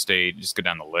 Oklahoma State. Just go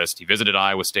down the list. He visited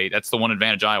Iowa State. That's the one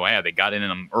advantage Iowa had. They got in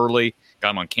him early,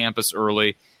 got him on campus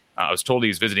early. I was told he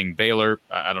was visiting Baylor.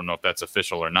 I don't know if that's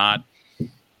official or not.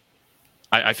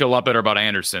 I feel a lot better about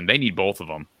Anderson. They need both of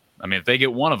them. I mean, if they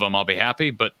get one of them, I'll be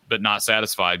happy, but not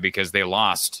satisfied, because they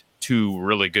lost 2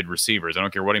 really good receivers. I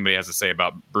don't care what anybody has to say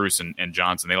about Bruce and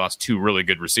Johnson. They lost 2 really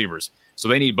good receivers. So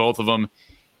they need both of them.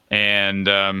 And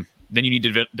then you need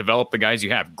to develop the guys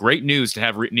you have. Great news to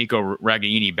have Nico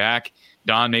Ragaini back.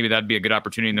 Don, maybe that'd be a good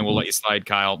opportunity, and then we'll let you slide,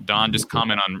 Kyle. Don, just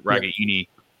comment on Ragaini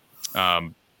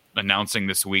announcing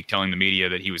this week, telling the media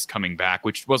that he was coming back,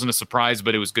 which wasn't a surprise,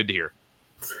 but it was good to hear.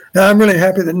 I'm really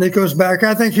happy that Nico's back.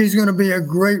 I think he's going to be a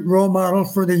great role model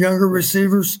for the younger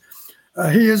receivers.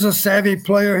 He is a savvy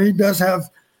player. He does have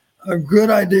a good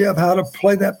idea of how to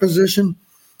play that position.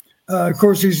 Of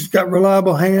course, he's got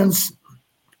reliable hands,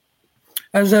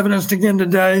 as evidenced again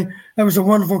today. That was a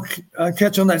wonderful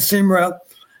catch on that seam route.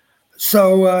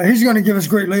 So he's going to give us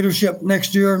great leadership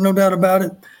next year, no doubt about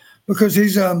it, because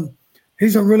he's a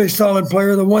really solid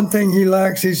player. The one thing he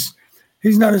lacks, he's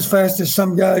not as fast as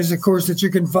some guys, of course, that you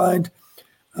can find.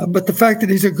 But the fact that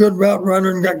he's a good route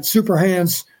runner and got super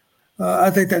hands, I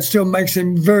think that still makes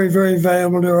him very, very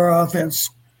valuable to our offense.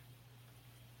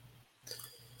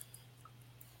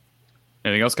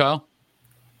 Anything else, Kyle?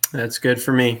 That's good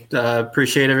for me.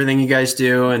 Appreciate everything you guys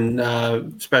do, and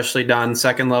especially Don,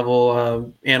 second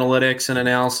level analytics and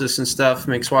analysis and stuff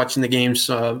makes watching the games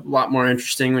a lot more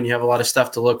interesting when you have a lot of stuff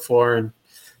to look for, and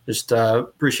just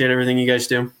appreciate everything you guys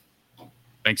do.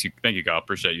 Thank you, Kyle.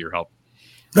 Appreciate your help.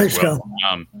 Thanks, Kyle.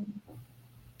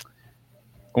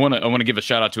 I want to give a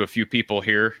shout out to a few people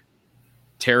here.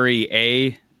 Terry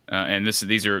A, and this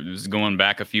is going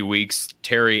back a few weeks.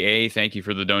 Terry A, thank you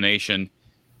for the donation.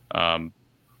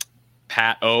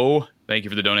 Pat O, thank you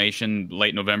for the donation.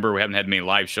 Late November, we haven't had many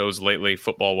live shows lately,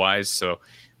 football wise, so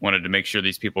wanted to make sure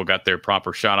these people got their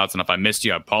proper shout outs. And if I missed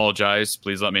you, I apologize.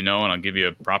 Please let me know, and I'll give you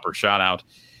a proper shout out.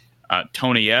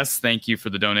 Tony S., thank you for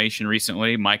the donation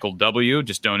recently. Michael W.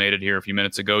 just donated here a few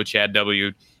minutes ago. Chad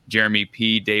W., Jeremy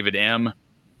P., David M.,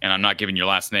 and I'm not giving your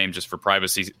last name just for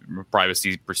privacy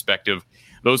perspective.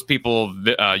 Those people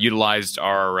utilized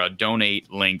our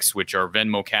donate links, which are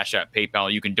Venmo, Cash App,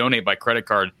 PayPal. You can donate by credit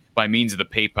card by means of the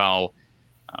PayPal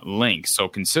link. So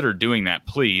consider doing that,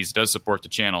 please. It does support the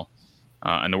channel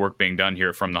and the work being done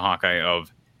here from the Hawkeye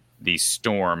of the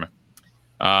Storm.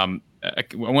 I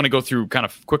want to go through kind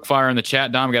of quick fire in the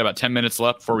chat, Don. We got about 10 minutes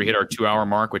left before we hit our 2-hour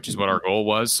mark, which is what our goal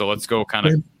was. So let's go kind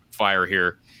of fire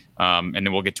here. And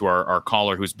then we'll get to our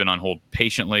caller who's been on hold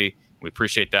patiently. We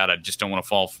appreciate that. I just don't want to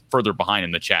fall further behind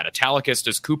in the chat. Italicus,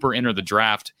 does Cooper enter the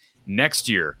draft next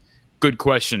year? Good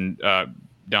question,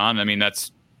 Don. I mean,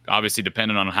 that's obviously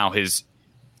dependent on how his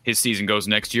season goes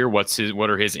next year. What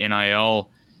are his NIL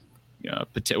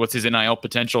what's his NIL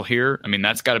potential here? I mean,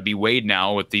 that's got to be weighed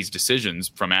now with these decisions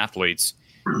from athletes.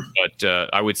 But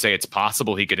I would say it's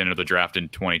possible he could enter the draft in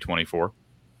 2024.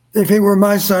 If he were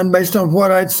my son, based on what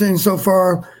I'd seen so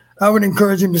far, I would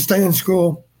encourage him to stay in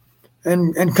school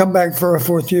and come back for a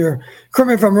fourth year. Correct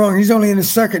me if I'm wrong. He's only in his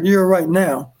second year right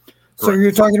now. So Correct.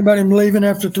 You're talking about him leaving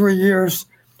after 3 years.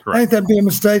 Correct. I think that'd be a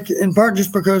mistake, in part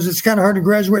just because it's kind of hard to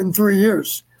graduate in 3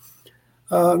 years.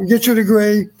 Get your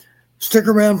degree, stick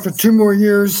around for 2 more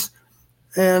years,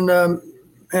 and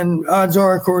odds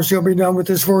are, of course, he'll be done with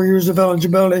his 4 years of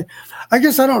eligibility. I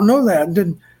guess I don't know that.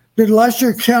 Did last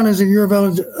year count as a year of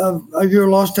a year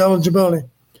lost to eligibility?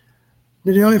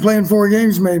 Did he only play in 4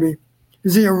 games? Maybe.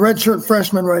 Is he a redshirt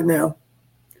freshman right now,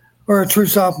 or a true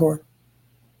sophomore?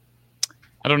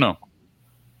 I don't know.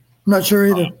 I'm not sure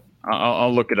either.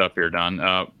 I'll look it up here, Don.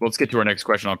 Let's get to our next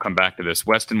question. I'll come back to this.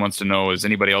 Weston wants to know, is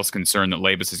anybody else concerned that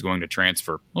Labus is going to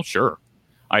transfer? Well, sure.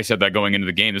 I said that going into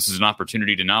the game. This is an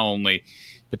opportunity to not only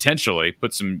potentially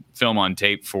put some film on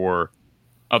tape for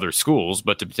other schools,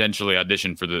 but to potentially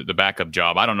audition for the backup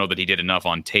job. I don't know that he did enough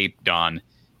on tape, Don,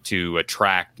 to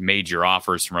attract major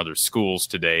offers from other schools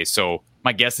today. So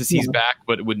my guess is he's back,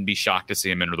 but it wouldn't be shocked to see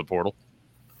him enter the portal.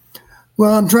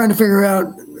 Well, I'm trying to figure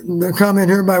out the comment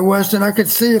here by Weston. I could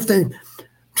see if they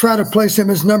try to place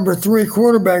him as number 3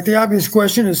 quarterback. The obvious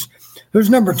question is, who's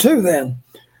number 2 then?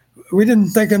 We didn't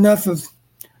think enough of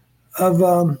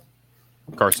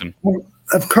Carson.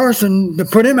 Of Carson to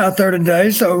put him out there today.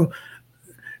 So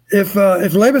if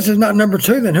Labus is not number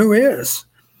 2, then who is?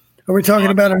 Are we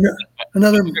talking about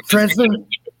another transfer?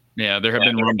 Yeah, there have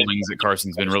been rumblings that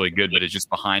Carson's been really good, but it's just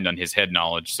behind on his head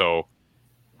knowledge. So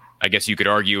I guess you could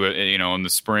argue, in the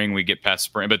spring we get past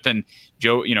spring, but then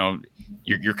Joe,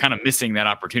 you're kind of missing that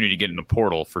opportunity to get in the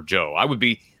portal for Joe. I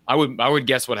would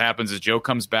guess what happens is Joe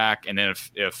comes back, and then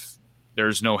if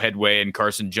there's no headway and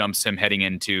Carson jumps him heading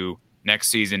into next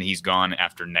season, he's gone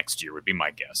after next year would be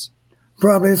my guess.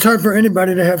 Probably. It's hard for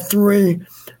anybody to have 3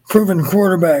 proven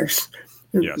quarterbacks.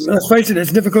 Yes. Let's face it,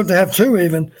 it's difficult to have 2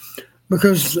 even,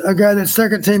 because a guy that's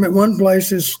second team at one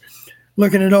place is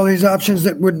looking at all these options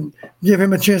that would give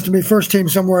him a chance to be first team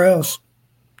somewhere else.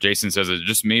 Jason says, is it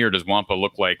just me or does Wampa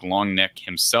look like Long Neck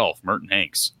himself, Merton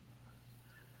Hanks?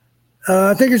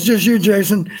 I think it's just you,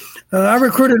 Jason. I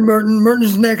recruited Merton.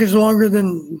 Merton's neck is longer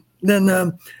than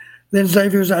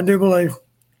Xavier's, I do believe.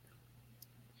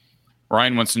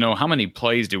 Ryan wants to know, how many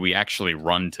plays do we actually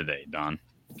run today, Don?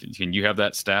 Can you have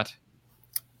that stat?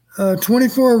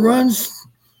 24 runs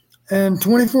and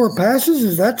 24 passes.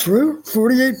 Is that true?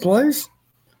 48 plays?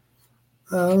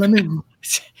 Let me.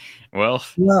 Well,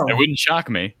 no. It wouldn't shock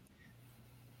me.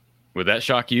 Would that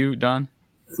shock you, Don?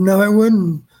 No, it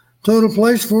wouldn't. Total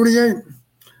plays, 48.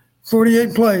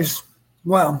 48 plays.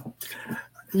 Wow.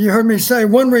 You heard me say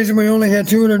one reason we only had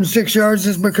 206 yards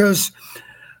is because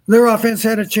their offense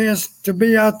had a chance to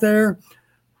be out there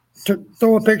to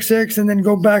throw a pick 6 and then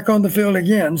go back on the field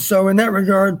again. So in that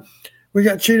regard, we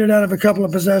got cheated out of a couple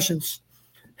of possessions,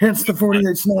 hence the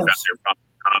 48 snaps.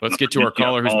 Let's get to our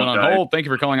caller who's been on hold. Thank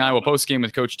you for calling Iowa Postgame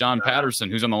with Coach Don Patterson,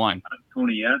 who's on the line.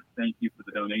 Tony S., thank you for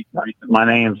the donation. My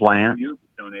name's Lance.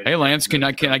 Hey, Lance, can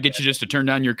I get you just to turn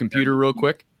down your computer real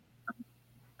quick?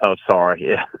 Oh, sorry.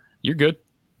 Yeah. You're good.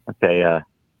 Okay.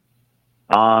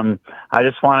 I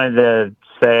just wanted to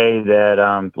say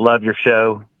that love your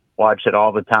show. Watch it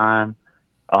all the time.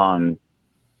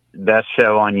 Best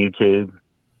show on YouTube.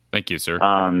 Thank you, sir.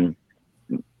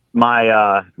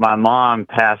 My mom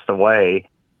passed away,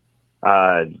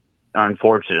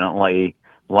 unfortunately,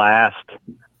 last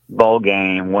bowl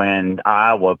game when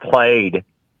Iowa played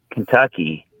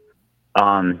Kentucky,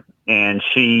 and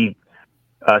she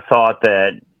thought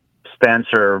that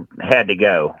Spencer had to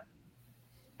go,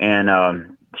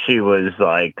 and she was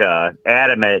like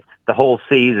adamant the whole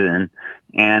season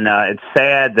And it's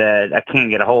sad that I can't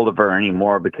get a hold of her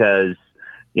anymore because,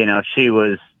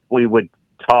 we would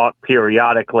talk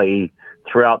periodically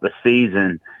throughout the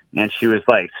season, and she was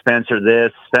like, Spencer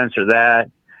this, Spencer that.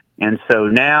 And so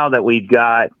now that we've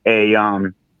got a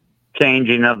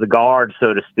changing of the guard,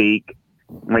 so to speak,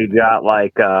 we've got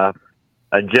like a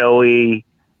Joey,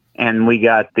 and we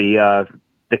got the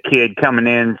kid coming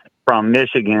in from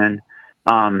Michigan.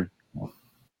 I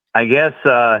guess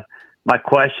my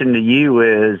question to you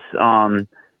is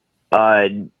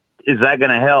that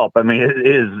going to help? I mean,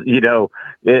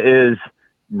 is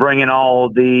bringing all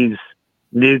these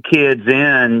new kids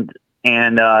in,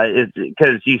 and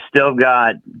because you still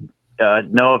got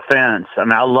no offense. I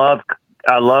mean, I love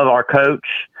our coach.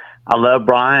 I love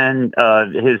Brian,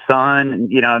 his son.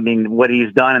 What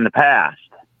he's done in the past.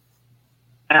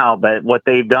 Now, but what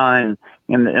they've done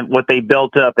and what they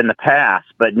built up in the past.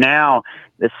 But now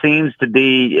it seems to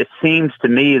me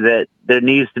that there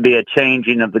needs to be a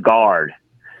changing of the guard,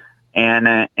 and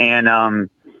I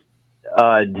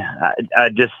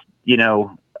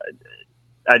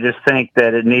just think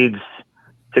that it needs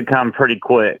to come pretty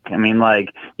quick. I mean,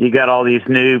 like, you got all these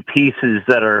new pieces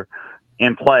that are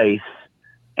in place,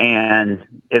 and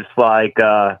it's like,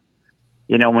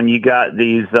 when you got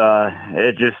these,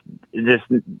 it just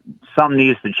something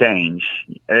needs to change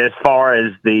as far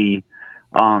as the,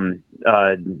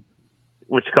 the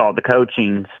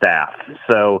coaching staff.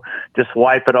 So just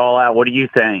wipe it all out. What do you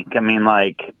think? I mean,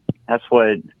 like, that's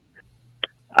what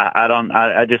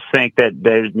I just think that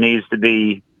there needs to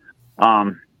be,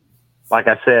 like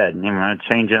I said,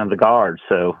 changing of the guard.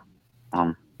 So,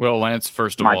 well, Lance,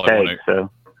 first of all,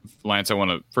 Lance, I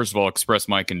want to first of all express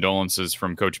my condolences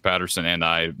from Coach Patterson and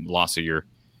I, loss of your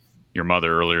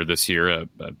mother earlier this year.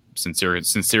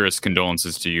 Sincerest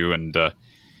condolences to you. And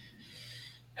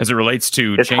as it relates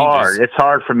to it's changes, hard. It's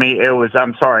hard for me.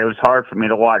 I'm sorry. It was hard for me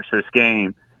to watch this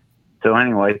game. So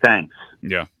anyway, thanks.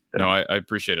 Yeah. No, I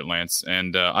appreciate it, Lance.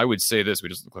 And I would say this: we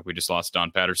just lost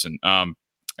Don Patterson.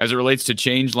 As it relates to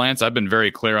change, Lance, I've been very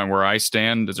clear on where I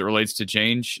stand as it relates to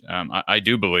change. I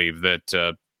do believe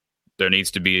that there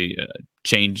needs to be a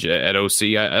change at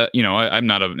OC. I'm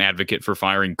not an advocate for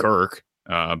firing Kirk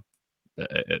by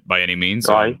any means.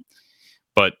 Right.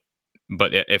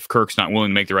 But if Kirk's not willing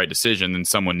to make the right decision, then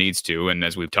someone needs to. And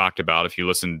as we've talked about, if you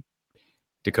listen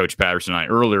to Coach Patterson and I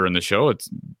earlier in the show, it's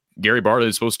Gary Barta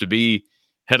is supposed to be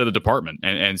head of the department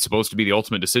and supposed to be the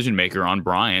ultimate decision maker on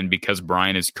Brian because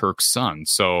Brian is Kirk's son.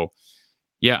 So,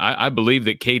 yeah, I believe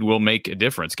that Cade will make a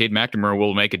difference. Cade McNamara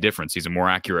will make a difference. He's a more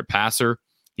accurate passer.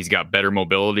 He's got better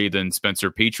mobility than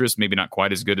Spencer Petras, maybe not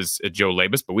quite as good as Joe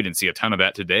Labus, but we didn't see a ton of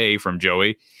that today from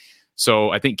Joey.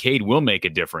 So I think Cade will make a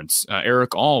difference.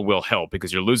 Eric All will help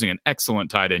because you're losing an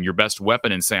excellent tight end, your best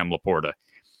weapon in Sam Laporta.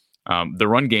 The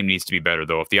run game needs to be better,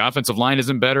 though. If the offensive line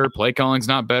isn't better, play calling's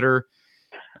not better.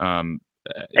 And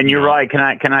you're right. Can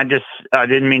I just? I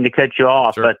didn't mean to cut you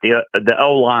off, Sure. But the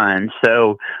O line.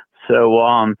 So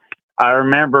I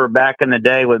remember back in the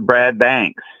day with Brad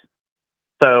Banks.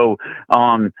 So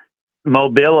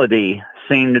mobility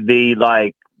seemed to be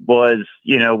was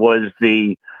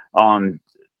the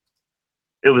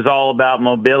it was all about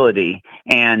mobility.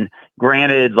 And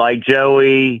granted, like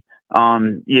Joey,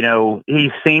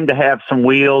 he seemed to have some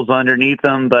wheels underneath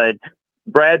him, but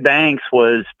Brad Banks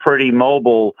was pretty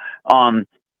mobile.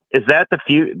 Is that the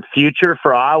future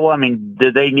for Iowa? I mean,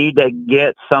 do they need to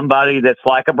get somebody that's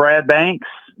like a Brad Banks?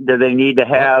 Do they need to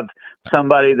have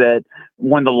somebody that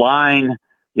when the line,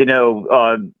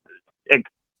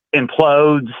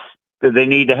 implodes, do they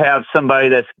need to have somebody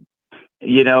that's,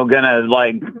 gonna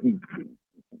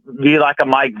be like a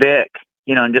Mike Vick,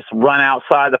 and just run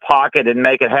outside the pocket and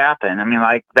make it happen? I mean,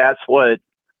 that's what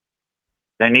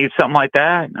they need, something like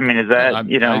that. I mean, is that, I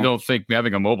don't think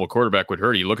having a mobile quarterback would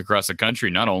hurt. You look across the country,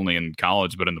 not only in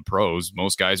college, but in the pros,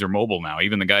 most guys are mobile now.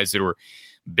 Even the guys that were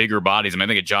bigger bodies. I mean, I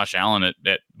think of Josh Allen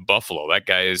at Buffalo. That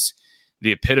guy is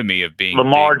the epitome of being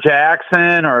Lamar big.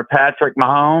 Jackson or Patrick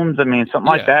Mahomes. I mean,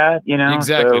 something like that,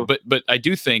 Exactly. So, but I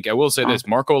do think, I will say this,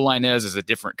 Marco Lainez is a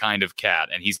different kind of cat,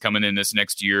 and he's coming in this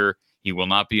next year. He will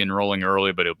not be enrolling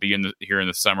early, but he'll be here in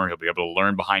the summer. He'll be able to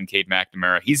learn behind Cade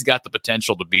McNamara. He's got the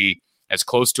potential to be as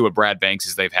close to a Brad Banks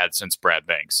as they've had since Brad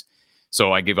Banks.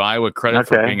 So I give Iowa credit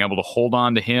for being able to hold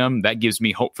on to him. That gives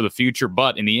me hope for the future.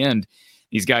 But in the end,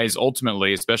 these guys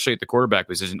ultimately, especially at the quarterback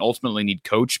position, ultimately need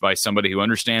coached by somebody who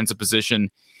understands the position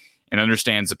and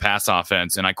understands the pass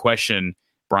offense. And I question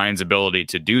Brian's ability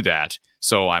to do that.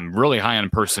 So I'm really high on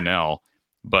personnel,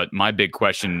 but my big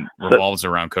question revolves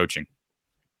around coaching.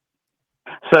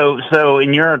 So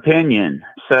in your opinion,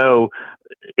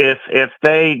 if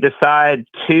they decide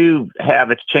to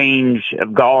have a change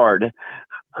of guard,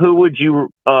 who would you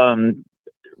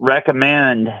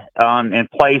recommend in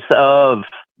place of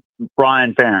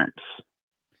Brian Ferentz?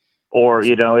 Or,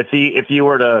 if you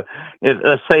were to,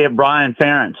 let's say if Brian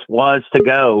Ferentz was to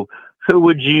go, who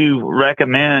would you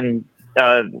recommend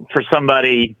for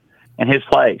somebody in his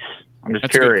place? I'm just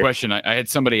That's curious. a good question. I had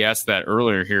somebody ask that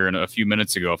earlier here a few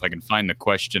minutes ago. If I can find the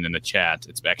question in the chat,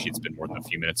 it's been more than a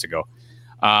few minutes ago.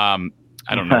 I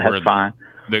don't know where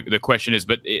the question is,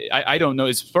 but I don't know.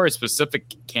 As far as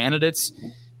specific candidates,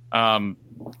 I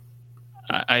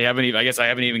haven't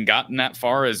even gotten that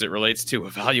far as it relates to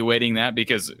evaluating that,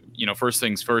 because first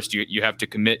things first, you have to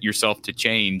commit yourself to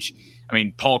change. I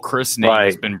mean, Paul Christ's name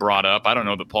has been brought up. I don't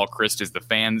know that Paul Christ is the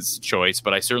fans' choice,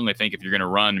 but I certainly think if you're going to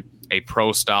run a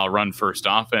pro-style run-first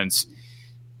offense,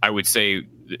 I would say,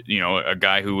 a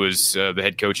guy who was the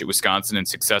head coach at Wisconsin and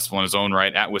successful in his own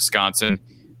right at Wisconsin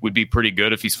would be pretty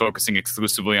good if he's focusing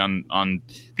exclusively on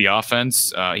the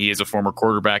offense. He is a former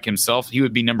quarterback himself. He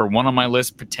would be number one on my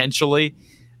list potentially.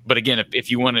 But again,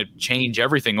 if you want to change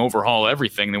everything, overhaul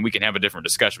everything, then we can have a different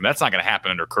discussion. But that's not going to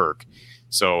happen under Kirk.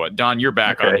 So, Don, you're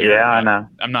back on here. Yeah, I know.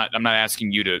 I'm not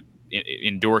asking you to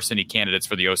endorse any candidates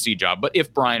for the OC job. But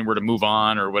if Brian were to move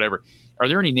on or whatever, are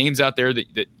there any names out there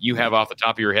that you have off the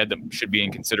top of your head that should be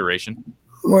in consideration?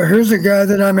 Well, here's a guy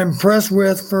that I'm impressed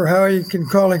with for how he can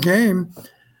call a game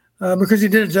because he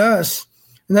did it to us,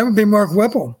 and that would be Mark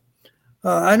Whipple.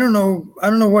 I don't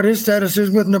know what his status is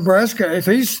with Nebraska. If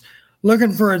he's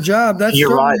looking for a job,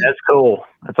 you're right. That's cool.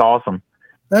 That's awesome.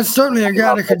 That's certainly a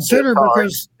guy to consider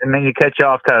because. And then you cut you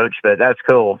off, Coach, but that's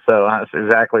cool. So that's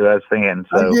exactly what I was thinking.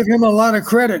 So I give him a lot of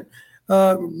credit.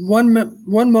 One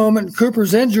moment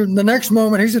Cooper's injured, and the next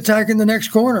moment he's attacking the next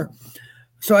corner.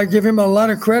 So I give him a lot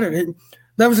of credit.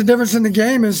 That was the difference in the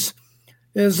game. Is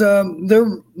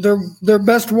their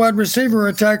best wide receiver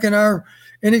attacking our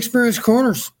inexperienced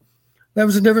corners. That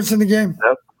was the difference in the game.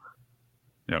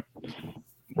 Yep.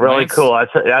 Really cool.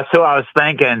 That's what I was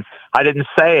thinking. I didn't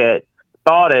say it,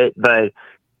 thought it, but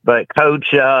Coach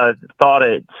thought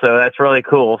it. So that's really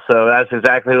cool. So that's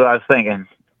exactly what I was thinking.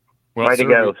 Well, way to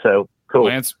go. So cool.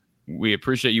 Lance, we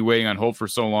appreciate you waiting on hold for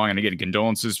so long, and again,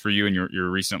 condolences for you and your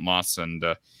recent loss. And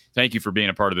thank you for being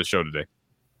a part of the show today.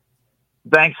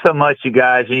 Thanks so much, you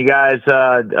guys. And you guys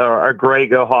are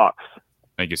great. Go Hawks.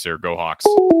 Thank you, sir. Go Hawks.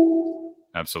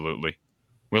 Absolutely.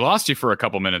 We lost you for a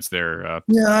couple minutes there.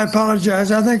 Yeah, I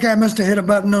apologize. I think I must have hit a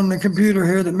button on the computer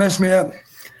here that messed me up.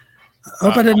 I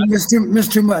hope I didn't miss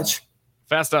too much.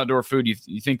 Fast Outdoor Food,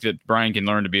 you think that Brian can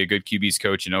learn to be a good QB's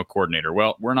coach and no coordinator.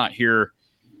 Well, we're not here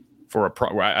for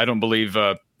I don't believe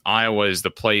Iowa is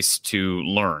the place to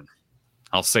learn.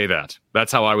 I'll say that.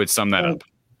 That's how I would sum that up.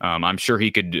 I'm sure he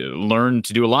could learn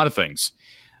to do a lot of things.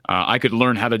 I could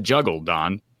learn how to juggle,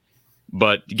 Don.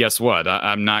 But guess what?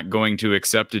 I'm not going to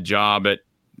accept a job at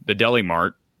the Deli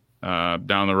Mart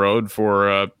down the road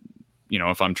for,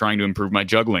 if I'm trying to improve my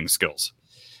juggling skills.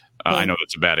 I know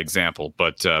that's a bad example,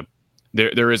 but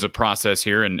there is a process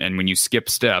here. And when you skip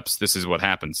steps, this is what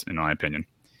happens, in my opinion.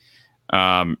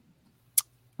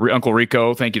 Uncle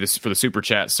Rico, thank you for the super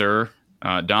chat, sir.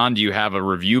 Don, do you have a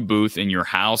review booth in your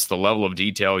house? The level of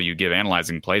detail you give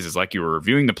analyzing plays is like you were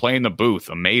reviewing the play in the booth.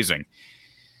 Amazing.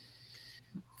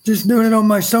 Just doing it on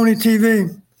my Sony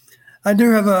TV. I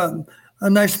do have a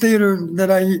nice theater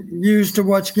that I use to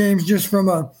watch games just from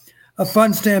a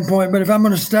fun standpoint. But if I'm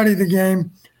going to study the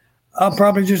game, I'll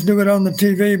probably just do it on the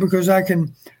TV because I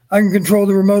can control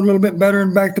the remote a little bit better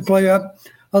and back the play up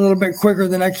a little bit quicker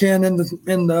than I can in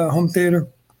the home theater.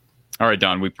 All right,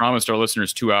 Don, we promised our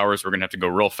listeners 2 hours. We're going to have to go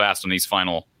real fast on these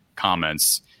final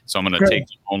comments. So I'm going to take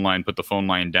the phone line, put the phone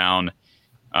line down.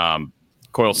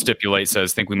 Coyle Stipulate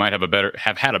says, think we might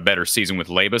have had a better season with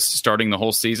Labus starting the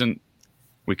whole season.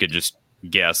 We could just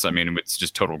guess. I mean, it's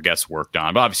just total guesswork,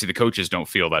 Don. But obviously the coaches don't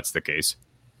feel that's the case.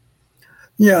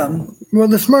 Yeah. Well,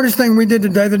 the smartest thing we did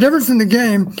today, the difference in the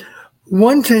game,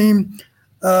 one team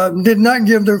did not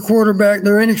give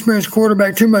their inexperienced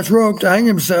quarterback too much rope to hang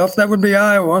himself. That would be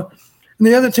Iowa. And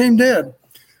the other team did.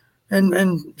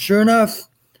 And sure enough,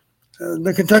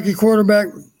 the Kentucky quarterback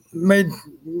made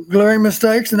glaring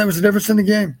mistakes, and that was the difference in the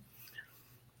game.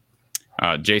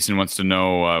 Jason wants to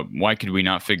know, why could we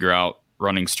not figure out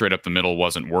running straight up the middle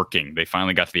wasn't working? They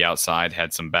finally got to the outside,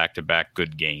 had some back-to-back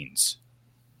good gains.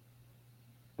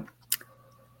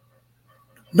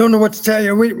 Don't know what to tell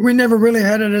you. We never really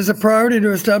had it as a priority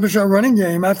to establish our running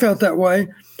game. I felt that way.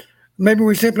 Maybe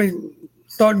we simply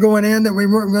thought going in that we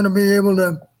weren't going to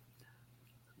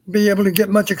be able to get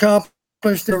much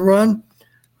accomplished to run.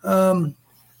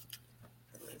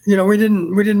 We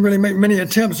didn't really make many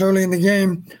attempts early in the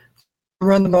game to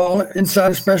run the ball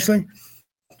inside, especially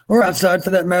or outside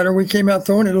for that matter. We came out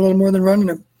throwing it a little more than running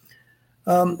it.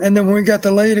 And then when we got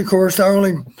the lead, of course,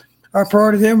 our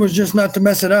priority then was just not to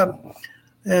mess it up.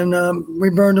 And we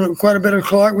burned quite a bit of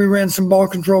clock. We ran some ball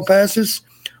control passes.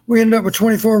 We ended up with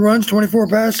 24 runs, 24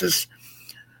 passes.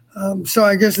 So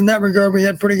I guess in that regard, we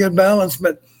had pretty good balance.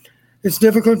 But it's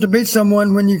difficult to beat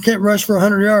someone when you can't rush for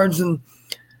 100 yards. And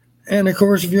of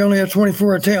course, if you only have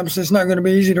 24 attempts, it's not going to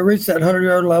be easy to reach that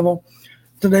 100-yard level.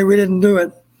 Today, we didn't do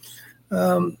it.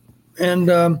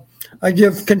 I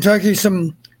give Kentucky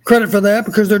some credit for that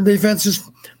because their defense is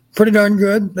pretty darn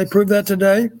good. They proved that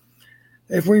today.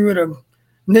 If we would have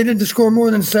needed to score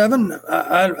more than 7,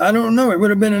 I don't know. It would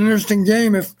have been an interesting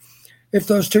game if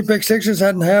those 2 pick sixes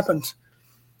hadn't happened.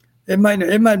 It might have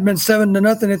been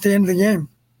 7-0 at the end of the game.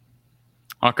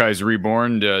 Hawkeyes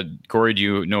Reborn. Corey, do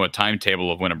you know a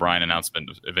timetable of when a Bryant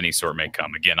announcement of any sort may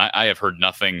come? Again, I have heard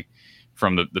nothing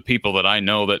from the people that I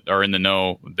know that are in the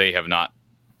know. They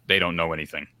don't know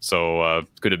anything. So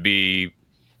could it be,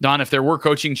 Don, if there were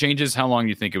coaching changes, how long do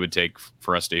you think it would take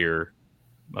for us to hear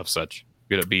of such?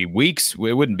 Could it be weeks?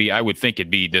 It wouldn't be. I would think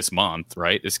it'd be this month,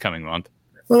 right? This coming month.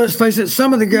 Well, let's face it.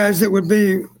 Some of the guys that would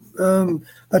be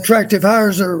attractive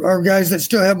hires are guys that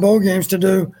still have bowl games to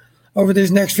do over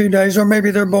these next few days, or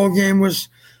maybe their bowl game was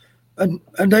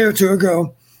a day or two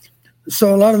ago.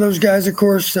 So a lot of those guys, of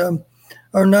course,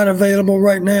 are not available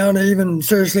right now to even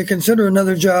seriously consider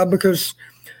another job because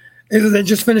either they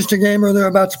just finished a game or they're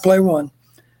about to play one.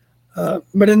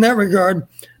 But in that regard,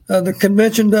 the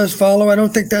convention does follow. I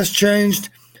don't think that's changed.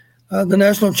 The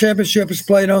national championship is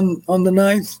played on the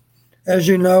 9th, as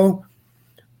you know.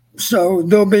 So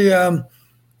there'll be a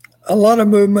lot of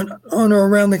movement on or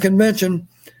around the convention,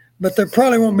 but there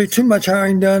probably won't be too much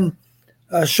hiring done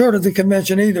short of the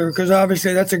convention either, because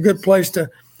obviously that's a good place to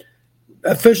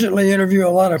efficiently interview a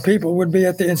lot of people, would be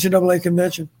at the NCAA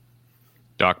convention.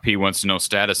 Doc P wants to know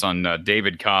status on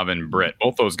David Cobb and Britt.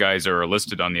 Both those guys are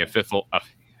listed on the official.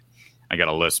 I got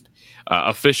a lisp.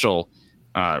 Official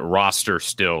roster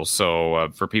still. So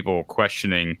for people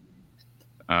questioning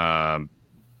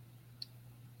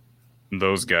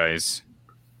those guys,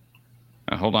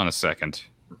 hold on a second.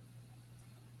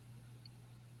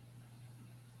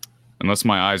 Unless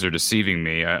my eyes are deceiving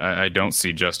me, I don't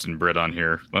see Justin Britt on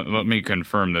here. Let me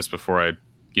confirm this before I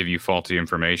give you faulty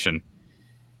information.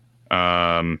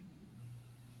 No,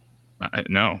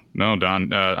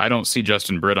 Don. I don't see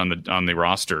Justin Britt on the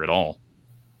roster at all.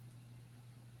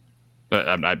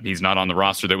 He's not on the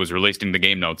roster that was released in the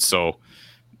game notes. So,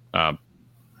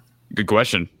 good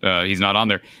question. He's not on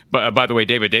there. But by the way,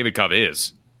 David Cobb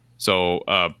is.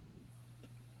 So,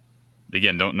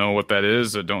 again, don't know what that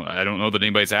is. I don't know that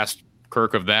anybody's asked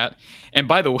Kirk of that. And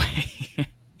by the way,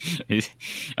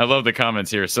 I love the comments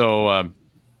here. So, let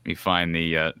me find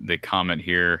the comment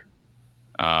here.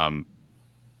 The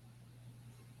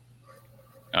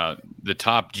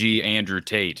top G, Andrew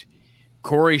Tate.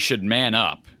 Corey should man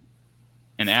up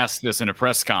and ask this in a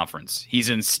press conference. He's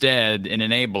instead an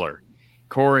enabler.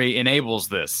 Corey enables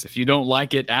this. If you don't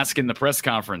like it, ask in the press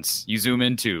conference. You zoom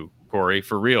into Corey,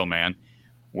 for real, man.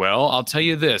 Well, I'll tell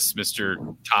you this,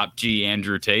 Mr. Top G,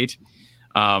 Andrew Tate.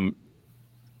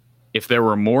 If there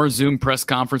were more Zoom press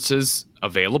conferences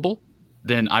available,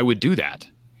 then I would do that.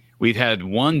 We've had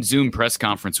one Zoom press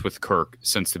conference with Kirk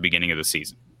since the beginning of the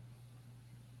season.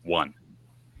 One.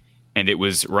 And it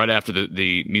was right after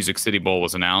the Music City Bowl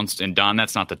was announced. And, Don,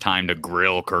 that's not the time to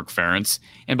grill Kirk Ferentz.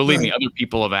 And believe me, other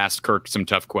people have asked Kirk some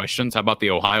tough questions. How about the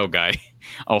Ohio guy,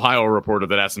 Ohio reporter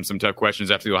that asked him some tough questions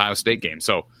after the Ohio State game?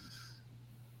 So,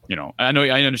 I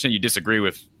understand you disagree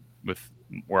with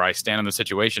where I stand in the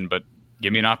situation, but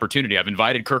give me an opportunity. I've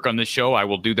invited Kirk on this show. I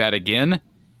will do that again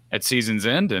at season's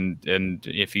end. And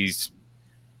if he's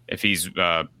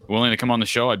willing to come on the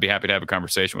show, I'd be happy to have a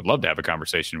conversation. Would love to have a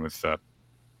conversation with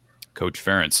Coach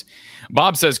Ferentz.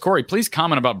 Bob says, Corey, please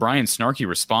comment about Brian's snarky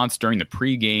response during the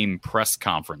pregame press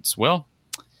conference. Well,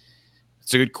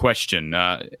 it's a good question.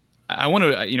 I want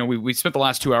to, we spent the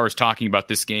last 2 hours talking about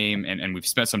this game, and we've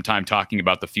spent some time talking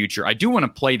about the future. I do want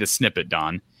to play the snippet,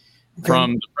 Don,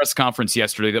 from the press conference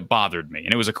yesterday that bothered me.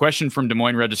 And it was a question from Des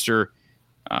Moines Register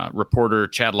reporter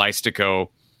Chad Leistico.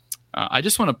 I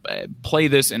just want to play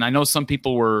this, and I know some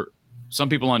people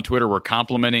on Twitter were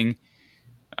complimenting,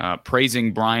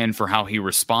 praising Brian for how he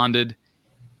responded,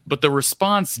 but the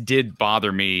response did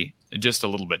bother me just a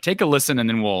little bit. Take a listen, and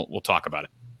then we'll talk about it.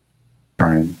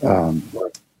 Brian,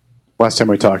 last time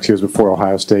we talked to you was before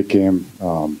Ohio State game.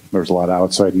 There was a lot of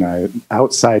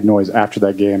outside noise after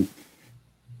that game.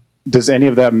 Does any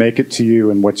of that make it to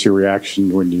you, and what's your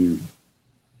reaction when you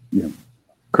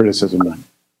criticism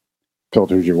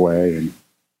filters your way, and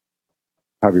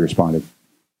how have you responded?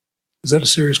 Is that a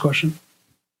serious question?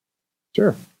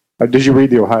 Sure. Did you read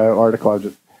the Ohio article?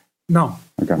 No.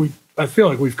 Okay. I feel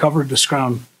like we've covered this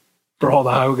ground for all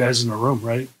the Ohio guys in the room,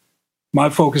 right? My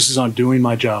focus is on doing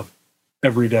my job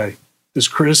every day. Does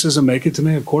criticism make it to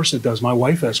me? Of course it does. My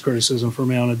wife has criticism for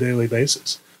me on a daily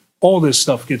basis. All this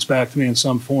stuff gets back to me in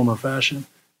some form or fashion,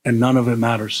 and none of it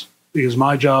matters because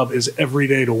my job is every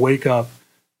day to wake up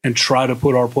and try to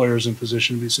put our players in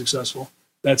position to be successful.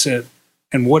 That's it.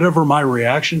 And whatever my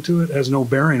reaction to it has no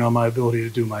bearing on my ability to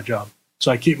do my job.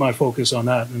 So I keep my focus on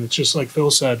that. And it's just like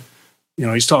Phil said,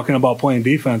 he's talking about playing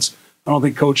defense. I don't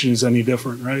think coaching is any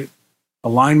different, right?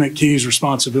 Alignment, keys,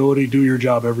 responsibility, do your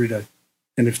job every day.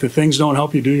 And if the things don't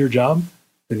help you do your job,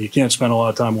 then you can't spend a lot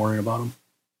of time worrying about them.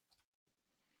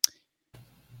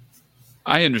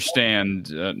 I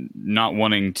understand not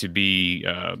wanting to be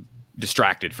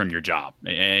distracted from your job,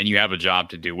 and you have a job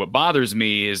to do. What bothers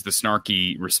me is the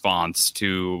snarky response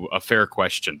to a fair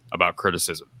question about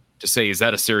criticism. To say, is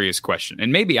that a serious question?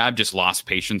 And maybe I've just lost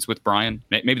patience with Brian.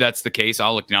 Maybe that's the case.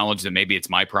 I'll acknowledge that maybe it's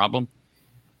my problem.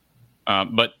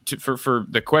 But for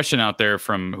the question out there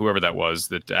from whoever that was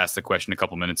that asked the question a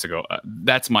couple minutes ago,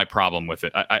 that's my problem with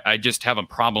it. I just have a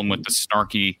problem with the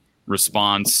snarky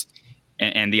response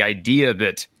and the idea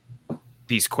that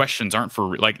these questions aren't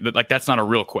for like that's not a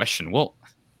real question. Well,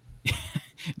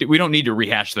 we don't need to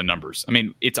rehash the numbers. I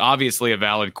mean, it's obviously a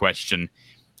valid question.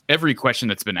 Every question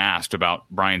that's been asked about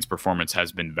Brian's performance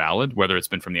has been valid, whether it's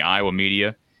been from the Iowa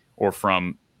media or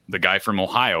from the guy from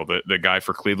Ohio, the guy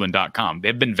for Cleveland.com.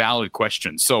 They've been valid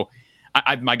questions. So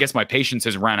I guess my patience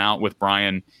has run out with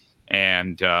Brian,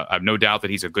 and I have no doubt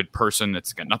that he's a good person.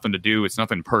 It's got nothing to do. It's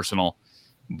nothing personal.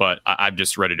 But I'm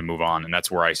just ready to move on, and that's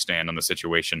where I stand on the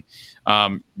situation.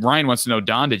 Ryan wants to know,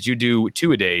 Don, did you do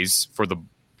two-a-days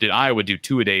did Iowa do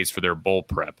two-a-days for their bowl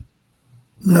prep?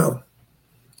 No.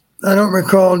 I don't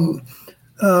recall.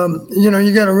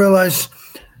 You got to realize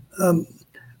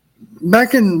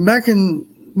back in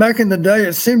the day,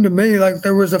 it seemed to me like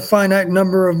there was a finite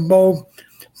number of bowl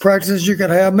practices you could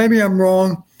have. Maybe I'm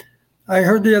wrong. I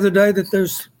heard the other day that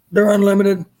they're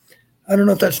unlimited. I don't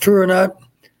know if that's true or not.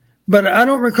 But I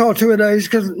don't recall two-a-days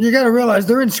because you got to realize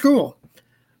they're in school.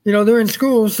 They're in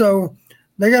school, so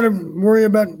they got to worry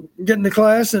about getting to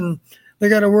class and they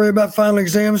got to worry about final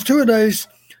exams. Two-a-days,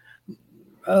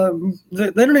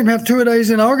 they don't even have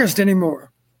two-a-days in August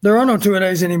anymore. There are no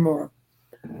two-a-days anymore.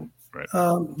 Right.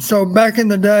 So back in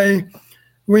the day,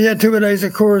 we had two-a-days,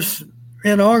 of course,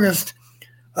 in August.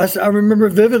 I remember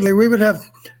vividly we would have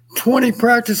 20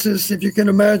 practices, if you can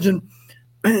imagine,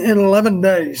 in 11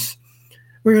 days.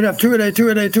 We would have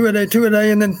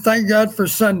two-a-day, and then thank God for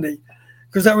Sunday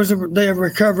because that was a day of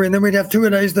recovery. And then we'd have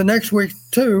two-a-days the next week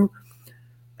too,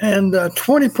 and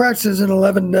 20 practices in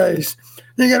 11 days.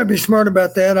 You got to be smart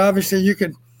about that. Obviously, you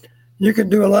could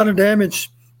do a lot of damage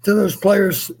to those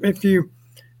players if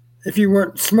you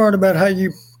weren't smart about how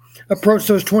you approach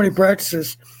those 20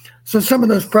 practices. So some of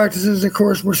those practices, of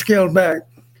course, were scaled back,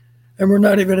 and we're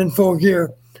not even in full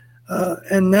gear.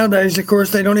 And nowadays, of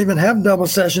course, they don't even have double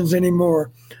sessions anymore.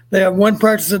 They have one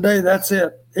practice a day. That's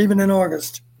it, even in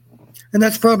August. And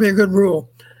that's probably a good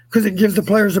rule because it gives the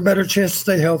players a better chance to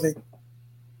stay healthy.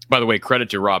 By the way, credit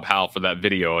to Rob Howell for that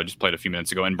video I just played a few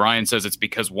minutes ago. And Brian says it's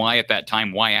because why at that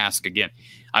time, why ask again?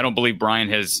 I don't believe Brian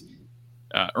has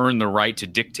earned the right to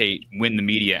dictate when the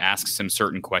media asks him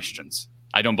certain questions.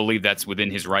 I don't believe that's within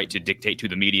his right to dictate to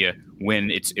the media when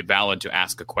it's valid to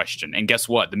ask a question. And guess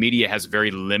what? The media has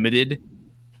very limited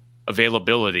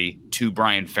availability to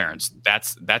Brian Ferentz.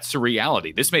 That's the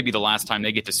reality. This may be the last time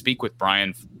they get to speak with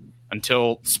Brian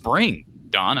until spring,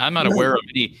 Don. I'm not aware of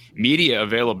any media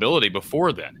availability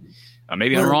before then.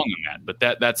 Maybe I'm wrong on that,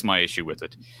 but that's my issue with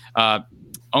it.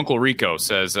 Uncle Rico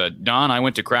says, Don, I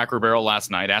went to Cracker Barrel last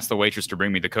night, asked the waitress to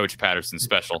bring me the Coach Patterson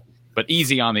special. But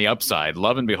easy on the upside.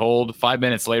 Love and behold, 5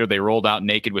 minutes later, they rolled out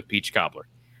naked with peach cobbler.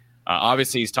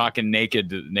 Obviously, he's talking naked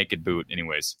boot.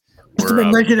 Anyways,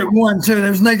 naked at one too.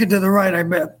 There's naked to the right. I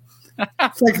bet.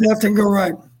 It's like left and go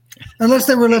right, unless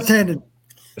they were left-handed.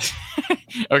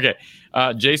 Okay.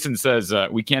 Jason says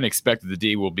we can't expect that the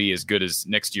D will be as good as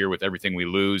next year with everything we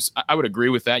lose. I would agree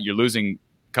with that. You're losing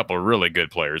a couple of really good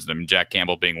players. I mean, Jack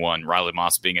Campbell being one, Riley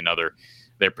Moss being another.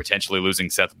 They're potentially losing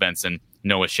Seth Benson,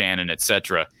 Noah Shannon,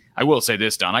 etc. I will say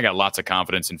this, Don. I got lots of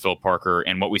confidence in Phil Parker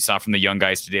and what we saw from the young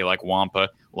guys today, like Wampa,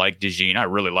 like DeJean. I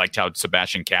really liked how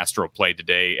Sebastian Castro played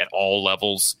today at all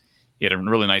levels. He had a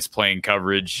really nice playing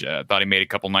coverage. Thought he made a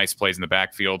couple nice plays in the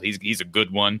backfield. He's a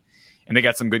good one. And they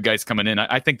got some good guys coming in.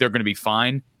 I think they're going to be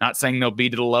fine. Not saying they'll be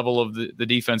to the level of the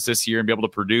defense this year and be able to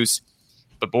produce.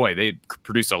 But, boy, they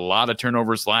produced a lot of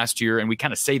turnovers last year. And we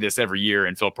kind of say this every year,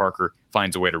 and Phil Parker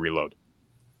finds a way to reload.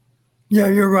 Yeah,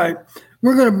 you're right.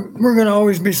 We're gonna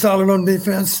always be solid on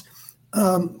defense.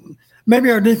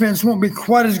 Maybe our defense won't be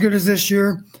quite as good as this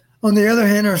year. On the other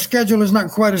hand, our schedule is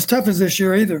not quite as tough as this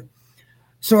year either.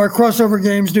 So our crossover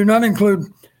games do not include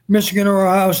Michigan or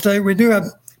Ohio State. We do have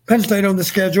Penn State on the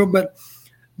schedule, but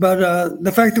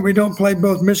the fact that we don't play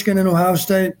both Michigan and Ohio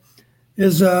State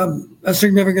is a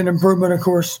significant improvement, of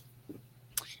course.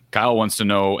 Kyle wants to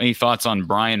know any thoughts on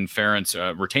Brian Ferentz,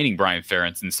 retaining Brian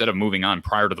Ferentz instead of moving on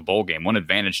prior to the bowl game. One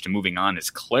advantage to moving on is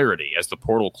clarity as the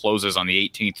portal closes on the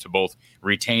 18th to both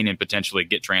retain and potentially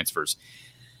get transfers.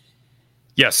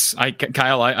 Yes,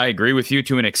 Kyle, I agree with you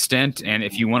to an extent. And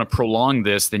if you want to prolong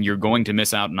this, then you're going to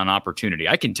miss out on an opportunity.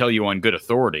 I can tell you on good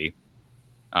authority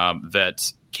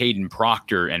that Caden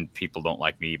Proctor, and people don't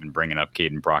like me even bringing up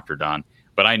Caden Proctor, Don,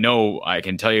 but I know I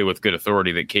can tell you with good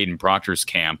authority that Caden Proctor's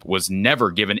camp was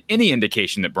never given any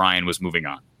indication that Brian was moving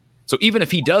on. So even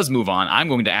if he does move on, I'm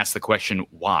going to ask the question,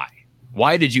 why?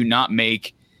 Why did you not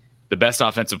make the best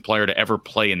offensive player to ever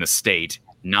play in the state?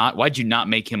 Why did you not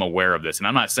make him aware of this? And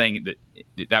I'm not saying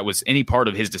that was any part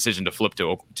of his decision to flip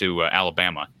to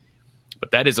Alabama,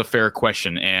 but that is a fair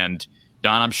question. And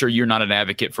Don, I'm sure you're not an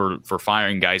advocate for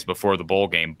firing guys before the bowl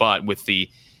game, but with the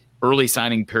early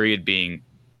signing period being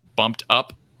bumped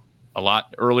up a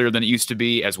lot earlier than it used to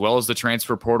be, as well as the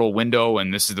transfer portal window,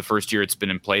 and this is the first year it's been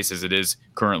in place as it is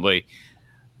currently,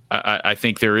 I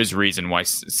think there is reason why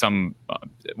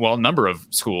a number of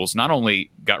schools not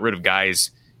only got rid of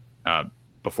guys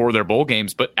before their bowl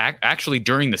games, but actually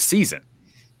during the season.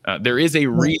 There is a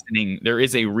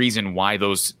reason why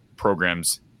those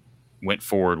programs went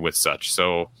forward with such.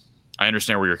 So I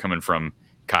understand where you're coming from,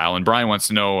 Kyle. And Brian wants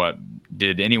to know,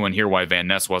 did anyone hear why Van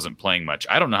Ness wasn't playing much?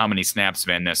 I don't know how many snaps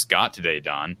Van Ness got today,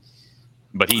 Don,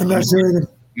 but he didn't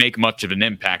make much of an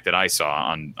impact that I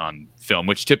saw on film,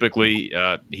 which typically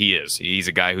he is. He's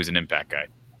a guy who's an impact guy.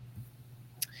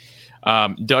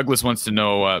 Douglas wants to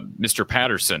know, Mr.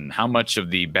 Patterson, how much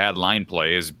of the bad line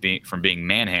play is from being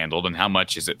manhandled and how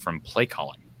much is it from play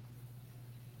calling?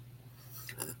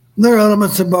 There are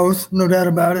elements of both, no doubt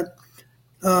about it.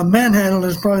 Manhandled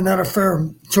is probably not a fair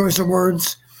choice of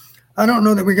words. I don't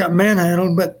know that we got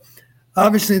manhandled, but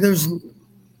obviously there's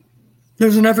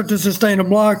an effort to sustain a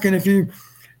block, and if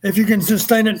you can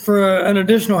sustain it for an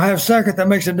additional half second, that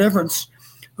makes a difference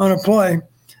on a play.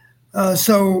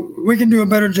 So we can do a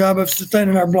better job of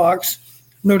sustaining our blocks,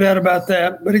 no doubt about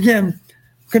that. But again,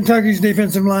 Kentucky's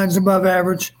defensive line is above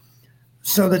average,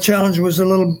 so the challenge was a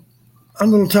little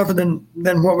tougher than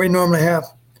what we normally have.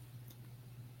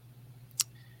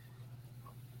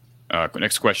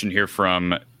 Next question here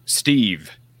from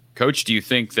Steve. Coach, do you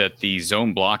think that the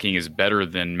zone blocking is better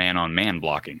than man-on-man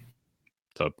blocking?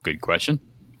 It's a good question.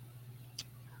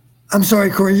 I'm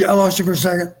sorry, Corey, I lost you for a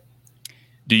second.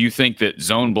 Do you think that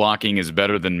zone blocking is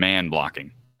better than man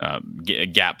blocking?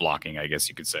 Gap blocking, I guess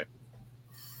you could say.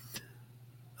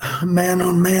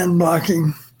 Man-on-man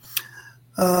blocking.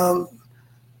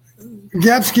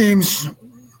 Gap schemes,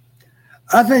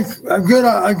 I think a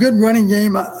good running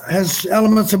game has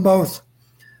elements of both.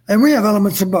 And we have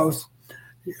elements of both.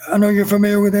 I know you're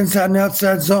familiar with inside and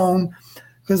outside zone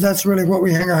because that's really what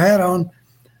we hang our hat on.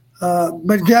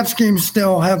 But gap schemes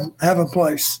still have a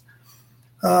place.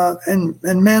 And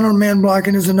man-on-man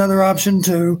blocking is another option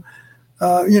too.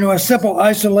 A simple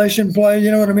isolation play,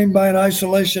 you know what I mean by an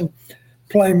isolation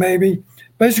play maybe.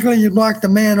 Basically, you block the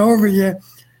man over you,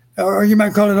 or you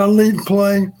might call it a lead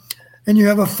play, and you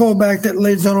have a fullback that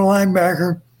leads on a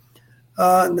linebacker.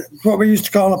 What we used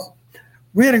to call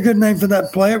we had a good name for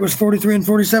that play. It was 43 and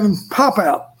 47 pop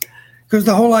out, because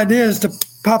the whole idea is to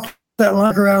pop that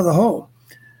linebacker out of the hole.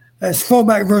 As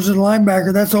fullback versus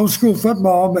linebacker, that's old school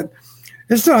football, but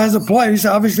it still has a place.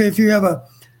 Obviously, if you have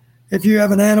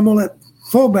an animal at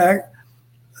fullback,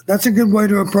 that's a good way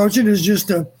to approach it. Is just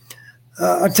to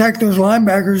attack those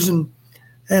linebackers and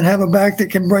have a back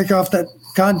that can break off that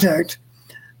contact.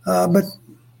 But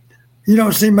you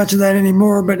don't see much of that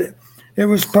anymore. But it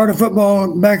was part of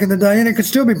football back in the day, and it could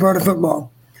still be part of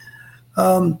football.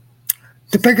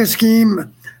 To pick a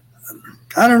scheme,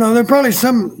 I don't know. There are probably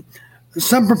some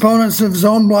proponents of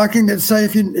zone blocking that say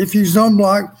if you zone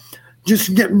block,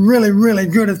 just get really, really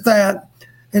good at that.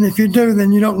 And if you do,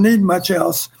 then you don't need much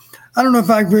else. I don't know if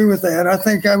I agree with that. I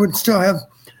think I would still have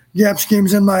gap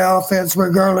schemes in my offense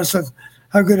regardless of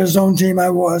how good a zone team I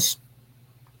was.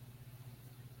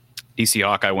 DC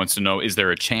Hawkeye wants to know, is there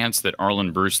a chance that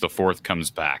Arlen Bruce IV comes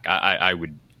back? I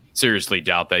would seriously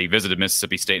doubt that. He visited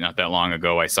Mississippi State not that long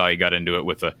ago. I saw he got into it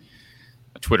with a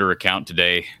Twitter account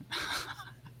today.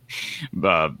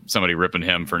 Somebody ripping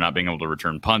him for not being able to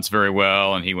return punts very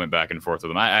well, and he went back and forth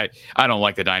with him. I don't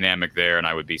like the dynamic there, and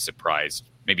I would be surprised.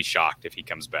 maybe shocked if he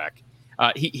comes back.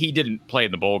 He didn't play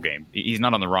in the bowl game. He's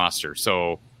not on the roster,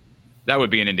 so that would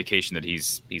be an indication that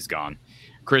he's gone.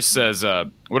 Chris says,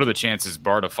 what are the chances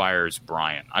Barta fires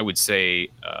Bryant? I would say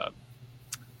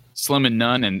slim and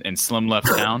none, and Slim left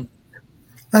town.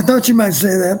 I thought you might say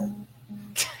that.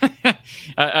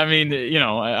 I mean,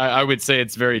 I would say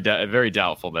it's very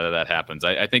doubtful that happens.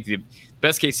 I think the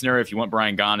best case scenario, if you want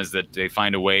Brian gone, is that they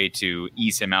find a way to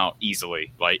ease him out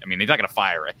easily. Like, I mean, they're not going to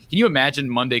fire it. Can you imagine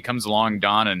Monday comes along,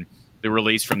 Don, and the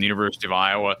release from the University of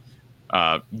Iowa,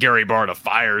 Gary Barta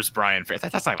fires Brian Ferentz?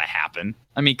 That's not going to happen.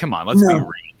 I mean, come on, let's be real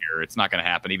here. It's not going to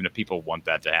happen, even if people want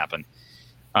that to happen.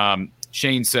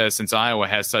 Shane says, since Iowa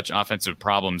has such offensive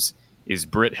problems, is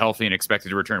Britt healthy and expected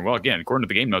to return? Well, again, according to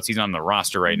the game notes, he's on the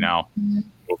roster right now.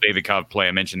 Will David Cobb play?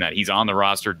 I mentioned that. He's on the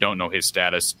roster. Don't know his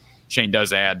status. Shane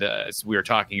does add, as we were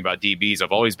talking about DBs,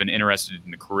 I've always been interested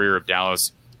in the career of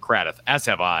Dallas Craddock, as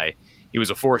have I. He was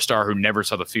a 4-star who never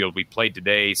saw the field. We played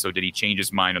today, so did he change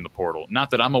his mind in the portal?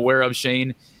 Not that I'm aware of,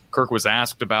 Shane. Kirk was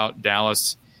asked about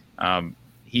Dallas.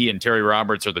 He and Terry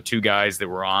Roberts are the two guys that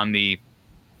were on the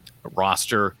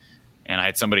roster. And I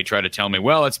had somebody try to tell me,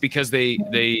 well, it's because they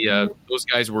those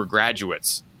guys were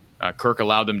graduates. Kirk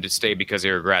allowed them to stay because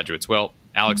they were graduates. Well,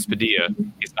 Alex Padilla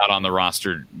is not on the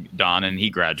roster, Don, and he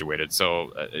graduated.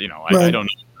 So, I don't know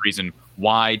the reason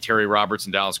why Terry Roberts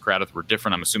and Dallas Craddock were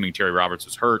different. I'm assuming Terry Roberts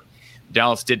was hurt.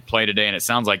 Dallas did play today, and it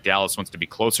sounds like Dallas wants to be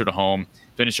closer to home,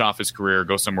 finish off his career,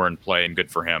 go somewhere and play, and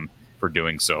good for him for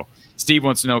doing so. Steve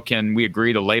wants to know, can we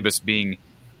agree the Labus being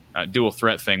a dual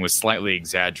threat thing was slightly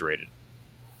exaggerated?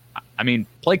 I mean,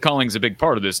 play calling is a big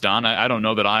part of this, Don. I don't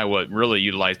know that Iowa really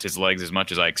utilized his legs as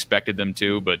much as I expected them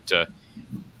to, but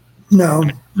no,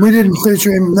 we didn't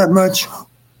feature him that much.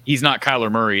 He's not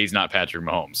Kyler Murray. He's not Patrick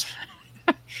Mahomes.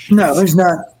 No, he's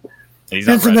not. He's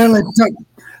not. Incidentally,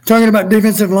 talking about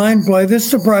defensive line play, this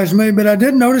surprised me, but I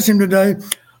did notice him today.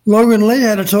 Logan Lee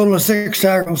had a total of 6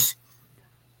 tackles,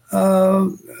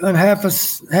 and half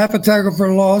a tackle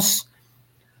for loss.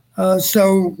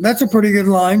 So that's a pretty good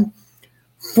line.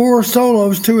 4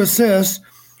 solos, 2 assists.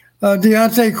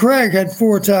 Deontay Craig had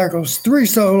 4 tackles, 3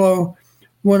 solo,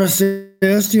 1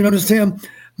 assist. You noticed him.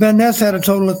 Van Ness had a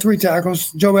total of 3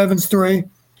 tackles. Joe Evans 3.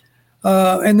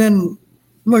 And then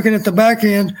looking at the back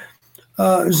end,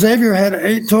 Xavier had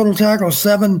 8 total tackles,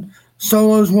 7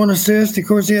 solos, 1 assist. Of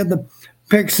course, he had the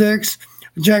pick 6.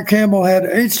 Jack Campbell had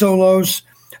 8 solos,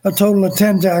 a total of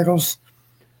 10 tackles,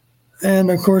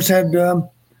 and of course had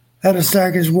a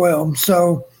sack as well.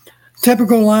 So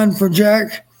typical line for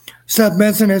Jack. Seth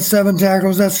Benson had 7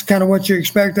 tackles. That's kind of what you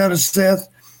expect out of Seth.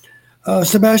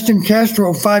 Sebastian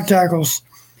Castro, 5 tackles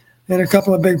and a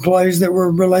couple of big plays that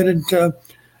were related to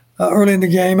early in the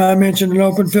game. I mentioned an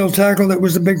open field tackle that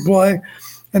was a big play.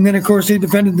 And then, of course, he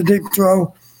defended the deep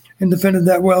throw and defended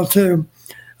that well, too.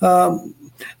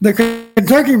 The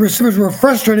Kentucky receivers were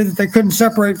frustrated that they couldn't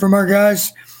separate from our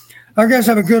guys. Our guys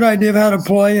have a good idea of how to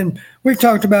play, and we've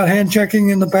talked about hand checking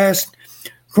in the past.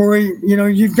 Corey,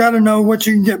 you've got to know what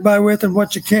you can get by with and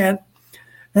what you can't.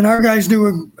 And our guys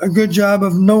do a good job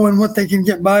of knowing what they can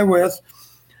get by with.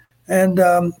 And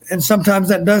sometimes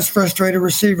that does frustrate a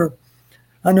receiver.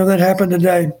 I know that happened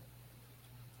today.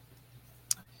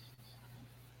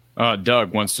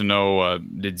 Doug wants to know,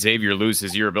 did Xavier lose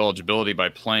his year of eligibility by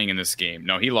playing in this game?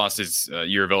 No, he lost his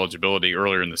year of eligibility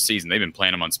earlier in the season. They've been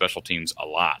playing him on special teams a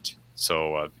lot.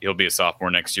 So he'll be a sophomore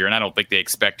next year. And I don't think they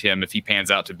expect him, if he pans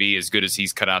out to be as good as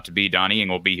he's cut out to be, Donnie, and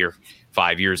will be here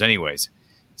 5 years anyways.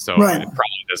 So It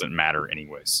probably doesn't matter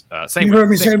anyways. You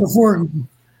heard me say before,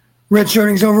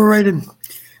 redshirting's overrated.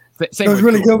 Those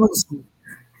really good ones,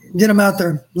 get them out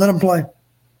there. Let them play.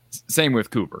 Same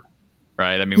with Cooper,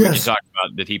 right? I mean, we can talk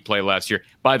about did he play last year.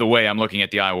 By the way, I'm looking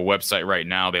at the Iowa website right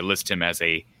now. They list him as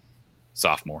a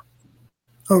sophomore.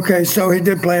 Okay, so he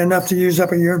did play enough to use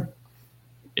up a year.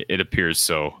 It appears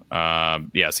so.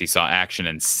 Yes, he saw action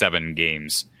in 7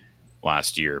 games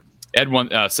last year. Ed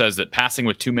says that passing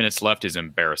with 2 minutes left is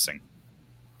embarrassing.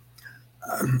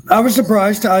 I was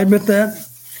surprised. I admit that.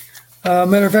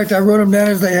 Matter of fact, I wrote them down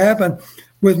as they happened.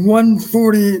 With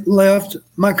 1:40 left,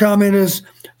 my comment is,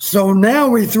 so now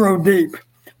we throw deep.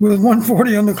 With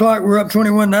 1:40 on the clock, we're up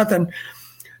 21-0.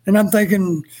 And I'm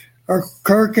thinking, are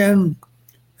Kirk and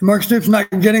Mark Stoops not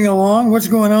getting along? What's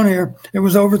going on here? It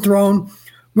was overthrown.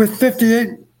 With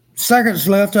 58 seconds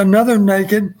left, another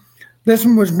naked. This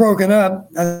one was broken up.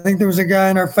 I think there was a guy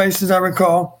in our face, as I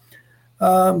recall.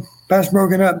 Pass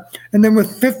broken up. And then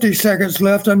with 50 seconds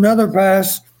left, another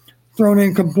pass thrown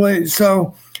incomplete.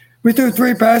 So we threw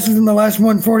 3 passes in the last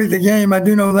 1:40 of the game. I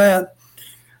do know that.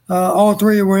 All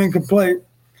 3 were incomplete.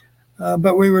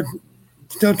 But we were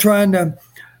still trying to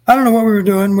 – I don't know what we were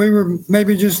doing. We were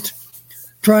maybe just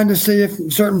trying to see if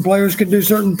certain players could do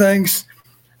certain things.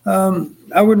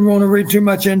 I wouldn't want to read too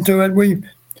much into it. We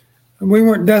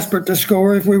weren't desperate to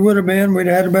score. If we would have been, we'd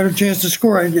have had a better chance to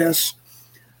score, I guess.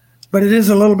 But it is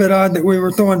a little bit odd that we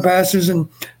were throwing passes and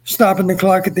stopping the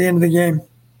clock at the end of the game.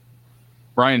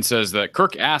 Brian says that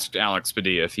Kirk asked Alex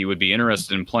Padilla if he would be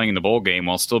interested in playing in the bowl game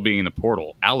while still being in the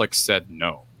portal. Alex said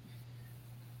no.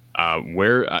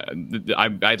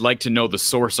 I'd like to know the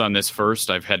source on this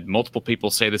first. I've had multiple people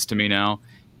say this to me now.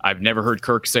 I've never heard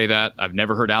Kirk say that. I've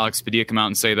never heard Alex Padilla come out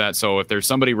and say that. So if there's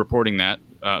somebody reporting that,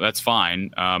 that's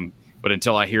fine. But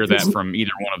until I hear that from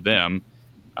either one of them,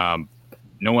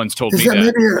 no one's told me that. Is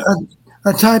that maybe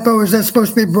a typo? Is that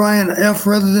supposed to be Brian F.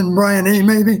 rather than Brian E.,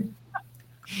 maybe?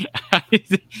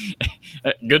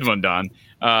 Good one, Don.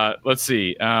 Let's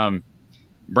see.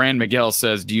 Brand Miguel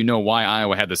says, do you know why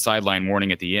Iowa had the sideline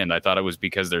warning at the end? I thought it was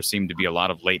because there seemed to be a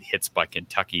lot of late hits by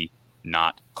Kentucky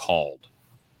not called.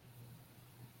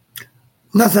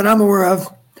 Nothing I'm aware of.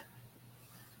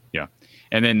 Yeah.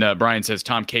 And then Brian says,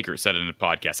 Tom Kakert said it in a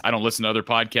podcast. I don't listen to other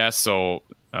podcasts, so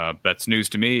that's news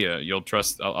to me. I'll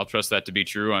trust that to be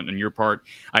true on your part.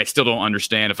 I still don't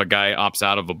understand if a guy opts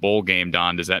out of a bowl game,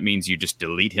 Don, does that mean you just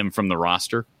delete him from the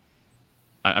roster?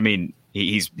 I mean,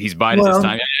 he's bided his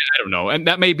time. I don't know. And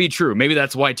that may be true. Maybe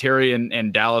that's why Terry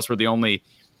and Dallas were the only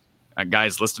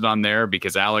guys listed on there,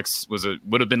 because Alex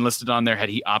would have been listed on there had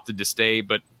he opted to stay.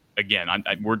 But again,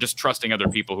 we're just trusting other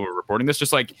people who are reporting this.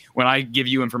 Just like when I give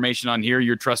you information on here,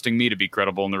 you're trusting me to be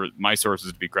credible and my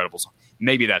sources to be credible. So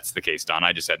maybe that's the case, Don.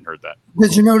 I just hadn't heard that.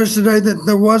 Did you notice today that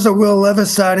there was a Will Levis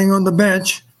sighting on the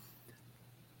bench?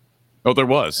 Oh, there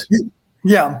was.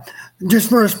 Yeah. Just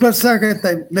for a split second,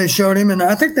 they showed him, and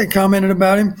I think they commented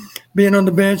about him being on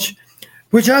the bench,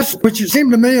 which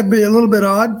seemed to me to be a little bit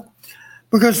odd,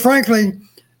 because frankly,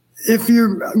 if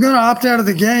you're going to opt out of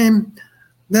the game,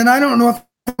 then I don't know if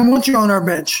I want you on our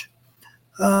bench.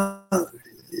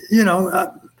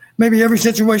 Maybe every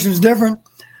situation is different,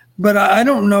 but I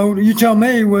don't know. You tell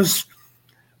me, was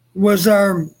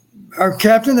our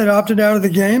captain that opted out of the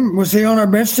game, was he on our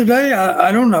bench today?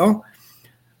 I don't know.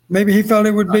 Maybe he felt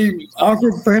it would be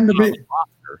awkward for him to be.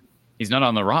 He's not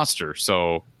on the roster,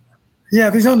 so. Yeah,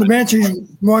 if he's on the bench, he's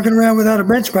walking around without a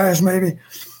bench pass, maybe.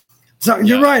 So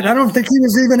you're right. I don't think he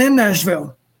was even in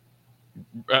Nashville.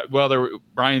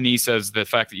 Brian E. says the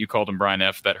fact that you called him Brian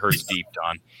F., that hurts deep,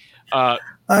 Don.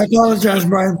 I apologize,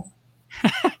 Brian.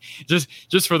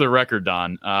 just for the record,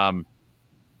 Don.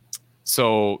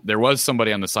 So there was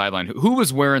somebody on the sideline who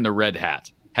was wearing the red hat,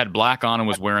 had black on and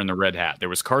was wearing the red hat. There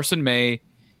was Carson May.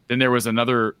 Then there was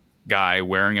another guy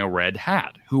wearing a red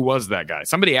hat. Who was that guy?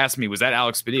 Somebody asked me, was that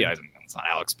Alex Padilla? I said, no, it's not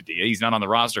Alex Padilla. He's not on the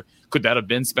roster. Could that have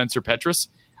been Spencer Petras?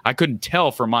 I couldn't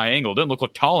tell from my angle. It didn't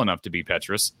look tall enough to be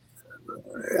Petras.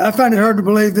 I find it hard to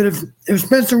believe that if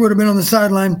Spencer would have been on the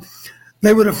sideline,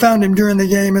 they would have found him during the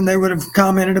game and they would have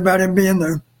commented about him being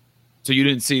there. So you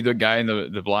didn't see the guy in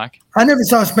the black? I never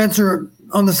saw Spencer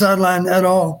on the sideline at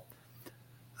all.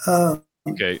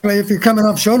 Okay. If you're coming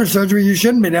off shoulder surgery, you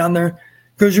shouldn't be down there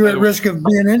because you're at risk of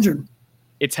being injured.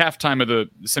 It's halftime of the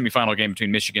semifinal game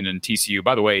between Michigan and TCU.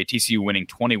 By the way, TCU winning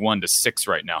 21-6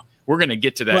 right now. We're going to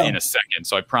get to that in a second.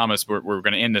 So I promise we're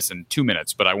going to end this in 2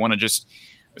 minutes. But I want to just,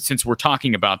 since we're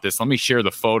talking about this, let me share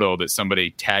the photo that somebody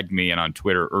tagged me in on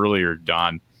Twitter earlier,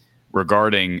 Don,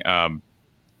 regarding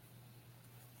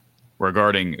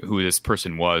who this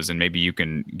person was, and maybe you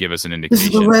can give us an indication.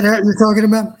 This is the red hat you're talking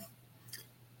about?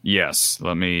 Yes.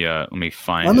 Let me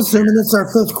find. I'm assuming it's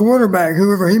our fifth quarterback,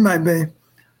 whoever he might be.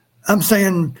 I'm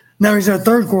saying now he's our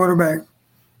third quarterback.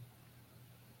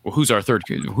 Well, who's the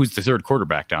third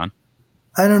quarterback, Don?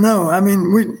 I don't know. I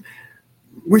mean,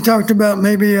 we talked about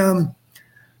maybe Tom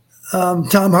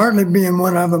Hartley being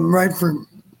one of them, right, for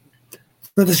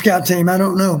the scout team. I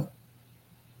don't know.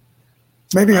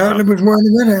 Maybe Hartley was wearing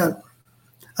the red hat.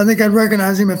 I think I'd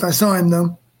recognize him if I saw him,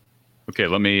 though. Okay,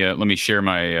 let me share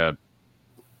my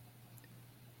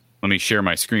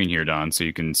screen here, Don, so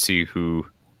you can see who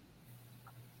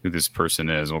this person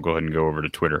is. We'll go ahead and go over to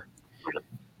Twitter.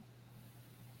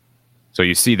 So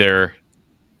you see there,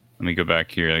 let me go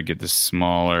back here. I get this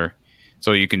smaller.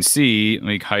 So you can see, let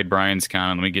me hide Brian's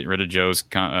count. Let me get rid of Joe's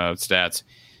stats.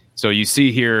 So you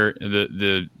see here,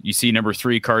 you see number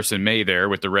 3, Carson May there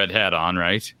with the red hat on,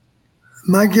 right?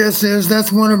 My guess is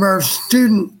that's one of our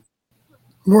student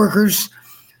workers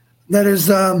that is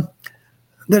an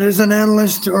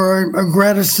analyst or a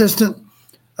grad assistant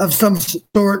of some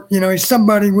sort. You know, he's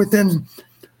somebody within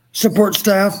support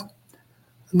staff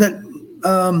that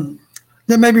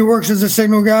maybe works as a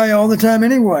signal guy all the time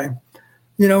anyway.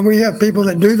 You know, we have people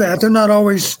that do that. They're not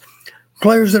always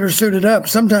players that are suited up.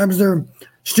 Sometimes they're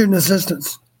student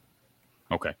assistants.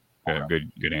 Okay.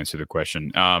 Good answer to the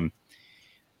question.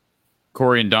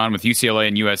 Corey and Don, with UCLA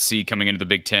and USC coming into the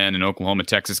Big Ten and Oklahoma,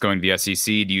 Texas going to the SEC,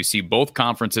 do you see both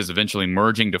conferences eventually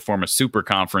merging to form a super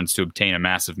conference to obtain a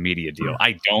massive media deal?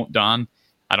 I don't, Don.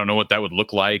 I don't know what that would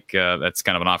look like. That's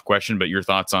kind of an off question, but your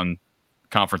thoughts on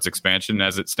conference expansion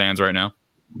as it stands right now?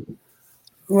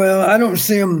 Well, I don't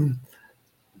see them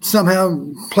somehow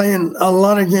playing a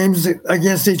lot of games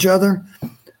against each other.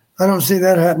 I don't see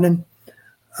that happening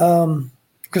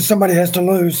because somebody has to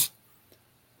lose.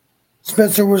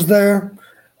 Spencer was there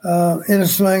in a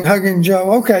sling, hugging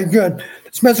Joe. Okay, good.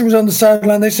 Spencer was on the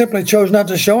sideline. They simply chose not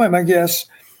to show him, I guess.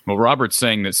 Well, Robert's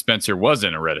saying that Spencer was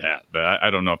in a red hat, but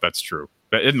I don't know if that's true.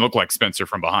 It didn't look like Spencer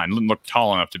from behind. It didn't look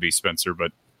tall enough to be Spencer,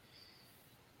 but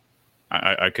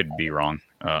I could be wrong.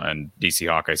 And DC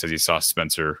Hawkeye says he saw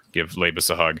Spencer give Labus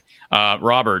a hug.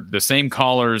 Robert, the same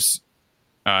callers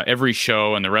every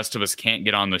show, and the rest of us can't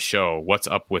get on the show. What's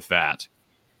up with that?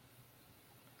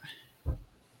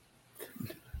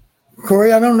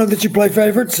 Corey, I don't know that you play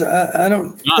favorites. I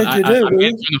don't think you do.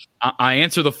 I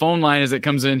answer the phone line as it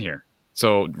comes in here.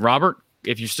 So, Robert,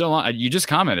 if you're still on, you just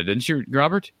commented, didn't you,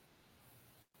 Robert?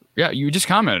 Yeah, you just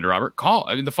commented, Robert. Call.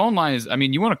 I mean, the phone line is,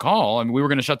 you want to call. I mean, we were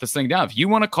going to shut this thing down. If you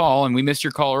want to call, and we missed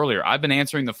your call earlier, I've been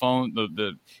answering the phone,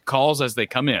 the calls as they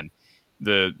come in.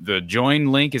 The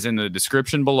join link is in the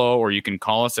description below, or you can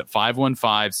call us at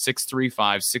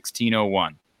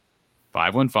 515-635-1601.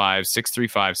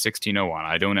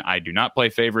 515-635-1601. I do not play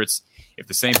favorites. If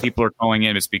the same people are calling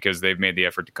in, it's because they've made the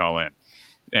effort to call in.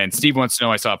 And Steve wants to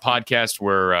know, I saw a podcast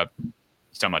where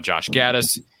he's talking about Josh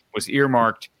Gaddis was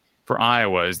earmarked for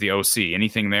Iowa as the OC.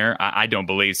 Anything there? I don't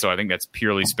believe so. I think that's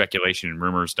purely speculation and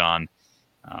rumors, Don.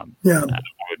 Yeah,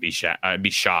 I'd be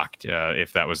shocked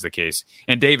if that was the case.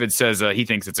 And David says he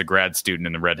thinks it's a grad student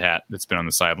in the red hat that's been on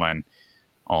the sideline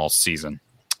all season.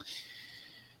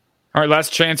 All right,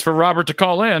 last chance for Robert to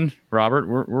call in. Robert,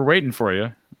 we're waiting for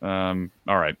you. All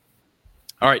right.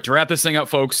 To wrap this thing up,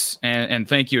 folks, and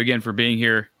thank you again for being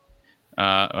here.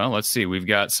 Well, let's see. We've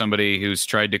got somebody who's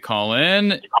tried to call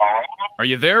in. Are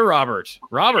you there, Robert?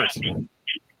 Robert.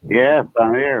 Yes,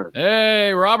 I'm here.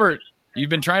 Hey, Robert. You've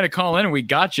been trying to call in, and we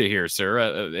got you here,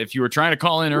 sir. If you were trying to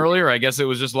call in earlier, I guess it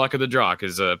was just luck of the draw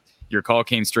because your call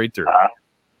came straight through.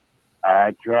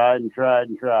 I tried,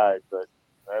 but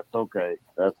that's okay.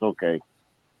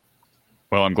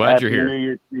 Well, I'm glad you're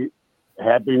here.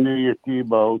 Happy New Year to you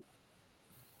both.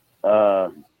 I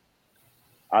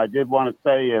did want to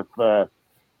say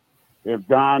if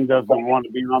Don doesn't want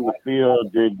to be on the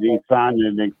field, did he sign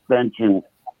an extension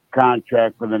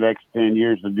contract for the next 10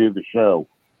 years to do the show?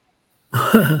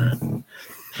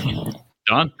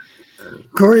 Don?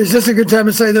 Corey, is this a good time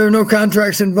to say there are no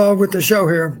contracts involved with the show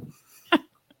here?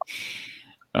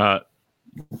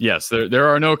 Yes, there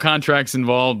are no contracts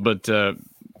involved, but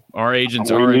our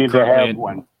agents are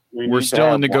we're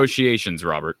still in negotiations,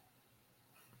 Robert.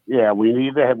 Yeah, we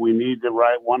need to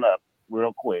write one up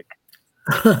real quick.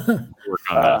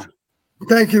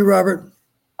 Thank you, Robert.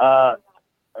 Yeah.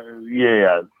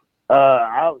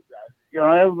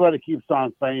 Everybody keeps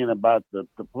on saying about the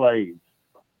plays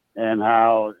and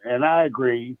how, and I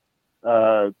agree,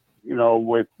 with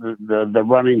the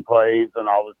running plays and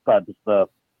all this type of stuff.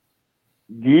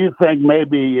 Do you think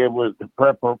maybe it was the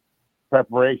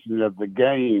preparation of the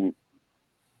game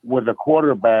with a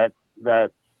quarterback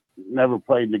that's never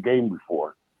played the game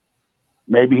before?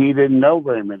 Maybe he didn't know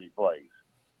very many plays.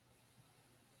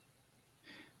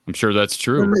 I'm sure that's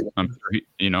true. I'm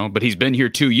sure but he's been here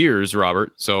 2 years,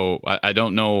 Robert. So I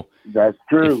don't know. That's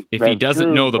true. If he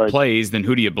doesn't know the plays, then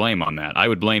who do you blame on that? I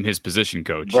would blame his position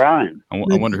coach. Brian. I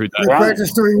wonder who that is. They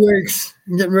practiced 3 weeks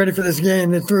and getting ready for this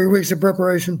game. In 3 weeks of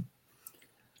preparation.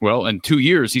 Well, in 2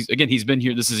 years, he's been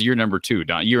here. This is year number 2,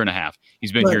 Don, year and a half.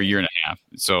 He's been here a year and a half.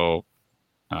 So,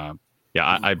 I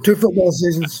 2 football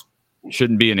seasons.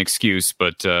 Shouldn't be an excuse,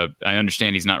 but I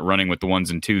understand he's not running with the 1s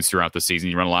and 2s throughout the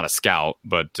season. You run a lot of scout,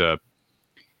 but I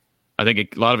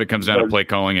think a lot of it comes down to play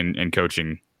calling and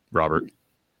coaching, Robert.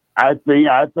 I think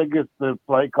it's the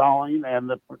play calling and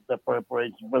the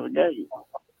preparation for the game.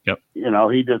 Yep.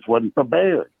 He just wasn't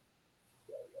prepared.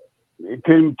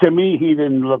 To me, he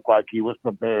didn't look like he was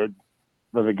prepared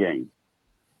for the game.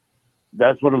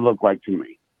 That's what it looked like to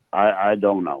me. I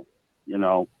don't know.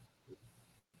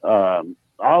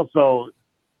 Also,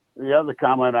 the other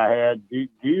comment I had, do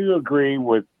you agree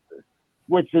with,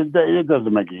 it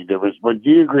doesn't make any difference, but do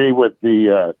you agree with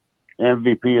the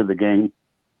MVP of the game?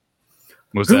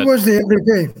 Who was the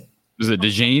MVP? Was it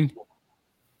DeJean?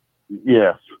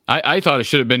 Yes. I thought it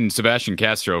should have been Sebastian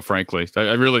Castro, frankly.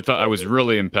 I really thought I was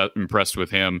really impressed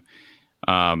with him.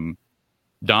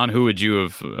 Don, who would you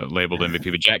have labeled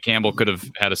MVP? But Jack Campbell could have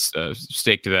had a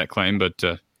stake to that claim, but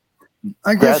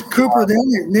I guess Cooper.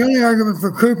 The only argument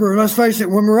for Cooper, let's face it,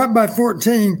 when we're up by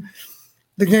 14,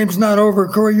 the game's not over.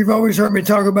 Corey, you've always heard me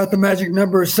talk about the magic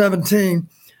number of 17.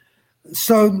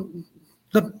 So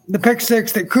the pick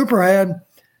six that Cooper had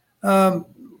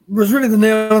was really the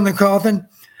nail in the coffin,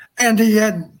 and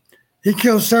he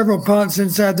killed several punts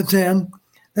inside the 10.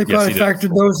 They probably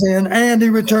factored those in, and he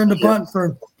returned the punt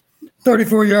for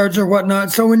 34 yards or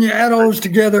whatnot. So when you add all those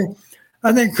together,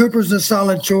 I think Cooper's a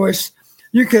solid choice.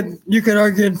 You could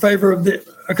argue in favor of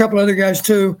a couple other guys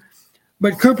too,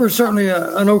 but Cooper's certainly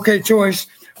an okay choice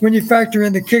when you factor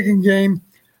in the kicking game,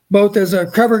 both as a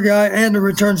cover guy and a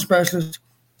return specialist.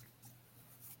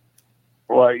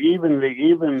 Well, even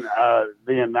the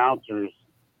announcers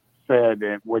said,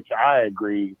 which I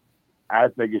agree, I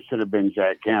think it should have been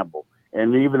Jack Campbell,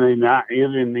 and even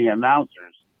the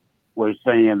announcers were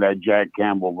saying that Jack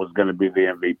Campbell was going to be the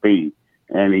MVP,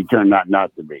 and he turned out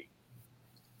not to be.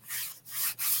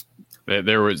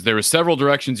 There was several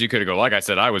directions you could go. Like I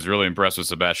said, I was really impressed with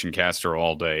Sebastian Castro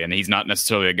all day, and he's not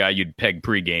necessarily a guy you'd peg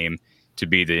pregame to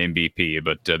be the MVP,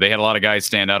 but they had a lot of guys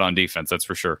stand out on defense, that's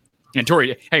for sure. And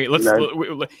Torrey, hey,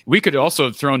 we could also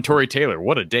have thrown Torrey Taylor.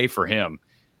 What a day for him!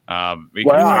 I was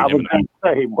going to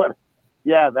say,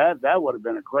 that would have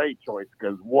been a great choice,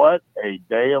 because what a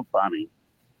day of punting!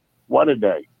 What a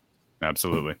day!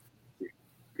 Absolutely.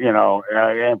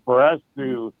 And for us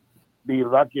to be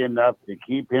lucky enough to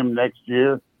keep him next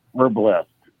year, we're blessed.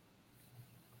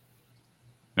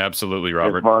 Absolutely,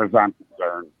 Robert. As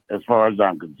far as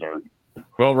I'm concerned.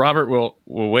 Well, Robert, we'll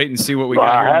wait and see what we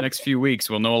got here in the next few weeks.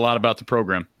 We'll know a lot about the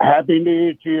program. Happy New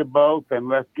Year to you both, and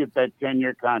let's get that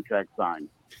 10-year contract signed.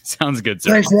 Sounds good,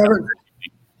 sir. Thanks, Robert.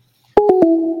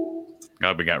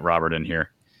 God, we got Robert in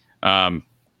here. All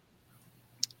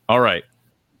right.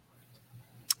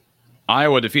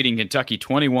 Iowa defeating Kentucky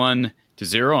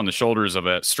 21-0 on the shoulders of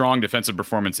a strong defensive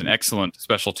performance and excellent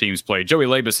special teams play. Joey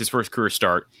Labus, his first career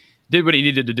start, did what he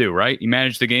needed to do, right? He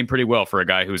managed the game pretty well for a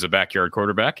guy who's a backyard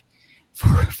quarterback.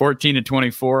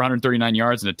 14-24, 139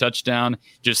 yards and a touchdown,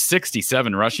 just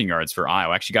 67 rushing yards for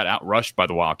Iowa. Actually got outrushed by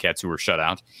the Wildcats, who were shut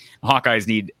out. The Hawkeyes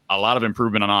need a lot of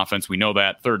improvement on offense. We know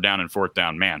that. Third down and fourth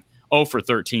down, man. 0 for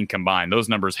 13 combined. Those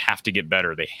numbers have to get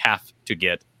better. They have to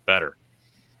get better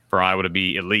for Iowa to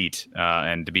be elite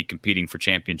and to be competing for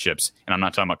championships. And I'm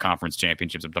not talking about conference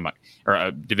championships. I'm talking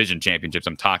about division championships.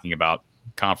 I'm talking about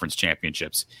conference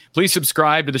championships. Please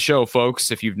subscribe to the show,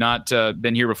 folks. If you've not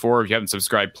been here before, if you haven't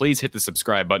subscribed, please hit the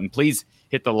subscribe button. Please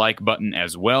hit the like button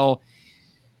as well.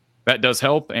 That does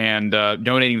help, and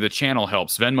donating to the channel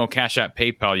helps. Venmo, Cash App,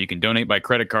 PayPal. You can donate by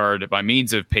credit card by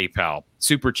means of PayPal.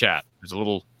 Super Chat. There's a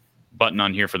little button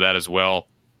on here for that as well.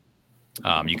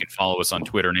 You can follow us on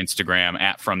Twitter and Instagram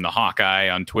at From the Hawkeye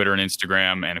on Twitter and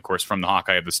Instagram, and of course From the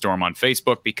Hawkeye of the Storm on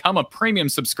Facebook. Become a premium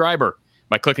subscriber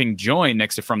by clicking join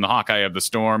next to From the Hawkeye of the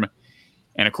Storm.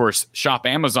 And of course, shop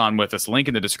Amazon with us. Link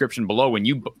in the description below. When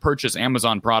you purchase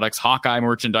Amazon products, Hawkeye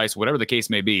merchandise, whatever the case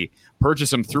may be, purchase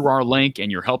them through our link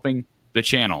and you're helping the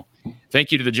channel.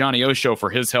 Thank you to the Johnny O Show for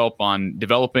his help on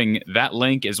developing that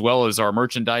link as well as our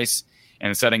merchandise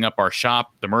and setting up our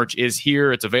shop. The merch is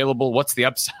here. It's available. What's the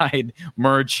upside?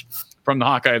 Merch from the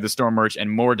Hawkeye of the Storm merch and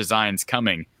more designs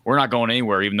coming. We're not going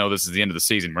anywhere, even though this is the end of the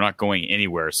season. We're not going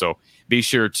anywhere. So be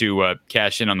sure to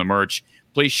cash in on the merch.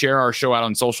 Please share our show out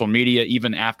on social media,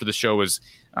 even after the show is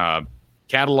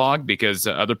cataloged, because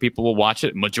other people will watch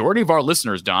it. Majority of our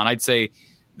listeners, Don, I'd say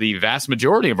the vast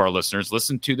majority of our listeners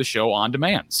listen to the show on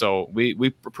demand. So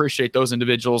we appreciate those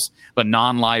individuals, but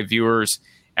non-live viewers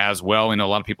as well. And a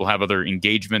lot of people have other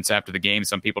engagements after the game.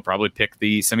 Some people probably pick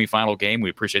the semifinal game. We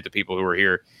appreciate the people who are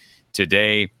here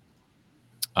today.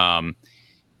 And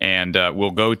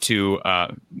we'll go to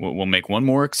we'll make one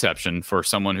more exception for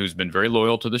someone who's been very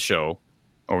loyal to the show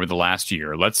over the last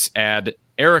year. Let's add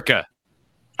Erica.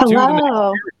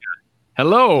 Hello.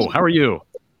 Hello. How are you?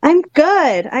 I'm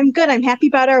good. I'm happy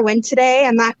about our win today.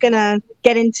 I'm not going to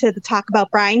get into the talk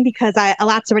about Brian because a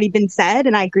lot's already been said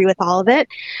and I agree with all of it.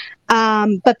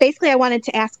 But basically, I wanted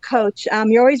to ask Coach,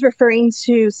 you're always referring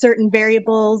to certain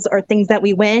variables or things that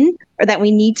we win or that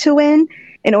we need to win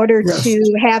in order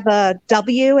to have a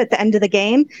W at the end of the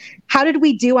game. How did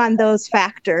we do on those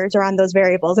factors or on those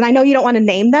variables? And I know you don't want to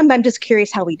name them, but I'm just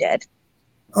curious how we did.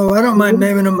 Oh, I don't mind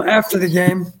naming them after the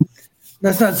game.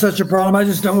 That's not such a problem. I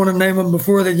just don't want to name them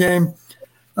before the game.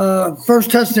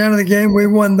 First touchdown of the game, we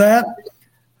won that,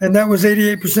 and that was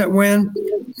 88% win.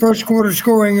 First quarter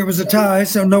scoring, it was a tie,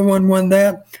 so no one won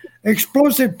that.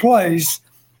 Explosive plays.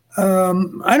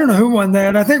 I don't know who won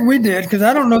that. I think we did because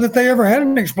I don't know that they ever had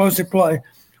an explosive play.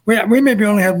 We maybe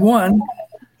only had one.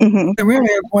 Mm-hmm. We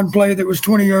only had one play that was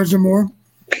 20 yards or more.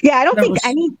 Yeah, I don't think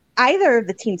either of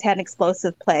the teams had an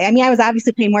explosive play. I mean, I was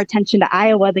obviously paying more attention to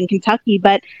Iowa than Kentucky,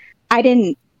 but I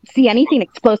didn't see anything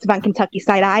explosive on Kentucky's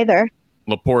side either.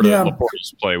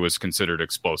 Laporta's play was considered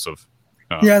explosive.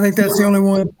 Yeah, I think that's the only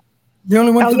one. The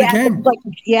only one for the game.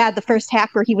 The first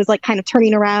half where he was like kind of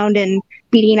turning around and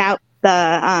beating out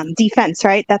the defense,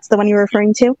 right? That's the one you were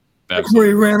referring to? That's where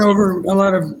he ran over a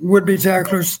lot of would-be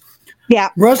tacklers. Yeah.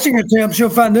 Rushing attempts, you'll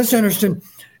find this interesting.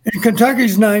 In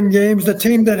Kentucky's 9 games, the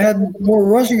team that had more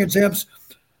rushing attempts,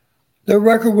 their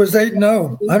record was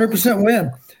 8-0, 100%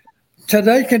 win.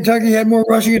 Today, Kentucky had more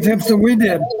rushing attempts than we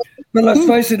did. But let's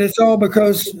face it, it's all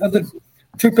because of the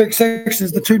 2 pick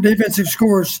sixes, the 2 defensive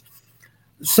scores.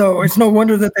 So it's no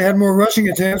wonder that they had more rushing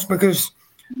attempts because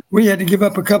we had to give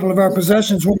up a couple of our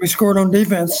possessions when we scored on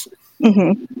defense.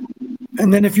 Mm-hmm.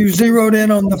 And then if you zeroed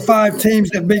in on the 5 teams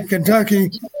that beat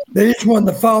Kentucky, they each won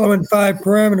the following 5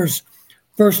 parameters.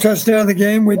 First touchdown of the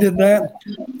game, we did that.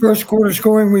 First quarter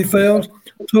scoring, we failed.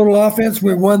 Total offense,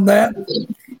 we won that.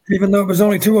 Even though it was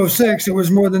only 206, it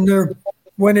was more than their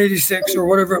 186 or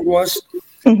whatever it was.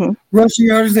 Mm-hmm. Rushing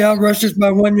yards, they outrushed us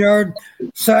by 1 yard.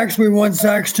 Sacks, we won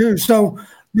sacks too. So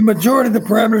the majority of the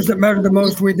parameters that mattered the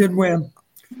most, we did win.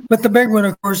 But the big one,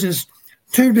 of course, is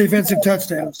 2 defensive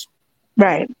touchdowns.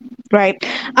 Right.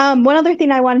 One other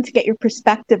thing I wanted to get your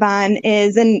perspective on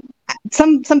is, and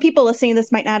some people listening to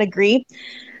this might not agree,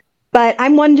 but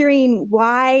I'm wondering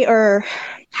why or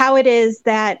how it is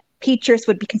that Petras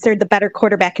would be considered the better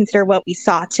quarterback, consider what we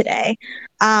saw today.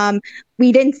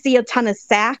 We didn't see a ton of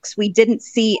sacks. We didn't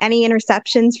see any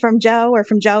interceptions from Joe or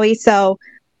from Joey. So,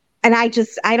 and I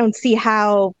don't see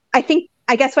how, I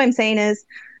guess what I'm saying is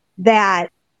that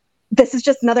this is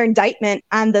just another indictment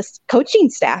on this coaching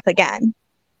staff again,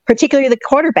 particularly the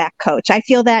quarterback coach. I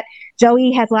feel that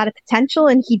Joey has a lot of potential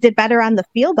and he did better on the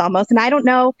field almost. And I don't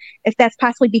know if that's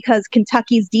possibly because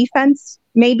Kentucky's defense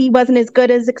maybe wasn't as good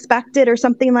as expected or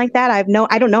something like that. I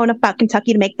don't know enough about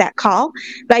Kentucky to make that call,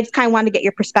 but I just kind of wanted to get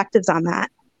your perspectives on that.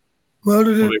 Well,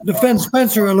 to defend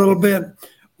Spencer a little bit,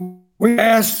 we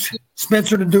asked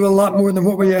Spencer to do a lot more than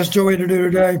what we asked Joey to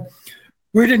do today.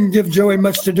 We didn't give Joey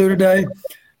much to do today.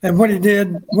 And what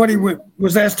he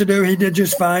was asked to do, he did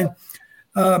just fine.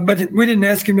 But we didn't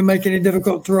ask him to make any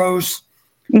difficult throws.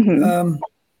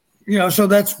 Mm-hmm. So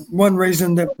that's one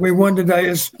reason that we won today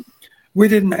is we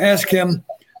didn't ask him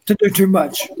to do too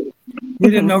much.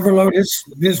 We didn't overload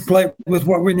his plate with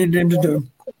what we needed him to do.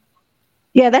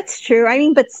 Yeah, that's true. I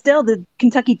mean, but still, the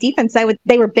Kentucky defense,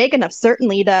 they were big enough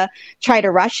certainly to try to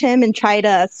rush him and try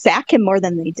to sack him more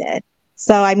than they did.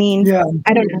 So, I mean, yeah.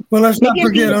 I don't know. Well, let's not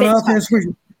forget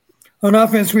on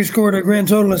offense, we scored a grand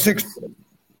total of 6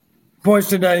 points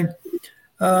today.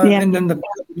 And then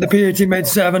the PAT made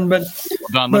 7. But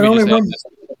Don, let me just add this.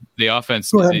 The offense,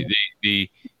 the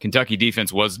Kentucky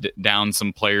defense was down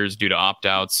some players due to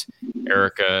opt-outs.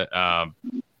 Erica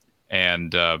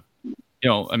and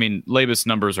Labus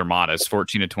numbers are modest: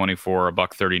 14 to 24,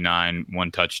 $139,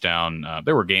 1 touchdown.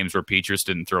 There were games where Petras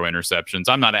didn't throw interceptions.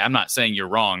 I'm not saying you're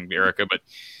wrong, Erica, but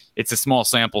it's a small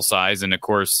sample size, and of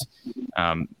course,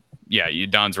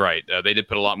 Don's right. They did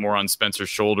put a lot more on Spencer's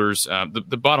shoulders.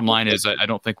 The bottom line is I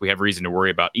don't think we have reason to worry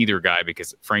about either guy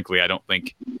because, frankly, I don't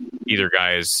think either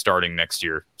guy is starting next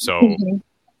year. So,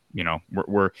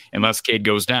 we're unless Cade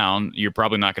goes down, you're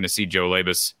probably not going to see Joe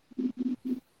Labus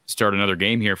start another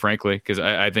game here, frankly, because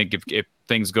I think if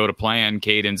things go to plan,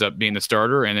 Cade ends up being the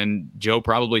starter, and then Joe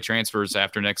probably transfers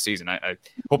after next season. I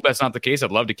hope that's not the case.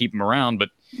 I'd love to keep him around, but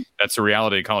that's the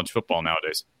reality of college football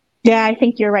nowadays. Yeah, I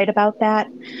think you're right about that.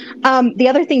 The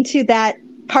other thing, too, that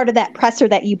part of that presser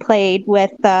that you played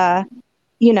with,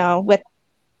 with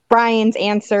Brian's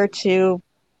answer to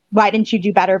why didn't you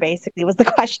do better, basically, was the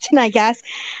question, I guess.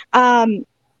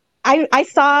 I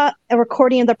saw a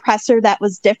recording of the presser that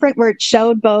was different where it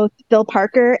showed both Phil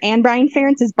Parker and Brian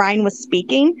Ferentz as Brian was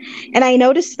speaking. And I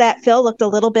noticed that Phil looked a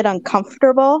little bit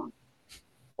uncomfortable,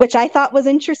 which I thought was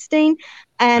interesting.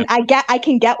 And I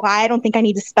can get why. I don't think I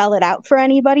need to spell it out for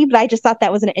anybody, but I just thought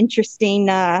that was an interesting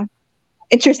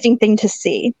thing to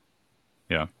see.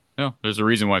 Yeah. No, there's a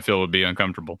reason why Phil would be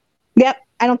uncomfortable. Yep.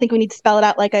 I don't think we need to spell it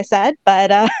out like I said,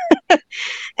 but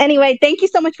anyway, thank you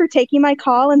so much for taking my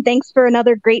call and thanks for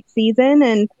another great season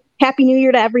and Happy New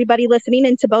Year to everybody listening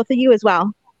and to both of you as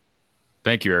well.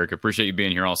 Thank you, Erica. Appreciate you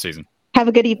being here all season. Have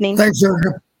a good evening. Thanks,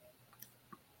 Erica.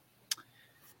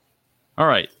 All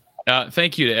right.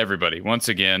 Thank you to everybody. Once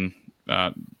again,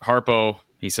 Harpo,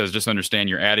 he says, just understand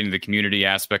you're adding to the community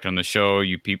aspect on the show.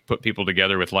 You put people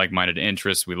together with like-minded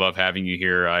interests. We love having you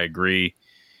here. I agree.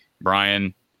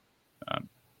 Brian,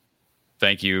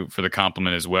 thank you for the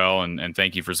compliment as well. And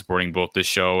thank you for supporting both this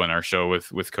show and our show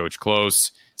with Coach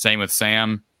Close. Same with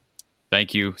Sam.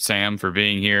 Thank you, Sam, for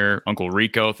being here. Uncle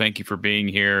Rico, thank you for being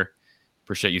here.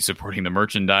 Appreciate you supporting the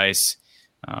merchandise.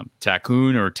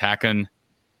 Takun or Takan,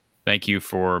 thank you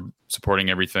for supporting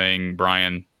everything.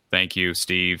 Brian, thank you.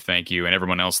 Steve, thank you. And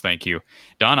everyone else, thank you.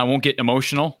 Don, I won't get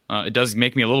emotional. It does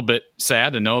make me a little bit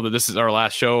sad to know that this is our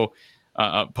last show,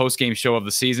 post-game show of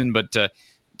the season. But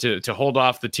to hold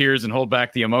off the tears and hold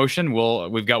back the emotion,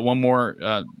 we've got one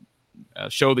more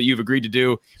show that you've agreed to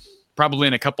do probably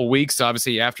in a couple weeks,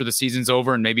 obviously after the season's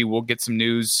over, and maybe we'll get some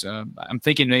news. I'm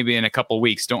thinking maybe in a couple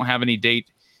weeks. Don't have any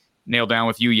date nailed down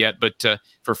with you yet, but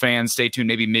for fans, stay tuned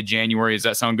maybe mid-January. Does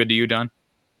that sound good to you, Don?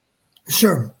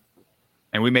 Sure.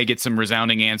 And we may get some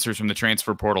resounding answers from the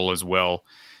transfer portal as well.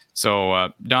 So,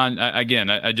 Don,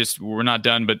 again, we're not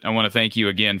done, but I want to thank you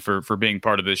again for being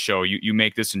part of this show. You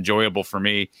make this enjoyable for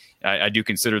me. I do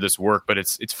consider this work, but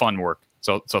it's fun work.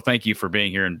 So thank you for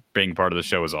being here and being part of the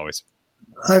show as always.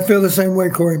 I feel the same way,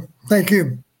 Corey. Thank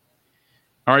you.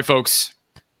 All right, folks.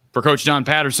 For Coach Don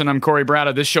Patterson, I'm Corey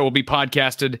Brada. This show will be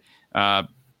podcasted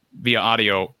via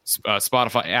audio,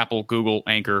 Spotify, Apple, Google,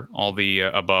 Anchor, all the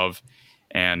above.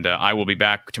 And I will be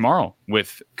back tomorrow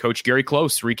with Coach Gary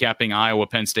Close recapping Iowa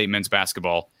Penn State men's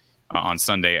basketball on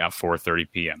Sunday at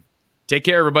 4:30 p.m. Take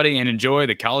care, everybody, and enjoy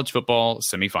the college football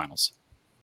semifinals.